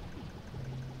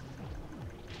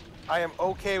 I am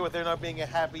okay with there not being a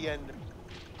happy ending.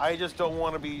 I just don't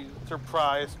want to be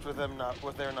surprised with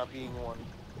there not being one.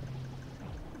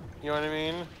 You know what I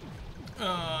mean?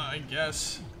 I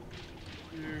guess.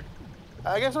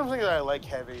 I guess I'm thinking that I like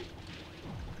heavy,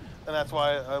 and that's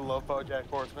why I love Bojack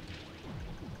Horseman.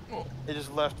 Oh. It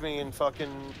just left me in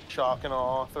fucking shock and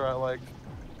awe throughout like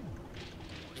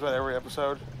just about every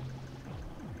episode.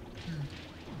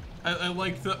 I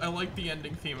like the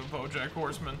ending theme of BoJack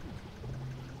Horseman.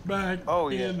 Back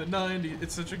yeah. in the '90s,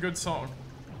 it's such a good song,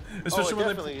 it especially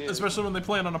definitely when they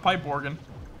play it on a pipe organ.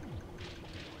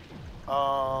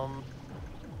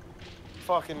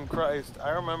 Fucking Christ,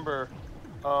 I remember,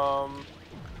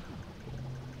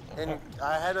 and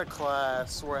I had a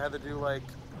class where I had to do like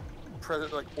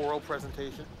oral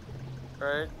presentation,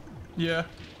 right? Yeah.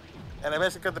 And I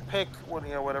basically got to pick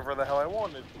whatever the hell I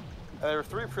wanted. And there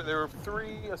were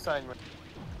three assignments.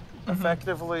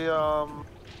 Effectively,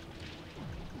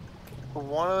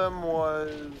 one of them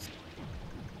was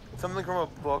something from a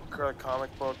book or a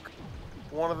comic book.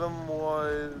 One of them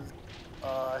was,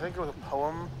 I think it was a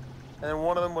poem, and then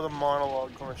one of them was a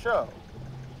monologue from a show.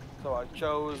 So I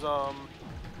chose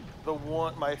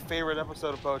my favorite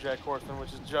episode of BoJack Horseman,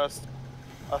 which is just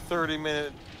a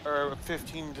 30-minute or a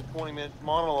 15 to 20-minute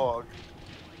monologue.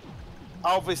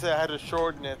 Obviously, I had to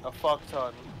shorten it a fuck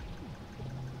ton.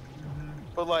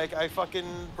 But like, I fucking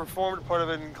performed part of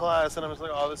it in class, and I was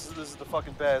like, "Oh, this is the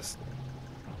fucking best."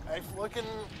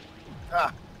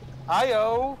 I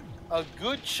owe a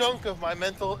good chunk of my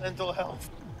mental health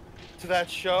to that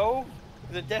show.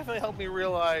 It definitely helped me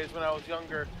realize when I was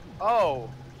younger, oh,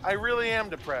 I really am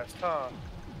depressed, huh?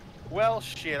 Well,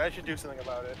 shit, I should do something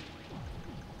about it.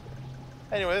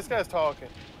 Anyway, this guy's talking.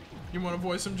 You want to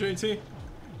voice him, JT?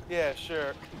 Yeah,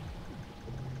 sure.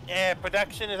 Yeah,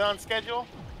 production is on schedule.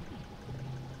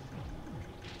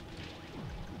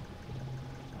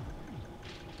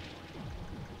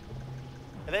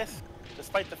 This,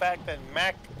 despite the fact that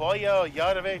Mac, Boyo,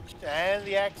 Yadovich, and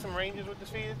the Axum Rangers were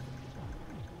defeated.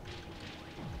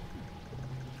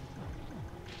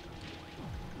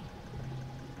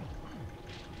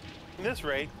 At this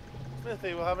rate,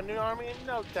 Smithy will have a new army in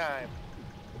no time.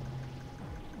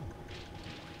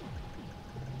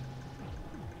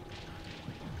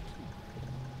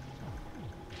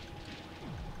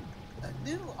 A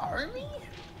new army?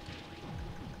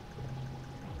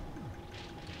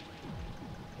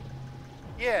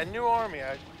 Yeah, new army.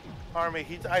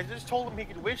 I just told him he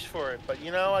could wish for it, but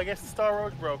you know, I guess the Star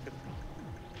Road's broken.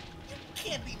 You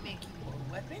can't be making more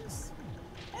weapons.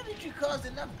 Haven't you caused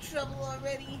enough trouble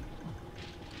already?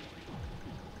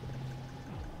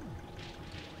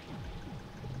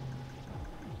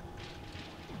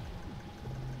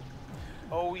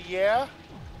 Oh yeah?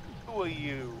 Who are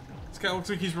you? This guy looks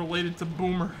like he's related to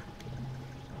Boomer.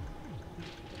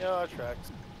 Yeah, that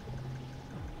tracks.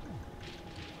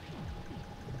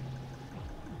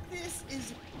 This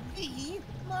is the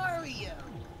Mario.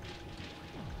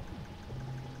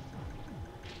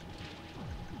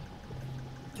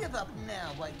 Give up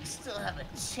now while you still have a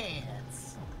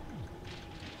chance.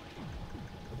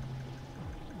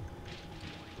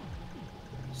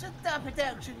 Shut down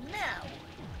production now,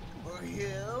 or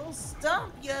he'll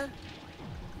stomp ya.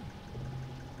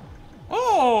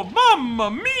 Oh, mamma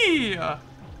mia!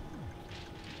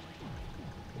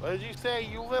 What did you say,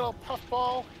 you little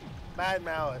puffball? Mad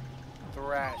Mallet.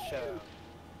 Thrash out.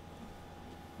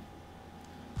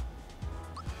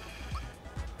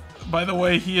 By the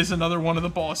way, he is another one of the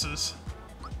bosses.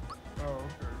 Oh,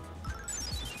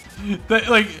 okay. That,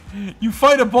 like, you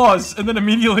fight a boss, and then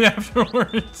immediately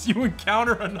afterwards, you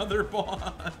encounter another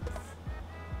boss.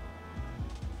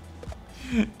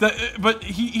 But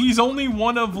he's only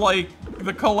one of, like,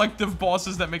 the collective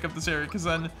bosses that make up this area, because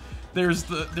then there's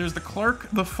the clerk,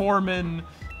 the foreman,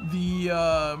 the,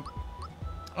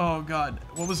 oh god,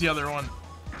 what was the other one?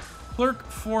 Clerk,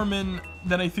 foreman,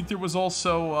 then I think there was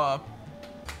also, oh,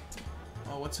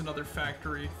 what's another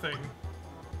factory thing?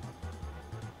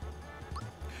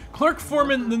 Clerk,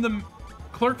 foreman, then the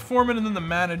clerk, foreman, and then the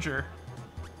manager.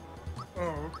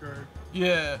 Oh, okay.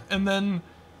 Yeah, and then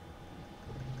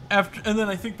and then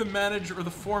I think the manager or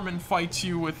the foreman fights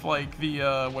you with like the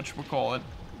whatchamacallit,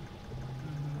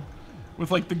 with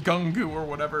like the gungu or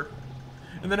whatever.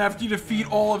 And then after you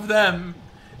defeat all of them,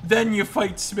 then you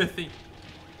fight Smithy.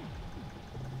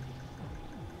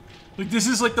 Like this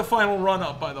is like the final run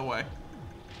up, by the way.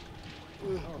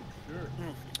 Oh, sure.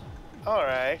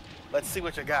 Alright, let's see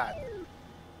what you got.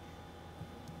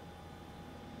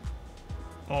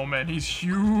 Oh man, he's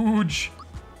huge.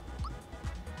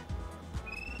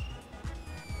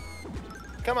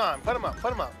 Come on, put him up,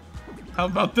 put him up. How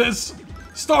about this?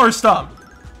 Star Stomp!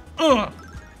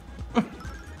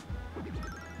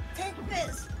 Take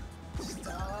this,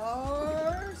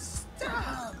 Star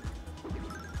Stomp.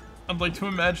 I'd like to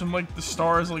imagine like the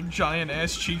stars like giant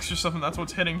ass cheeks or something. That's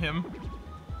what's hitting him.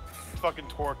 Fucking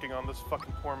twerking on this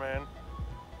fucking poor man.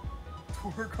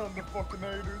 Twerk on the fucking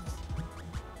haters.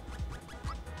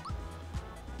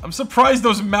 I'm surprised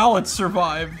those mallets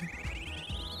survived.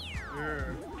 Yeah.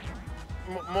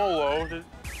 Molo, did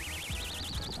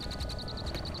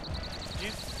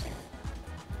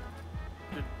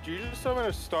you just summon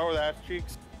a star with ass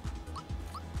cheeks?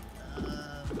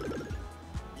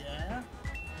 Yeah?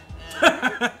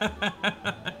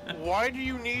 Why do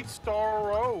you need Star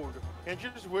Road? Can't you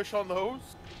just wish on those?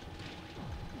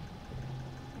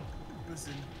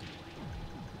 Listen,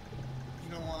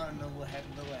 you don't want to know what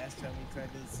happened the last time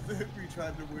we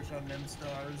tried to wish on them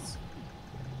stars.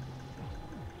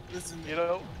 Listen, You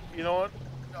know what?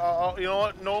 You know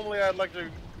what? Normally I'd like to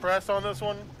press on this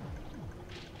one.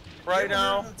 Right you ever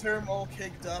now. heard the term all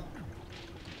caked up?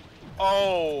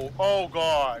 Oh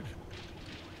God.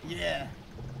 Yeah.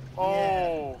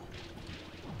 Oh.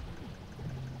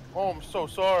 Oh, I'm so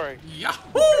sorry.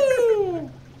 Yahoo!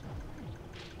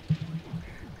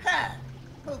 Ha!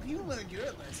 Hope you learned your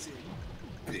lesson,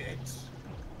 bitch.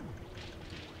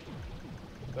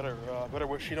 Better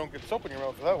wish you don't get soap in your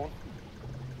mouth for that one.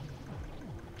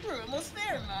 We're almost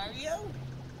there, Mario.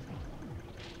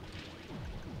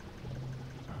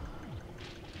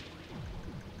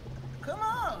 Come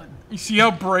on. You see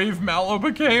how brave Mallow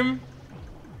became?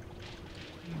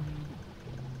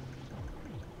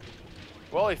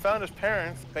 Well, he found his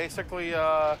parents basically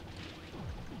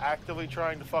actively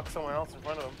trying to fuck someone else in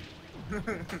front of him.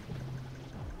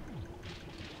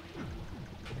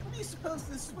 What do you suppose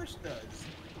this switch does?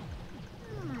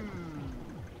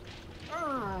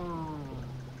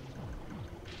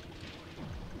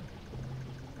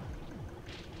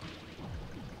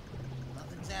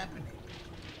 Nothing's happening.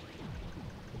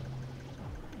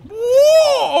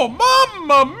 Whoa!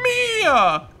 Mamma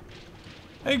mia!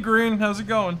 Hey Green, how's it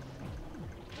going?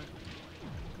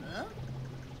 Huh?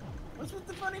 What's with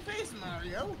the funny face,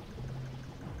 Mario?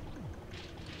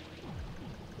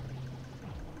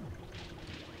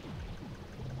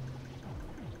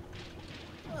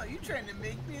 Oh, you're trying to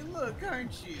make me look,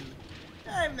 aren't you?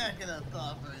 I'm not gonna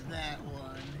fall for that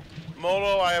one.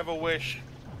 Molo, I have a wish.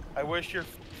 I wish you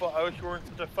weren't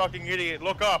such a fucking idiot.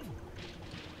 Look up.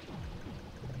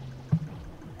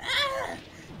 Ah!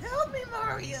 Help me,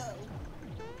 Mario!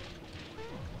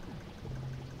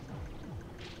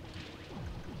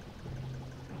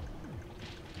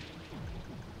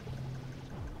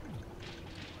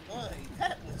 Boy,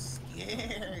 that was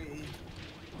scary.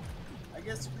 I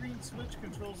guess green switch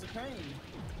controls the crane.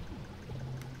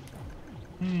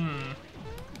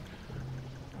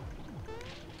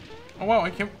 Oh wow,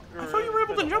 I thought you were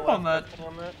able to jump on that.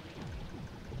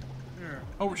 Yeah.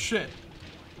 Oh shit.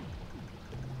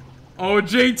 Oh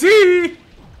JT!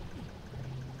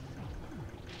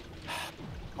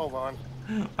 Hold on.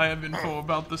 I have info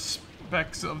about the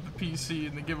specs of the PC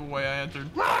in the giveaway I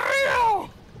entered. Mario!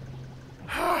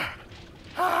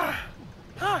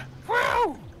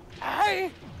 Whoa!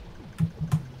 Hey!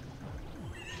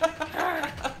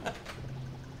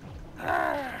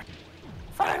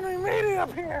 Finally made it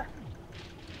up here!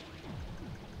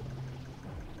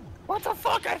 What the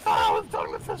fuck? I thought I was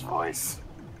done with this voice!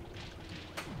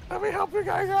 Let me help you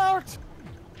guys out!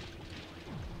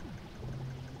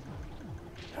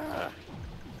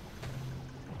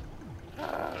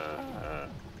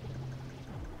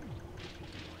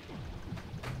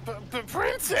 The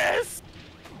princess?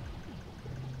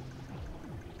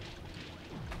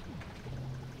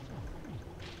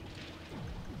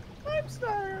 I'm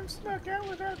sorry I snuck out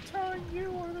without telling you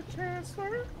or the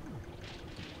Chancellor.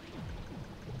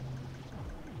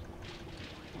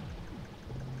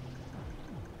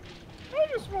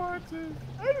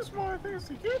 I just wanted things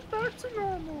to get back to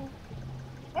normal.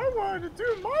 I wanted to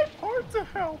do my part to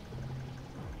help.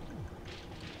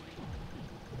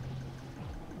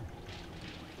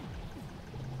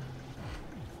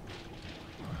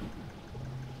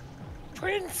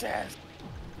 Princess?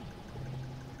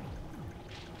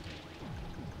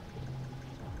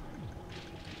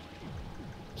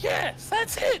 Yes,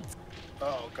 that's it!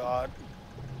 Oh, God.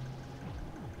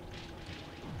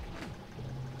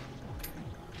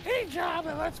 Any job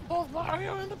that lets both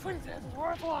Mario and the princess is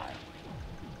worthwhile.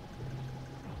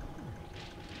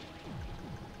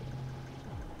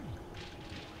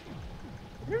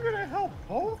 You're gonna help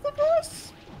both of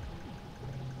us?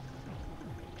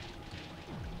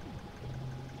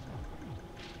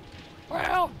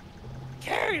 Well,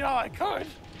 carried all I could.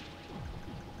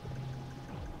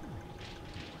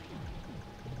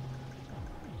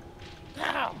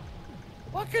 Now,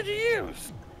 what could you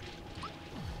use?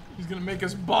 He's gonna make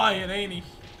us buy it, ain't he?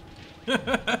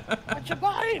 What you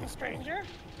buying, stranger?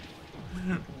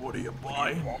 What are you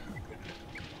buying?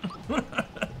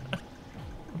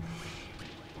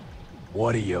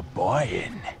 What are you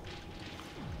buying?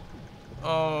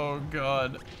 Oh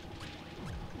god.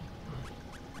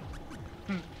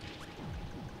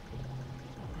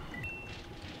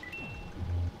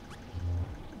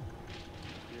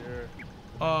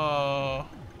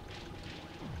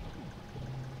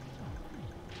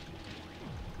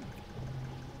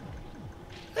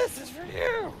 This is for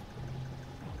you.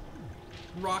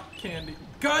 Rock candy.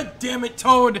 God damn it,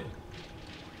 Toad!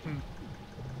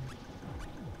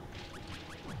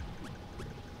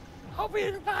 Hope you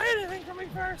didn't buy anything for me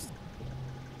first.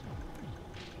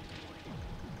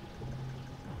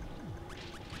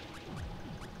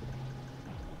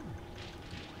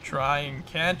 Try and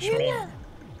catch me. Yeah.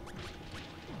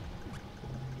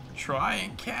 Try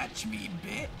and catch me,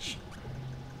 bitch.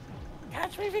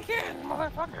 Catch me if you can,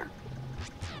 motherfucker.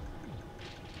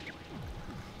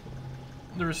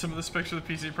 There are some of the specs of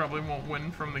the PC probably won't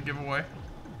win from the giveaway.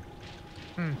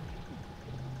 Thank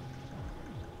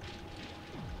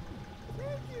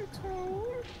you,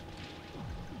 Toad.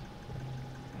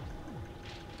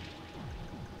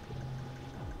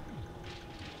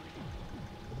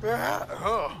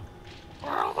 We're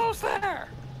almost there.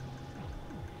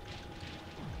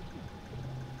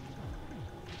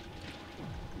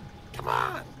 Come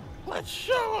on, let's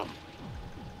show them.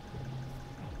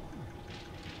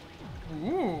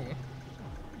 Ooh.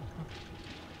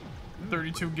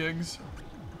 32 gigs.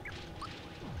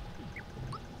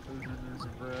 30 gigs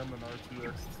of RAM and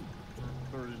RTX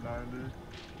 3090.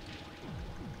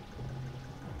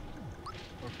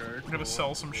 Okay, I'm gonna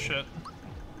sell some shit.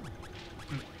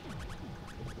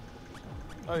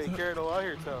 Oh, you carried a lot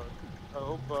here, Toad. I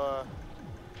hope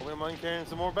we mind carrying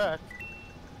some more back.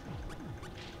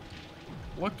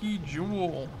 Lucky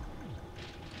Jewel.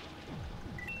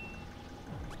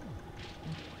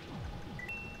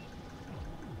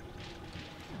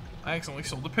 I accidentally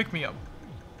sold a pick-me-up.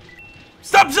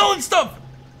 Stop selling stuff!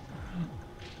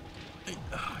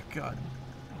 Oh, God.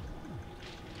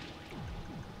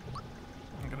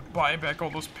 I'm gonna buy back all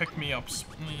those pick-me-ups.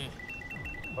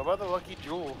 What about the Lucky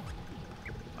Jewel?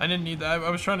 I didn't need that.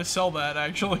 I was trying to sell that,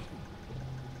 actually.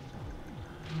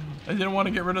 I didn't want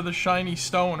to get rid of the shiny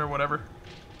stone or whatever.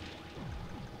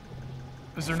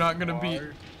 Is there not gonna be...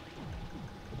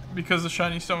 Because the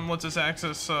shiny stone lets us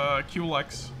access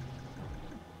QLEX.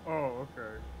 Oh,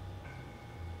 okay.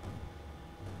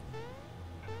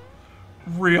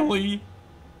 Really?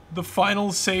 The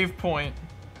final save point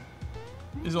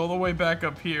is all the way back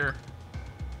up here.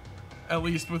 At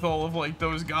least with all of, like,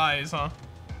 those guys, huh?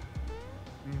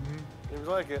 Mm-hmm. Seems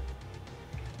like it.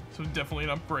 So definitely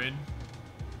an upgrade.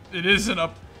 It is an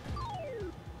up.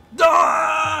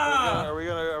 Ah! Are we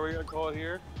gonna call it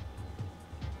here?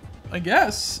 I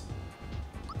guess.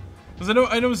 Cause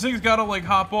I know Zig's gotta like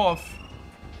hop off.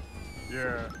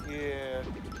 Yeah. Yeah.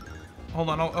 Hold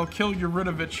on, I'll kill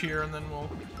Yuridovich here and then we'll.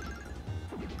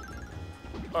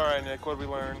 All right, Nick. What did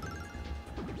we learn?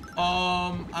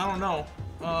 I don't know.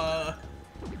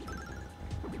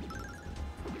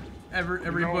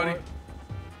 Everybody.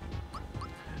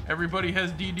 Everybody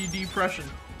has DD depression.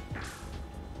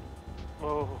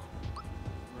 Oh.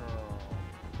 No.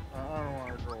 I don't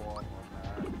want to go off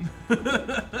on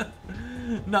that.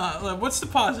 Nah, what's the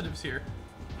positives here?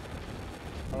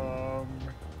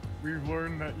 We've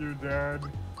learned that your dad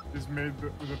has made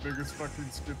the biggest fucking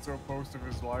schizo post of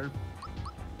his life.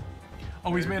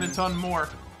 Oh, he's made a ton more.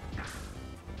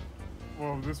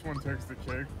 Well, this one takes the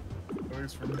cake, at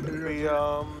least for me.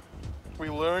 We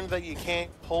learned that you can't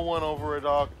pull one over a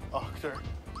doctor.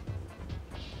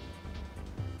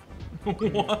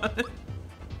 What?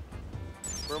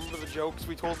 Remember the jokes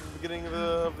we told at the beginning of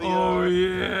the Oh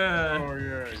yeah. Oh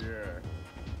yeah, yeah.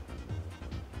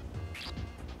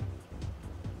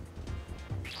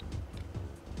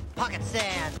 Pocket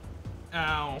sand.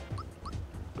 Ow.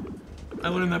 I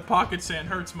learned that pocket sand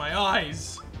hurts my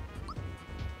eyes.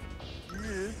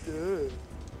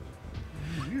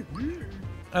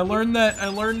 I learned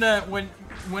that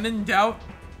when in doubt,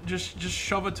 just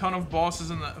shove a ton of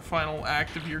bosses in the final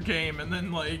act of your game and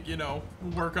then, like, you know,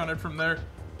 work on it from there.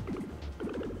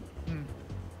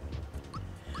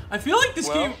 I feel like this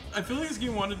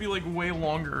game wanted to be like way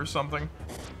longer or something.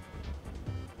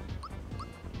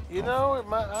 You know, it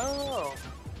might, I don't know.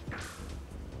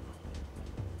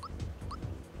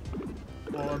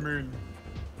 Well, I mean,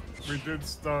 we did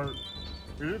start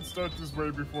this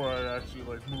way before I actually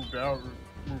like moved out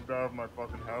of my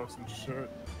fucking house and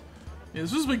shit. Yeah,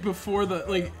 this was like before the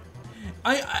like.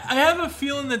 I have a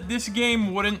feeling that this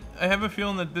game wouldn't. I have a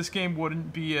feeling that this game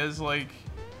wouldn't be as like.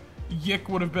 Yik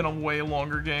would have been a way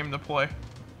longer game to play.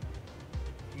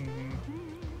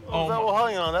 Oh, well,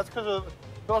 hang on. That's because of.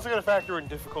 You also got to factor in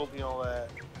difficulty and all that.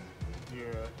 Yeah.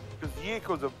 Because Yik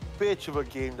was a bitch of a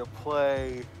game to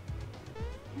play.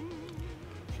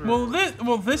 Sure. Well,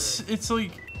 this it's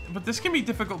like, but this can be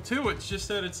difficult too. It's just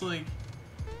that it's like,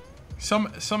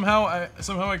 somehow I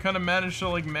kind of managed to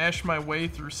like mash my way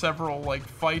through several like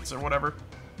fights or whatever.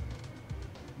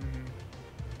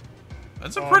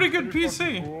 That's a pretty good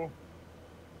PC. Cool.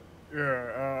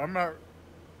 Yeah, I'm not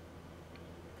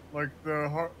like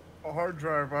the hard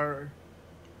drive. I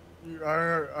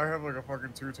have like a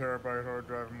fucking 2 terabyte hard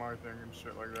drive in my thing and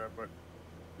shit like that. But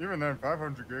even then,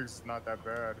 500 gigs is not that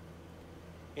bad.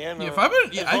 And, yeah,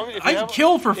 500. Yeah, I'd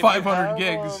kill for 500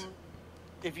 gigs.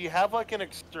 If you have like an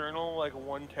external like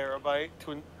 1 terabyte,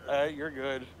 you're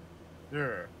good.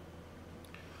 Yeah.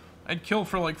 I'd kill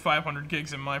for like 500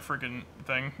 gigs in my freaking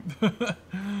thing,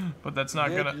 but that's not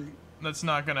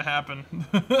gonna happen.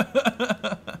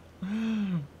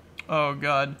 Oh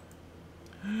god.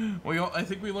 I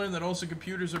think we learned that also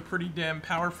computers are pretty damn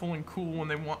powerful and cool when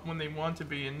they want to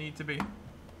be and need to be.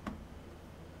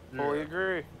 Fully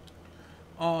agree.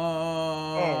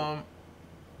 Oh,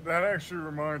 that actually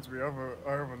reminds me. I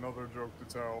have another joke to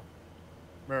tell.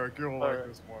 Marek, you'll like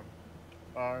this one.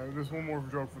 There's one more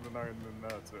joke for the night, and then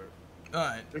that's it.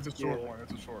 Alright. It's a short one.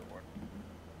 It's a short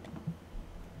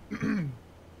one.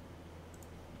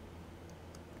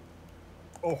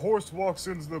 A horse walks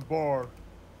into the bar.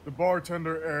 The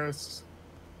bartender asks,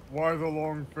 "Why the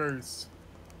long face?"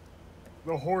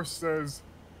 The horse says,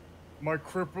 "My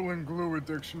crippling glue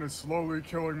addiction is slowly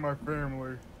killing my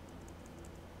family."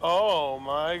 Oh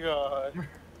my god.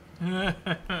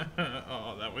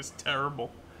 Oh, that was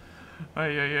terrible.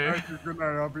 Thank you. Good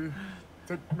night, Abby.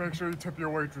 Make sure you tip your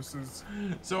waitresses.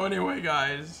 So anyway,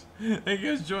 guys, thank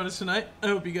you guys for joining us tonight. I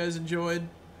hope you guys enjoyed.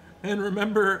 And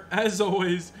remember, as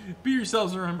always, be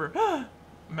yourselves and remember,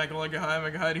 mega like a hi,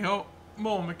 mega hidey ho,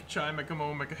 mo mega chai, mega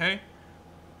mo mega hey.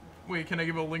 Wait, can I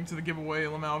give a link to the giveaway,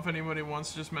 Lamau? If anybody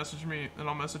wants to just message me, and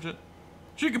I'll message it.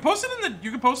 Sure, you can post it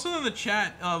in the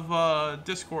chat of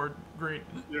Discord. Great.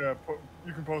 Yeah,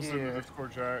 you can post it in the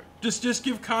Discord chat. Just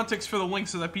give context for the link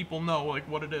so that people know like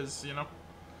what it is, you know.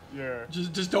 Yeah.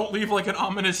 Just don't leave like an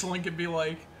ominous link and be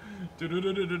like,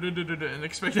 and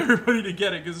expect everybody to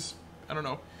get it, because I don't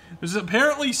know. There's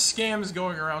apparently scams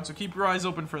going around, so keep your eyes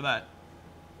open for that.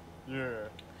 Yeah.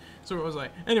 So what was I?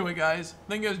 Anyway, guys,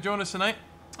 thank you guys for joining us tonight.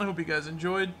 I hope you guys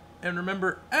enjoyed, and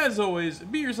remember, as always,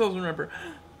 be yourselves and remember,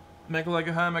 Make a like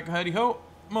a high, make a heady ho.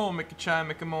 Mo, make a chai,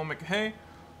 make a mo, make a hey.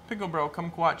 Pickle bro,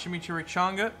 come quat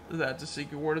chimichurri. That's a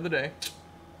secret word of the day.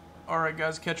 Alright,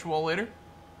 guys, catch you all later.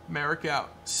 Marek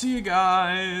out. See you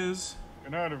guys.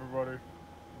 Good night, everybody.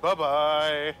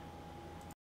 Bye-bye.